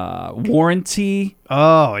warranty?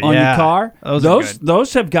 Oh, on yeah. your car. Those are good.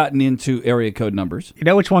 Those have gotten into area code numbers. You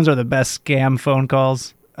know which ones are the best scam phone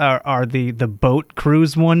calls? Are the boat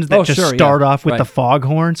cruise ones that just start off with the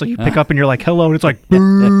foghorn. So you pick up and you're like, hello, and it's like,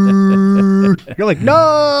 "Brrr." You're like,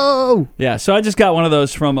 no! Yeah, so I just got one of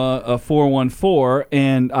those from a 414,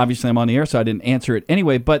 and obviously I'm on the air, so I didn't answer it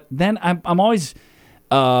anyway. But then I'm always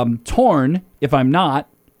torn if I'm not.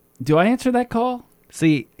 Do I answer that call?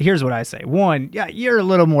 See, here's what I say. One, yeah, you're a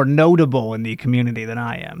little more notable in the community than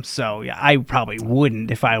I am. So, yeah, I probably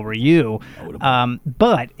wouldn't if I were you.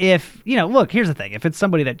 But if, look, here's the thing. If it's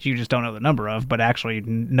somebody that you just don't know the number of, but actually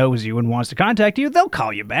knows you and wants to contact you, they'll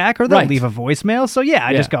call you back or they'll leave a voicemail. So, yeah,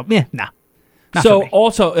 I just go, nah. So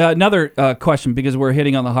also another question, because we're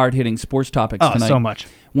hitting on the hard-hitting sports topics tonight. So much.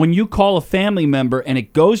 When you call a family member and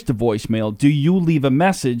it goes to voicemail, do you leave a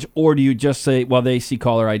message or do you just say, well, they see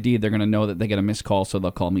caller ID, they're going to know that they get a missed call, so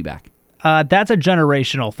they'll call me back? That's a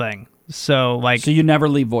generational thing. So you never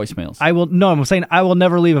leave voicemails? I'm saying I will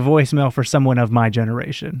never leave a voicemail for someone of my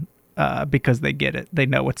generation because they get it. They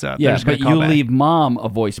know what's up. Yeah, but you leave mom a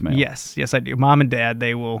voicemail. Yes, I do. Mom and dad,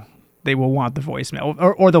 they will want the voicemail,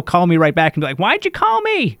 or they'll call me right back and be like, "Why'd you call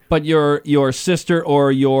me?" But your sister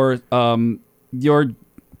or your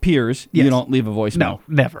peers, you don't leave a voicemail. No,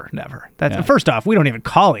 never. That's first off, we don't even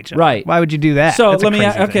call each other. Right? Why would you do that? So That's a let me.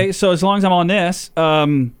 crazy Okay, thing. so as long as I'm on this,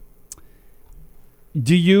 do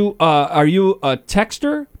you are you a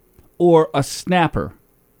texter or a snapper?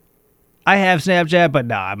 I have Snapchat, but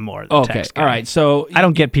no, I'm more the text guy. All right. So I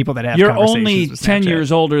don't get people that have. You're conversations only with 10 Snapchat.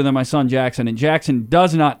 years older than my son Jackson, and Jackson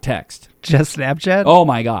does not text. Just Snapchat? Oh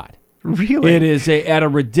my God! Really? It is at a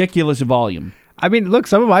ridiculous volume. I mean, look,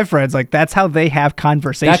 some of my friends, that's how they have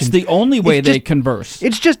conversations. That's the only way they converse.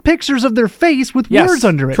 It's just pictures of their face with words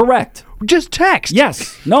under it. Correct. Just text.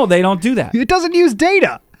 Yes. No, they don't do that. It doesn't use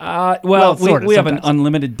data. Well, sort of, we have an sometimes.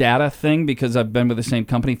 unlimited data thing because I've been with the same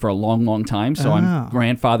company for a long, long time, so I'm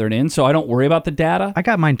grandfathered in, so I don't worry about the data. I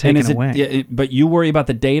got mine taken away. But you worry about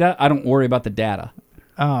the data? I don't worry about the data.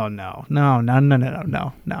 Oh, no.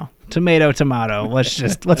 Tomato.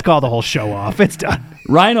 Let's call the whole show off. It's done.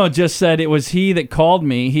 Rhino just said it was he that called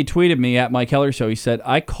me. He tweeted me at Mike Heller Show. He said,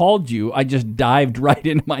 I called you. I just dived right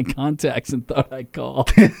into my contacts and thought I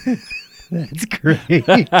called. That's great.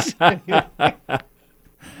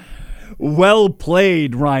 Well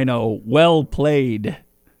played, Rhino. Well played.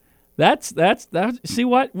 That's see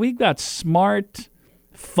what? We've got smart,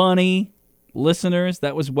 funny listeners.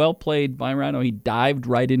 That was well played by Rhino. He dived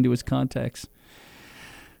right into his contacts.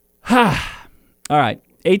 All right.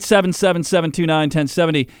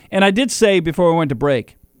 877-729-1070. And I did say before we went to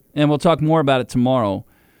break, and we'll talk more about it tomorrow,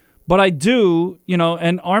 but I do,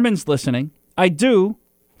 and Armin's listening, I do,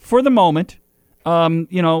 for the moment,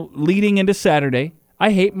 leading into Saturday,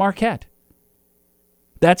 I hate Marquette.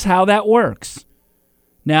 That's how that works.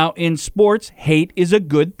 Now, in sports, hate is a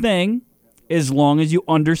good thing as long as you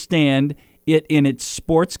understand it in its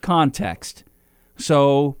sports context.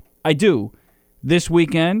 So I do. This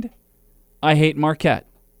weekend, I hate Marquette.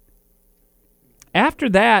 After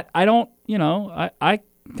that, I don't, I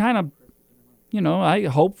kind of, I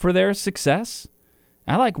hope for their success.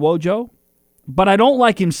 I like Wojo, but I don't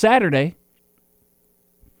like him Saturday.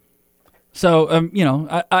 So,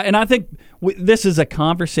 I think this is a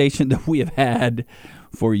conversation that we have had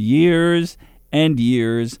for years and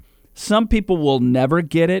years. Some people will never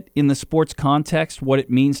get it in the sports context, what it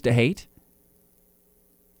means to hate.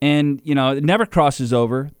 And, it never crosses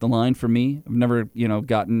over the line for me. I've never,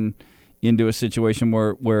 gotten into a situation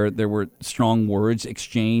where there were strong words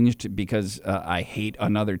exchanged because I hate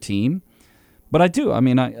another team. But I do. I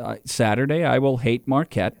mean, Saturday I will hate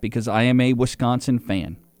Marquette because I am a Wisconsin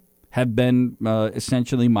fan. Have been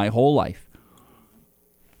essentially my whole life.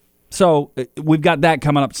 So we've got that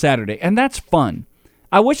coming up Saturday, and that's fun.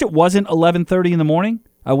 I wish it wasn't 11:30 in the morning.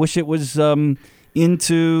 I wish it was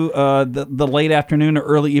into the late afternoon or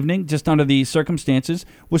early evening, just under the circumstances.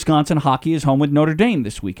 Wisconsin hockey is home with Notre Dame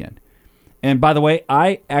this weekend. And by the way,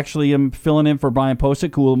 I actually am filling in for Brian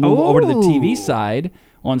Posick, who will move over to the TV side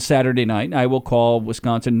on Saturday night. I will call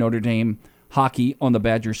Wisconsin Notre Dame hockey on the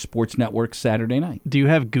Badgers Sports Network Saturday night. Do you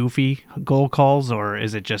have goofy goal calls, or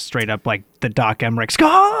is it just straight up like the Doc Emmerich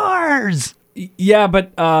scores? Yeah,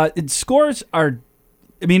 but scores are.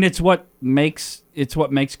 I mean, it's what makes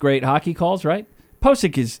great hockey calls, right?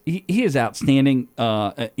 Posick he is outstanding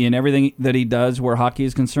in everything that he does where hockey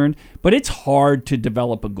is concerned, but it's hard to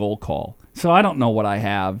develop a goal call. So I don't know what I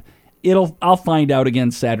have. I'll find out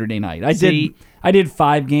again Saturday night. I did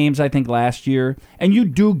 5 games I think last year, and you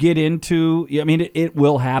do get into. I mean, it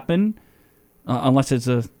will happen unless it's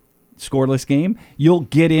a scoreless game. You'll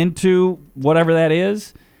get into whatever that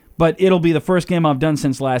is, but it'll be the first game I've done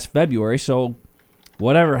since last February. So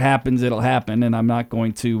whatever happens, it'll happen, and I'm not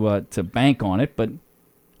going to bank on it, but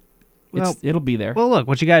it'll be there. Well, look,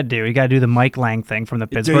 what you got to do, you got to do the Mike Lang thing from the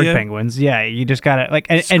Pittsburgh Penguins. Yeah, you just got to,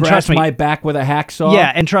 and trust me. my back with a hacksaw?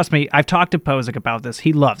 Yeah, and trust me, I've talked to Posick about this.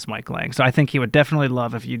 He loves Mike Lang, so I think he would definitely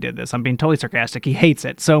love if you did this. I'm being totally sarcastic. He hates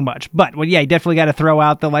it so much. But, well, yeah, you definitely got to throw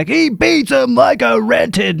out the, he beats him like a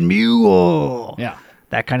rented mule. Yeah.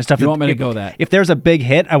 That kind of stuff. You want me to go that? If there's a big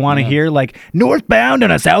hit, I want to hear, northbound on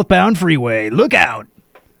a southbound freeway. Look out.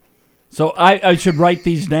 So I should write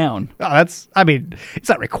these down. Oh, it's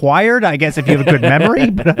not required, I guess, if you have a good memory,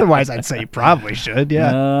 but otherwise I'd say you probably should,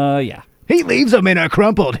 yeah. Yeah. He leaves them in a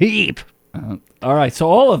crumpled heap. All right, so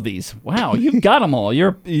all of these. Wow, you've got them all.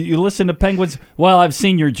 You listen to Penguins. Well, I've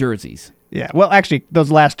seen your jerseys. Yeah, well, actually,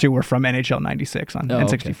 those last 2 were from NHL 96 on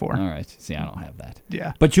N64. Okay. All right, see, I don't have that.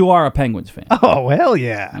 Yeah. But you are a Penguins fan. Oh, hell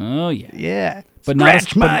yeah. Oh, yeah. Yeah. But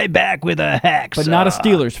Scratch my back with a hacksaw. But not a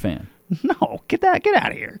Steelers fan. No, get out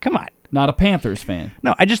of here. Come on. Not a Panthers fan.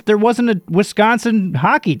 No, there wasn't a Wisconsin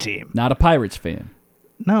hockey team. Not a Pirates fan.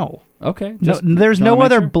 No. Okay. There's no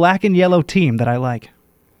other black and yellow team that I like,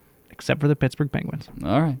 except for the Pittsburgh Penguins.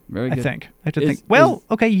 All right, very good. I have to think. Well,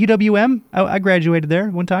 okay, UWM. I graduated there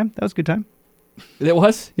one time. That was a good time. It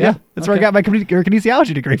was? Yeah. That's where I got my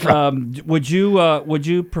kinesiology degree from. Would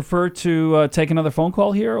you prefer to take another phone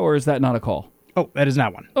call here, or is that not a call? Oh, that is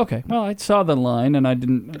not one. Okay. Well, I saw the line, and I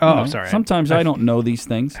didn't. Sorry. Sometimes I don't know these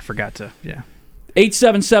things. I forgot to, yeah.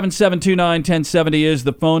 877-729-1070 is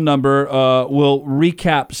the phone number. We'll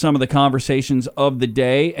recap some of the conversations of the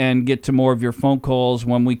day and get to more of your phone calls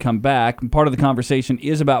when we come back. And part of the conversation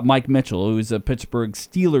is about Mike Mitchell, who is a Pittsburgh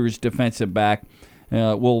Steelers defensive back.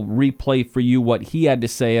 We'll replay for you what he had to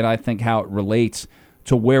say and I think how it relates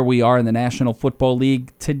to where we are in the National Football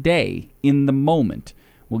League today, in the moment.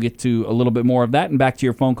 We'll get to a little bit more of that and back to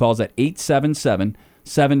your phone calls at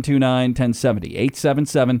 877-729-1070.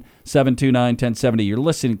 877-729-1070. You're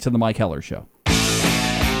listening to The Mike Heller Show.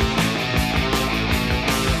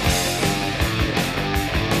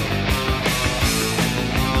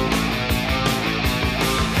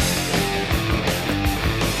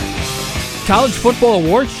 College Football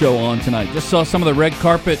Awards show on tonight. Just saw some of the red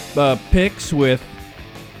carpet pics with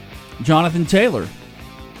Jonathan Taylor.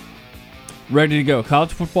 Ready to go.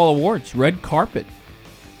 College Football Awards, red carpet.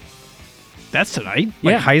 That's tonight?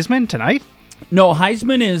 Yeah. Heisman tonight? No,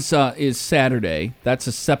 Heisman is Saturday. That's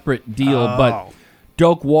a separate deal. But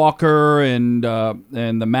Doak Walker and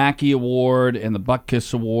the Mackey Award and the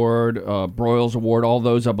Butkus Award, Broyles Award, all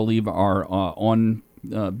those I believe are on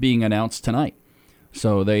being announced tonight.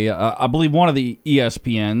 So they, I believe one of the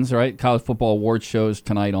ESPNs, right? College Football Awards shows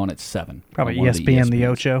tonight on at 7. Probably ESPN, the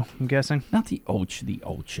Ocho, I'm guessing. Not the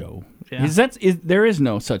Ocho. Yeah. There is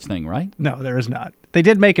no such thing, right? No, there is not. They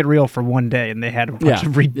did make it real for one day, and they had a bunch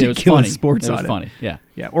of ridiculous sports on it. It was funny, yeah.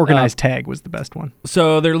 Yeah, organized tag was the best one.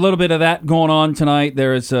 So there's a little bit of that going on tonight.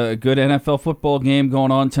 There is a good NFL football game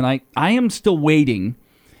going on tonight. I am still waiting,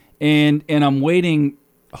 and I'm waiting,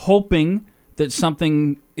 hoping that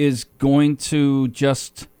something is going to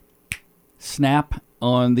just snap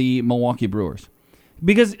on the Milwaukee Brewers.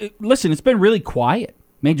 Because, listen, it's been really quiet.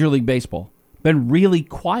 Major League Baseball. Been really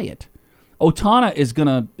quiet. Otana is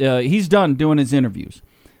going to, he's done doing his interviews.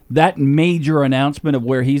 That major announcement of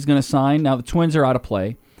where he's going to sign, now the Twins are out of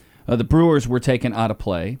play. The Brewers were taken out of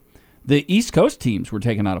play. The East Coast teams were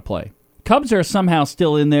taken out of play. Cubs are somehow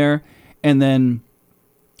still in there, and then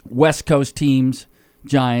West Coast teams,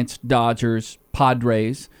 Giants, Dodgers,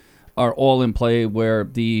 Padres are all in play, where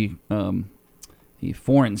the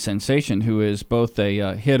foreign sensation, who is both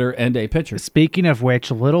a hitter and a pitcher. Speaking of which,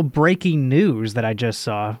 a little breaking news that I just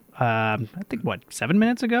saw, I think, 7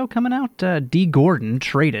 minutes ago coming out? D. Gordon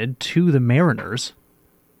traded to the Mariners.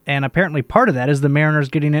 And apparently part of that is the Mariners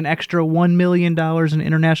getting an extra $1 million in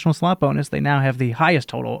international slot bonus. They now have the highest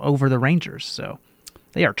total over the Rangers. So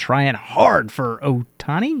they are trying hard for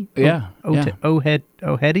Otani? Yeah.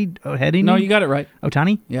 Ohedi? No, you got it right.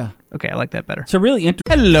 Otani? Yeah. Okay, I like that better. So really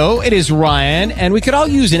interesting. Hello, it is Ryan, and we could all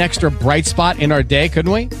use an extra bright spot in our day,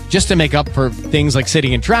 couldn't we? Just to make up for things like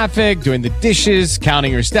sitting in traffic, doing the dishes,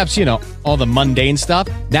 counting your steps, all the mundane stuff.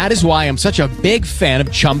 That is why I'm such a big fan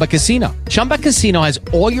of Chumba Casino. Chumba Casino has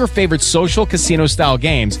all your favorite social casino-style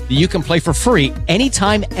games that you can play for free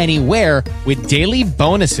anytime, anywhere with daily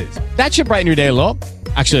bonuses. That should brighten your day a little.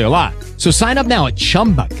 Actually, a lot. So sign up now at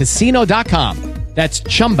ChumbaCasino.com. That's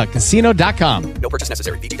ChumbaCasino.com. No purchase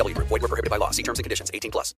necessary. VGW Group. Void where prohibited by law. See terms and conditions.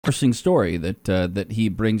 18+. Interesting story that he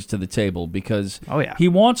brings to the table because Oh, yeah. he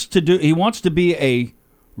wants to be a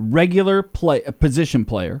regular a position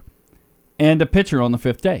player and a pitcher on the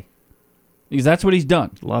fifth day because that's what he's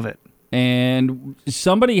done. Love it. And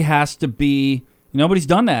somebody has to be. Nobody's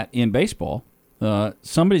done that in baseball.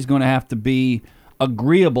 Somebody's going to have to be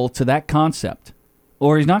agreeable to that concept,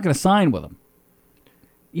 or he's not going to sign with him.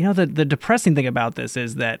 The depressing thing about this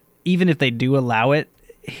is that even if they do allow it,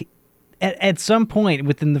 at some point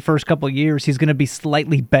within the first couple of years, he's going to be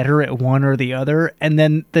slightly better at one or the other, and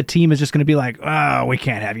then the team is just going to be like, "Oh, we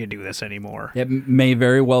can't have you do this anymore." It may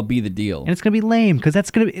very well be the deal, and it's going to be lame because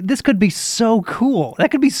this could be so cool. That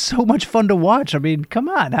could be so much fun to watch. I mean, come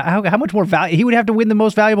on, how much more value? He would have to win the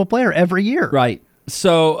most valuable player every year, right?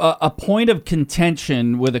 So a point of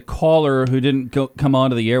contention with a caller who didn't come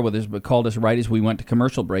onto the air with us but called us right as we went to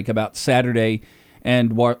commercial break about Saturday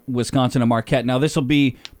and Wisconsin and Marquette. Now, this will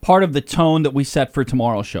be part of the tone that we set for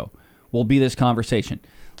tomorrow's show. Will be this conversation.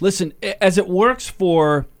 Listen, as it works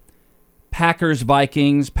for Packers,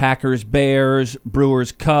 Vikings, Packers, Bears,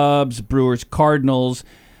 Brewers, Cubs, Brewers, Cardinals,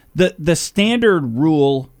 the standard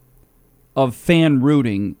rule of fan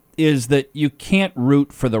rooting is that you can't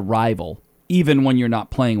root for the rival even when you're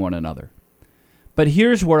not playing one another. But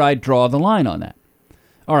here's where I draw the line on that.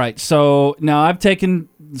 All right, so now I've taken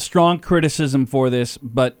strong criticism for this,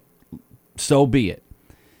 but so be it.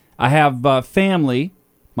 I have family,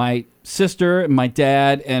 my sister, my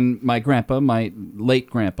dad, and my grandpa, my late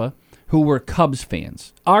grandpa, who were Cubs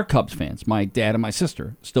fans. Are Cubs fans. My dad and my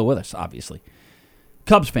sister, still with us, obviously.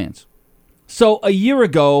 Cubs fans. So a year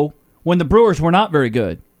ago, when the Brewers were not very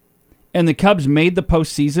good, and the Cubs made the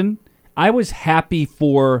postseason, I was happy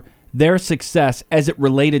for their success as it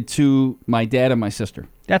related to my dad and my sister.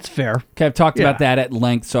 That's fair. Okay, I've talked about that at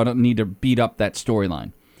length, so I don't need to beat up that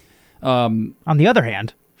storyline. On the other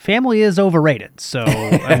hand, family is overrated. So,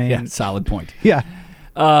 I mean, yeah, solid point. Yeah.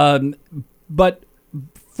 But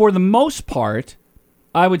for the most part,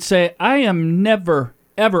 I would say I am never,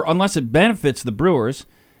 ever, unless it benefits the Brewers,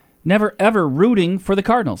 never, ever rooting for the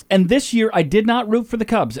Cardinals. And this year, I did not root for the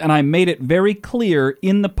Cubs, and I made it very clear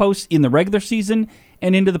in the regular season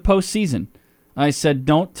and into the postseason. I said,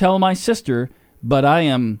 don't tell my sister, but I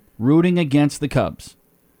am rooting against the Cubs.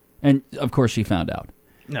 And, of course, she found out.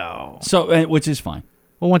 No. So, which is fine.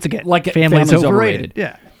 Well, once again, like family's overrated.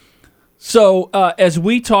 Yeah. So, as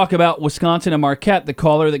we talk about Wisconsin and Marquette, the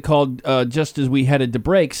caller that called just as we headed to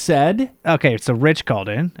break said... Okay, so Rich called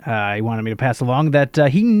in. He wanted me to pass along that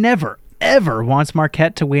he never, ever wants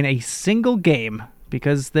Marquette to win a single game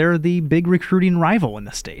because they're the big recruiting rival in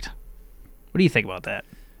the state. What do you think about that?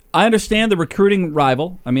 I understand the recruiting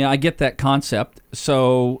rival. I mean, I get that concept.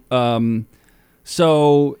 So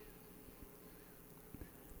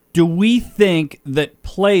do we think that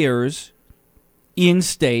players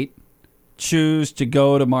in-state choose to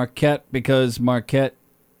go to Marquette because Marquette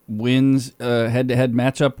wins a head-to-head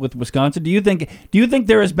matchup with Wisconsin? Do you think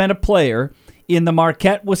there has been a player in the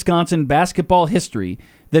Marquette-Wisconsin basketball history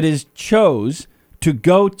that is chose to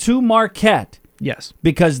go to Marquette? Yes.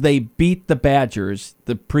 Because they beat the Badgers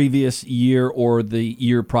the previous year or the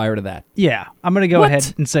year prior to that. Yeah, I'm going to go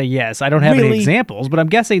ahead and say yes. I don't have any examples, but I'm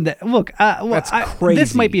guessing that, look, that's crazy.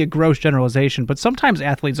 This might be a gross generalization, but sometimes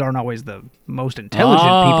athletes aren't always the most intelligent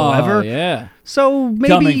people ever. Yeah. So maybe...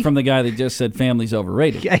 Coming from the guy that just said family's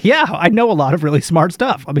overrated. Yeah, I know a lot of really smart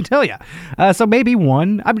stuff, let me tell you. So maybe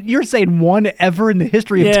one. You're saying one ever in the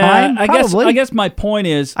history of time? Probably. I guess my point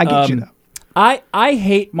is... I get you, though. I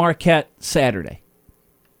hate Marquette Saturday.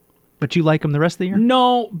 But you like them the rest of the year?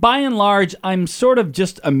 No, by and large, I'm sort of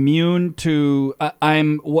just immune to.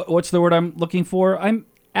 What's the word I'm looking for? I'm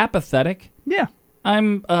apathetic. Yeah.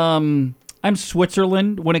 I'm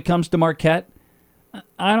Switzerland when it comes to Marquette.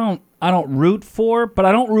 I don't root for, but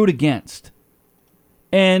I don't root against.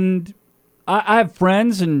 And I have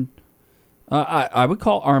friends, and I would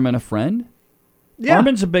call Armin a friend. Yeah.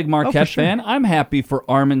 Armin's a big Marquette fan. I'm happy for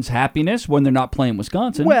Armin's happiness when they're not playing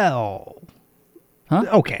Wisconsin. Well, huh?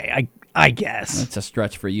 Okay, I guess. That's a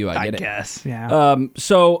stretch for you, I get it. I guess, yeah.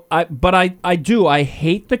 I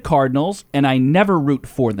hate the Cardinals, and I never root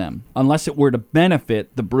for them unless it were to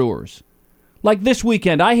benefit the Brewers. Like this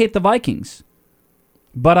weekend, I hate the Vikings.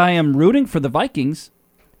 but I am rooting for the Vikings.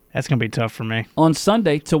 That's going to be tough for me. On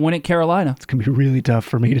Sunday to win at Carolina. It's going to be really tough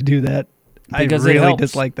for me to do that. Because I really it helps.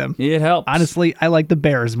 dislike them. It helps. Honestly, I like the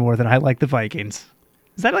Bears more than I like the Vikings.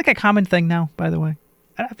 Is that like a common thing now, by the way?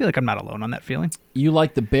 I feel like I'm not alone on that feeling. You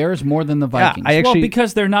like the Bears more than the Vikings? I actually, well,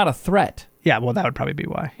 because they're not a threat. Yeah, well, that would probably be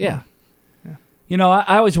why. Yeah. You know,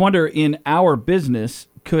 I always wonder in our business,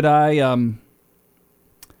 could I...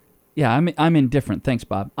 Yeah, I'm indifferent. Thanks,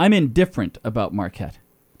 Bob. I'm indifferent about Marquette.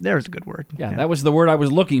 There's a good word. Yeah, that was the word I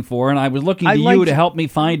was looking for, and I was looking to you to help me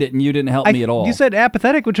find it, and you didn't help me at all. You said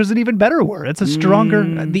apathetic, which was an even better word. It's a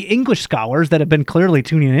stronger... The English scholars that have been clearly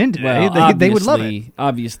tuning in today, they would love it.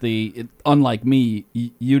 Obviously, unlike me,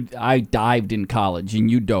 I dived in college, and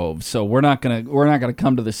you dove, so we're not gonna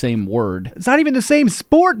come to the same word. It's not even the same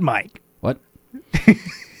sport, Mike. What?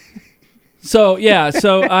 So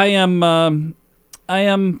I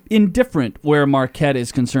am indifferent where Marquette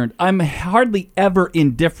is concerned. I'm hardly ever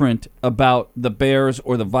indifferent about the Bears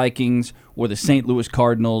or the Vikings or the St. Louis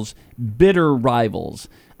Cardinals, bitter rivals.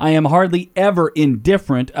 I am hardly ever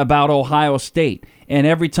indifferent about Ohio State. And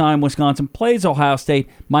every time Wisconsin plays Ohio State,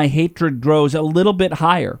 my hatred grows a little bit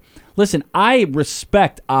higher. Listen, I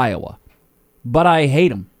respect Iowa, but I hate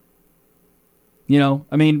them. You know,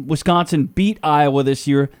 I mean, Wisconsin beat Iowa this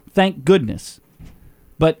year, thank goodness.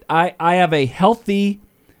 But I have a healthy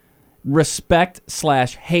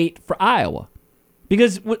respect/hate for Iowa.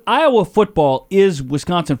 Because Iowa football is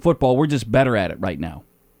Wisconsin football. We're just better at it right now.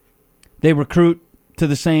 They recruit to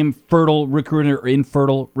the same fertile recruiting or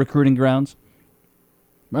infertile recruiting grounds.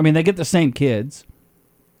 I mean, they get the same kids.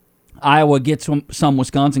 Iowa gets some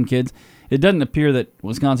Wisconsin kids. It doesn't appear that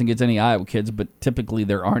Wisconsin gets any Iowa kids, but typically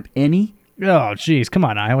there aren't any. Oh, geez. Come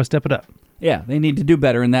on, Iowa. Step it up. Yeah, they need to do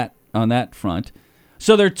better on that front.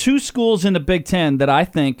 So there are two schools in the Big Ten that I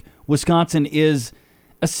think Wisconsin is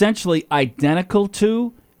essentially identical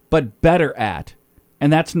to, but better at,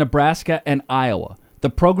 and that's Nebraska and Iowa. The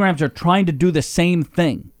programs are trying to do the same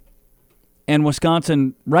thing. And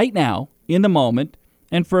Wisconsin, right now, in the moment,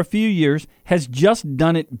 and for a few years, has just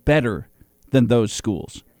done it better than those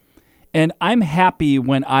schools. And I'm happy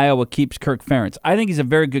when Iowa keeps Kirk Ferentz. I think he's a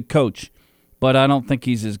very good coach, but I don't think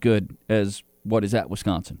he's as good as what is at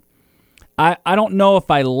Wisconsin. I don't know if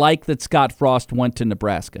I like that Scott Frost went to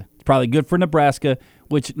Nebraska. It's probably good for Nebraska,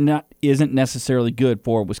 which isn't necessarily good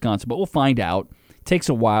for Wisconsin, but we'll find out. It takes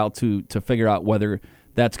a while to figure out whether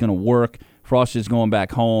that's going to work. Frost is going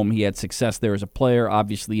back home. He had success there as a player.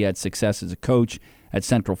 Obviously, he had success as a coach at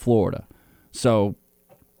Central Florida. So,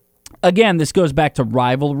 again, this goes back to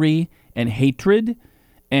rivalry and hatred,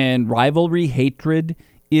 and hatred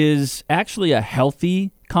is actually a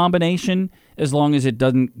healthy combination as long as it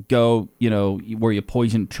doesn't go, where you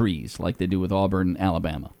poison trees like they do with Auburn,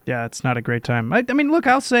 Alabama. Yeah, it's not a great time. I mean, look,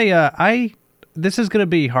 I'll say this is going to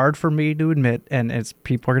be hard for me to admit, and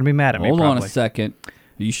people are going to be mad at me. Hold on a second.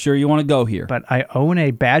 Are you sure you want to go here? But I own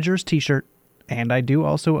a Badgers t-shirt, and I do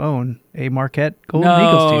also own a Marquette Golden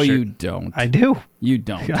Eagles t-shirt. No, you don't. I do. You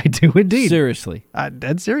don't. I do indeed. Seriously.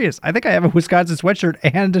 Dead serious. I think I have a Wisconsin sweatshirt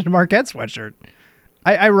and a Marquette sweatshirt.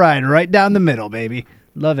 I ride right down the middle, baby.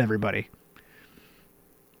 Love everybody.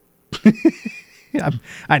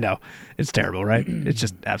 I know. It's terrible, right? It's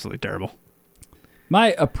just absolutely terrible.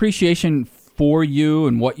 My appreciation for you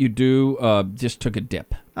and what you do just took a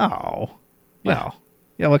dip. Oh. Well.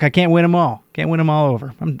 Yeah, look, I can't win them all. Can't win them all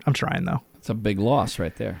over. I'm trying, though. It's a big loss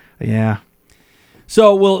right there. Yeah.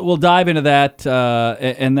 So we'll dive into that,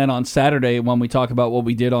 and then on Saturday when we talk about what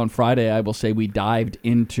we did on Friday, I will say we dived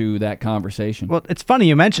into that conversation. Well, it's funny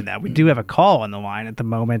you mentioned that. We do have a call on the line at the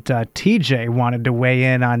moment. TJ wanted to weigh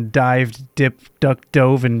in on dived, dipped, duck,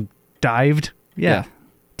 dove, and dived. Yeah.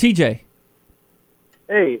 TJ.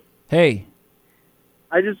 Hey.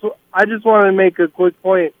 I just wanted to make a quick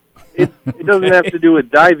point. It doesn't have to do with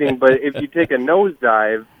diving, but if you take a nose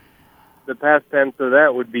dive, the past tense of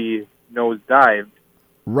that would be nose dived.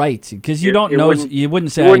 Right, because you don't nose. You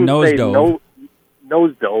wouldn't say I nose dove.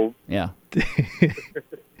 Nose dove. Yeah.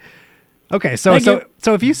 Okay, so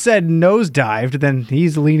if you said nose dived, then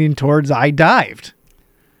he's leaning towards I dived.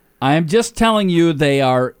 I am just telling you they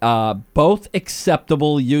are both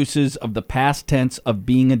acceptable uses of the past tense of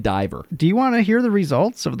being a diver. Do you want to hear the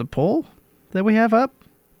results of the poll that we have up?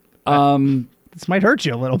 This might hurt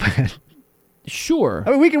you a little bit. Sure.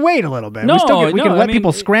 I mean, we can wait a little bit. No, we can let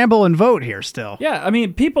people scramble and vote here still. Yeah, I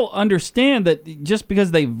mean, people understand that just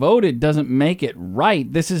because they voted doesn't make it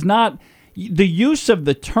right. This is not, the use of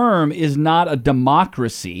the term is not a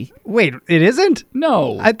democracy. Wait, it isn't?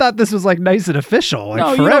 No. I thought this was like nice and official. Like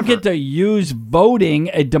No, forever. you don't get to use voting,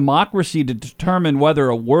 a democracy, to determine whether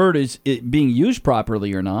a word is being used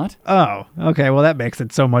properly or not. Oh, okay. Well, that makes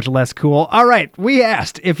it so much less cool. All right. We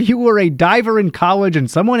asked if you were a diver in college and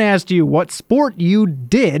someone asked you what sport you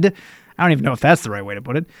did. I don't even know if that's the right way to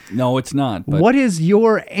put it. No, it's not. But What is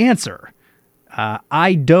your answer?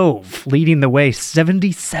 I dove, leading the way,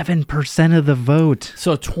 77% of the vote.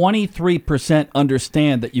 So 23%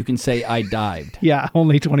 understand that you can say I dived. Yeah,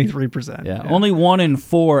 only 23%. Yeah, only 1 in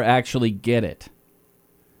 4 actually get it.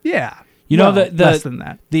 Yeah. You know, Well, less than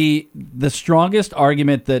that. The strongest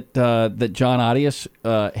argument that John Audius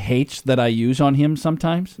hates that I use on him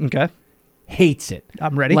sometimes. Okay. Hates it.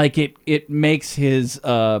 I'm ready. Like it makes his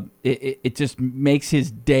it just makes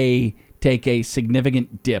his day take a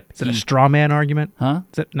significant dip. Is it a straw man argument? Huh?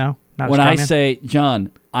 Is it? No, not a When straw I man? say,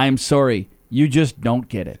 John, I'm sorry, you just don't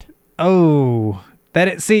get it. Oh,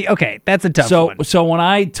 okay, that's a tough one. So when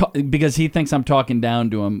I because he thinks I'm talking down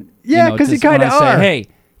to him. Yeah, 'cause you when kinda I say, are. hey,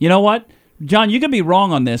 you know what, John, you could be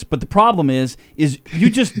wrong on this, but the problem is you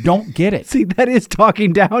just don't get it. See, that is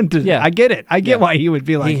talking down to. Yeah. I get it. I get Yeah. why he would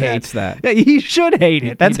be like He that. hates that. Yeah, he should hate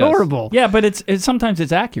it. That's He does. horrible. Yeah, but it's sometimes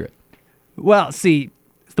it's accurate. Well, see,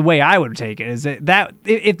 the way I would take it is that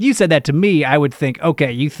if you said that to me, I would think,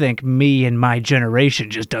 okay, you think me and my generation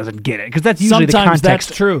just doesn't get it, because that's usually the Sometimes context.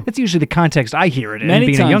 that's true. That's usually the context I hear it in. Many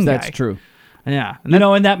being times a young that's guy. true. Yeah, You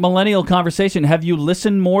know, in that millennial conversation, have you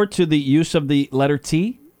listened more to the use of the letter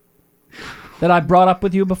T that I brought up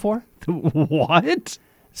with you before? What?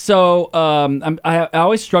 So I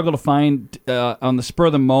always struggle to find on the spur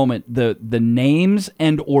of the moment the names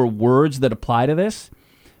and or words that apply to this,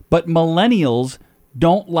 but millennials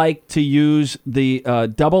don't like to use the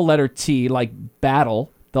double letter T like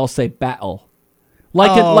battle. They'll say battle.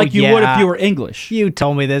 Like you would if you were English. You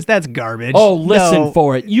told me this. That's garbage. Oh, listen No.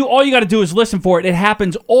 for it. All you got to do is listen for it. It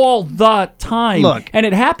happens all the time. Look. And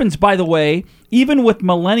it happens, by the way, even with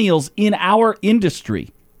millennials in our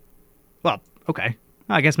industry. Well, okay.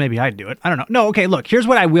 I guess maybe I'd do it. I don't know. No, okay, look, here's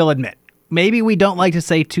what I will admit. Maybe we don't like to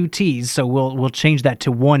say 2 T's, so we'll change that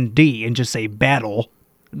to 1 D and just say battle,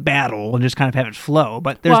 and just kind of have it flow.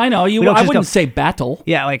 But there's, Well, I know. we don't I just wouldn't go- say battle.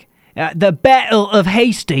 Yeah, like the Battle of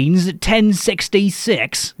Hastings,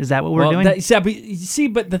 1066. Is that what we're doing?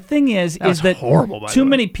 But the thing is was that horrible, by the too way.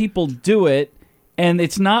 many people do it, and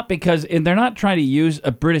it's not because and they're not trying to use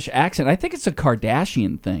a British accent. I think it's a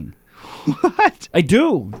Kardashian thing. What? I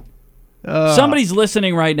do. Somebody's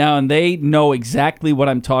listening right now, and they know exactly what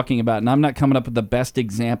I'm talking about, and I'm not coming up with the best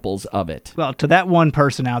examples of it. Well, to that one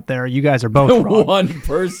person out there, you guys are both wrong. One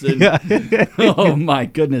person. Oh, my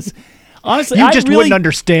goodness. Honestly, You I just really, wouldn't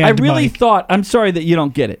understand, I really Mike. thought, I'm sorry that you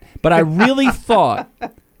don't get it, but I really thought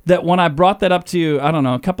that when I brought that up to you, I don't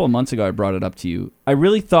know, a couple of months ago I brought it up to you, I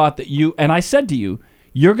really thought that and I said to you,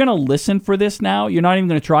 you're going to listen for this now. You're not even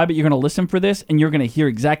going to try, but you're going to listen for this, and you're going to hear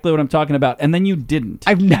exactly what I'm talking about. And then you didn't.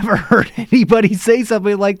 I've never heard anybody say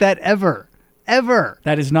something like that ever. Ever.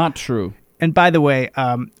 That is not true. And by the way,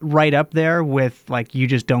 right up there with like you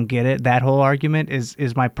just don't get it, that whole argument is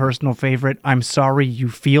my personal favorite. I'm sorry you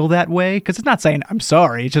feel that way, because it's not saying I'm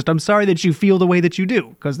sorry. It's just I'm sorry that you feel the way that you do,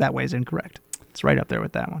 because that way is incorrect. It's right up there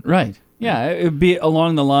with that one. Right. Yeah, it would be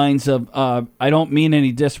along the lines of I don't mean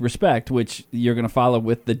any disrespect, which you're going to follow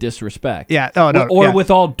with the disrespect. Yeah. Oh, no. Or yeah.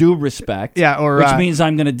 with all due respect. Yeah, or, which means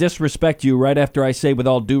I'm going to disrespect you right after I say with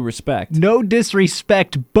all due respect. No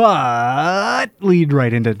disrespect, but lead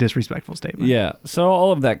right into disrespectful statement. Yeah, so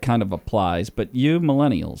all of that kind of applies, but you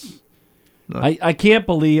millennials, I can't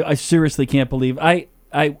believe, I seriously can't believe, I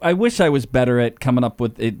wish I was better at coming up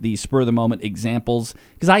with the spur-of-the-moment examples,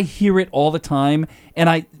 because I hear it all the time, and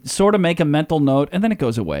I sort of make a mental note, and then it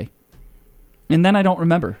goes away. And then I don't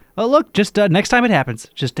remember. Well, look, just next time it happens,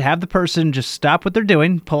 just to have the person just stop what they're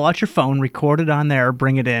doing, pull out your phone, record it on there,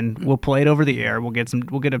 bring it in. We'll play it over the air. We'll get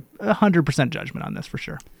a 100% judgment on this for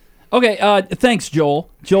sure. Okay, thanks, Joel.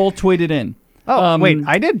 Joel tweeted in. Oh, wait,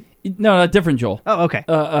 I did? No, a different Joel. Oh, okay.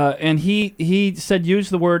 And he said use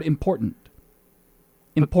the word important.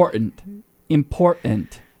 Important.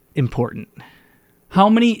 How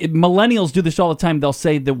many millennials do this all the time? They'll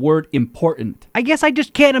say the word important. I guess I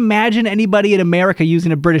just can't imagine anybody in America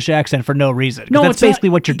using a British accent for no reason. 'Cause that's it's not- basically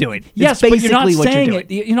what you're doing. Yes, it's but you're not basically what saying you're it.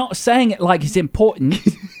 doing. You're not saying it like it's important.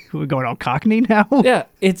 We're going all Cockney now? Yeah,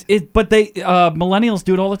 but they millennials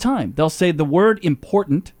do it all the time. They'll say the word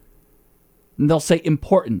important, and they'll say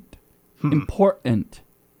important. Important.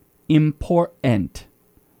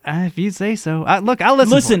 If you say so. Look, I'll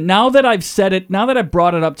listen. Listen, now that I've said it, now that I've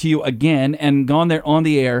brought it up to you again and gone there on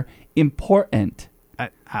the air, important.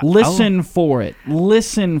 Listen for it.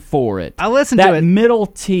 Listen for it. I'll listen that to it. middle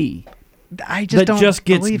T. I just don't gets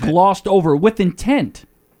believe it. glossed over with intent.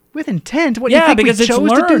 With intent? What, you think because we it's chose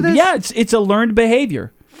learned. to do this? Yeah, it's a learned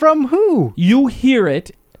behavior. From who? You hear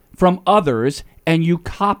it from others and you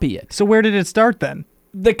copy it. So where did it start then?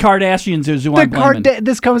 The Kardashians is who I'm blaming.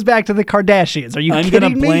 This comes back to the Kardashians. Are you I'm kidding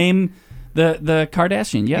gonna me? blame the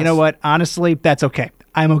Kardashian, yes. You know what? Honestly, that's okay.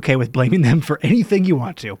 I'm okay with blaming them for anything you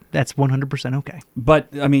want to. That's 100% okay. But,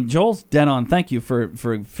 I mean, Joel's dead on. Thank you for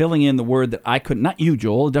filling in the word that I couldn't. Not you,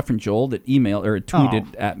 Joel. A different Joel that emailed or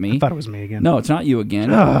tweeted at me. I thought it was me again. No, it's not you again.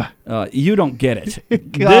 You don't get it.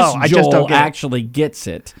 I just don't get it. actually gets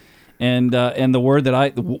it. And the word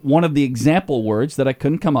that one of the example words that I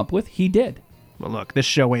couldn't come up with, he did. Well, look, this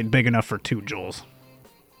show ain't big enough for two Joels.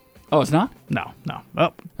 Oh, it's not? No. Oh.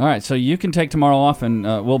 All right, so you can take tomorrow off, and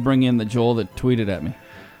we'll bring in the Joel that tweeted at me.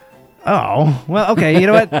 Oh, well, okay. You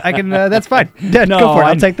know what? I can. That's fine. Go for it.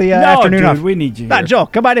 I'll take the afternoon dude, off. We need you here. Joel,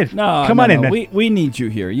 come on in. Come on in. Man. We need you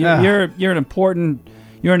here. You're an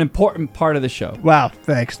important part of the show. Wow,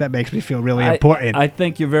 thanks. That makes me feel really important. I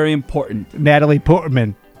think you're very important. Natalie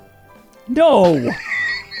Portman. No.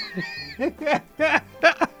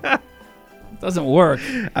 Doesn't work.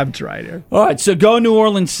 I'm trying here. All right, so go New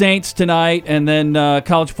Orleans Saints tonight, and then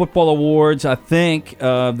college football awards. I think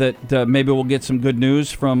that maybe we'll get some good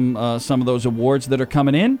news from some of those awards that are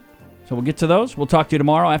coming in. So we'll get to those. We'll talk to you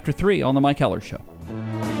tomorrow after 3 on the Mike Heller Show.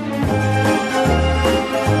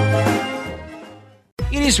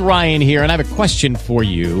 It is Ryan here, and I have a question for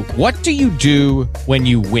you. What do you do when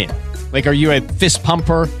you win? Like, are you a fist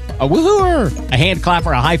pumper, a woohooer, a hand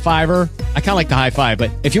clapper, a high fiver? I kind of like the high five,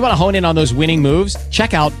 but if you want to hone in on those winning moves,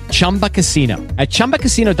 check out Chumba Casino. At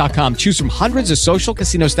ChumbaCasino.com, choose from hundreds of social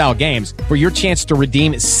casino-style games for your chance to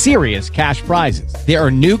redeem serious cash prizes. There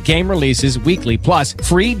are new game releases weekly, plus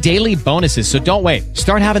free daily bonuses, so don't wait.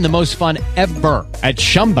 Start having the most fun ever at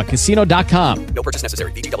ChumbaCasino.com. No purchase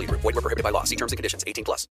necessary. VGW Group. Void where prohibited by law. See terms and conditions. 18+.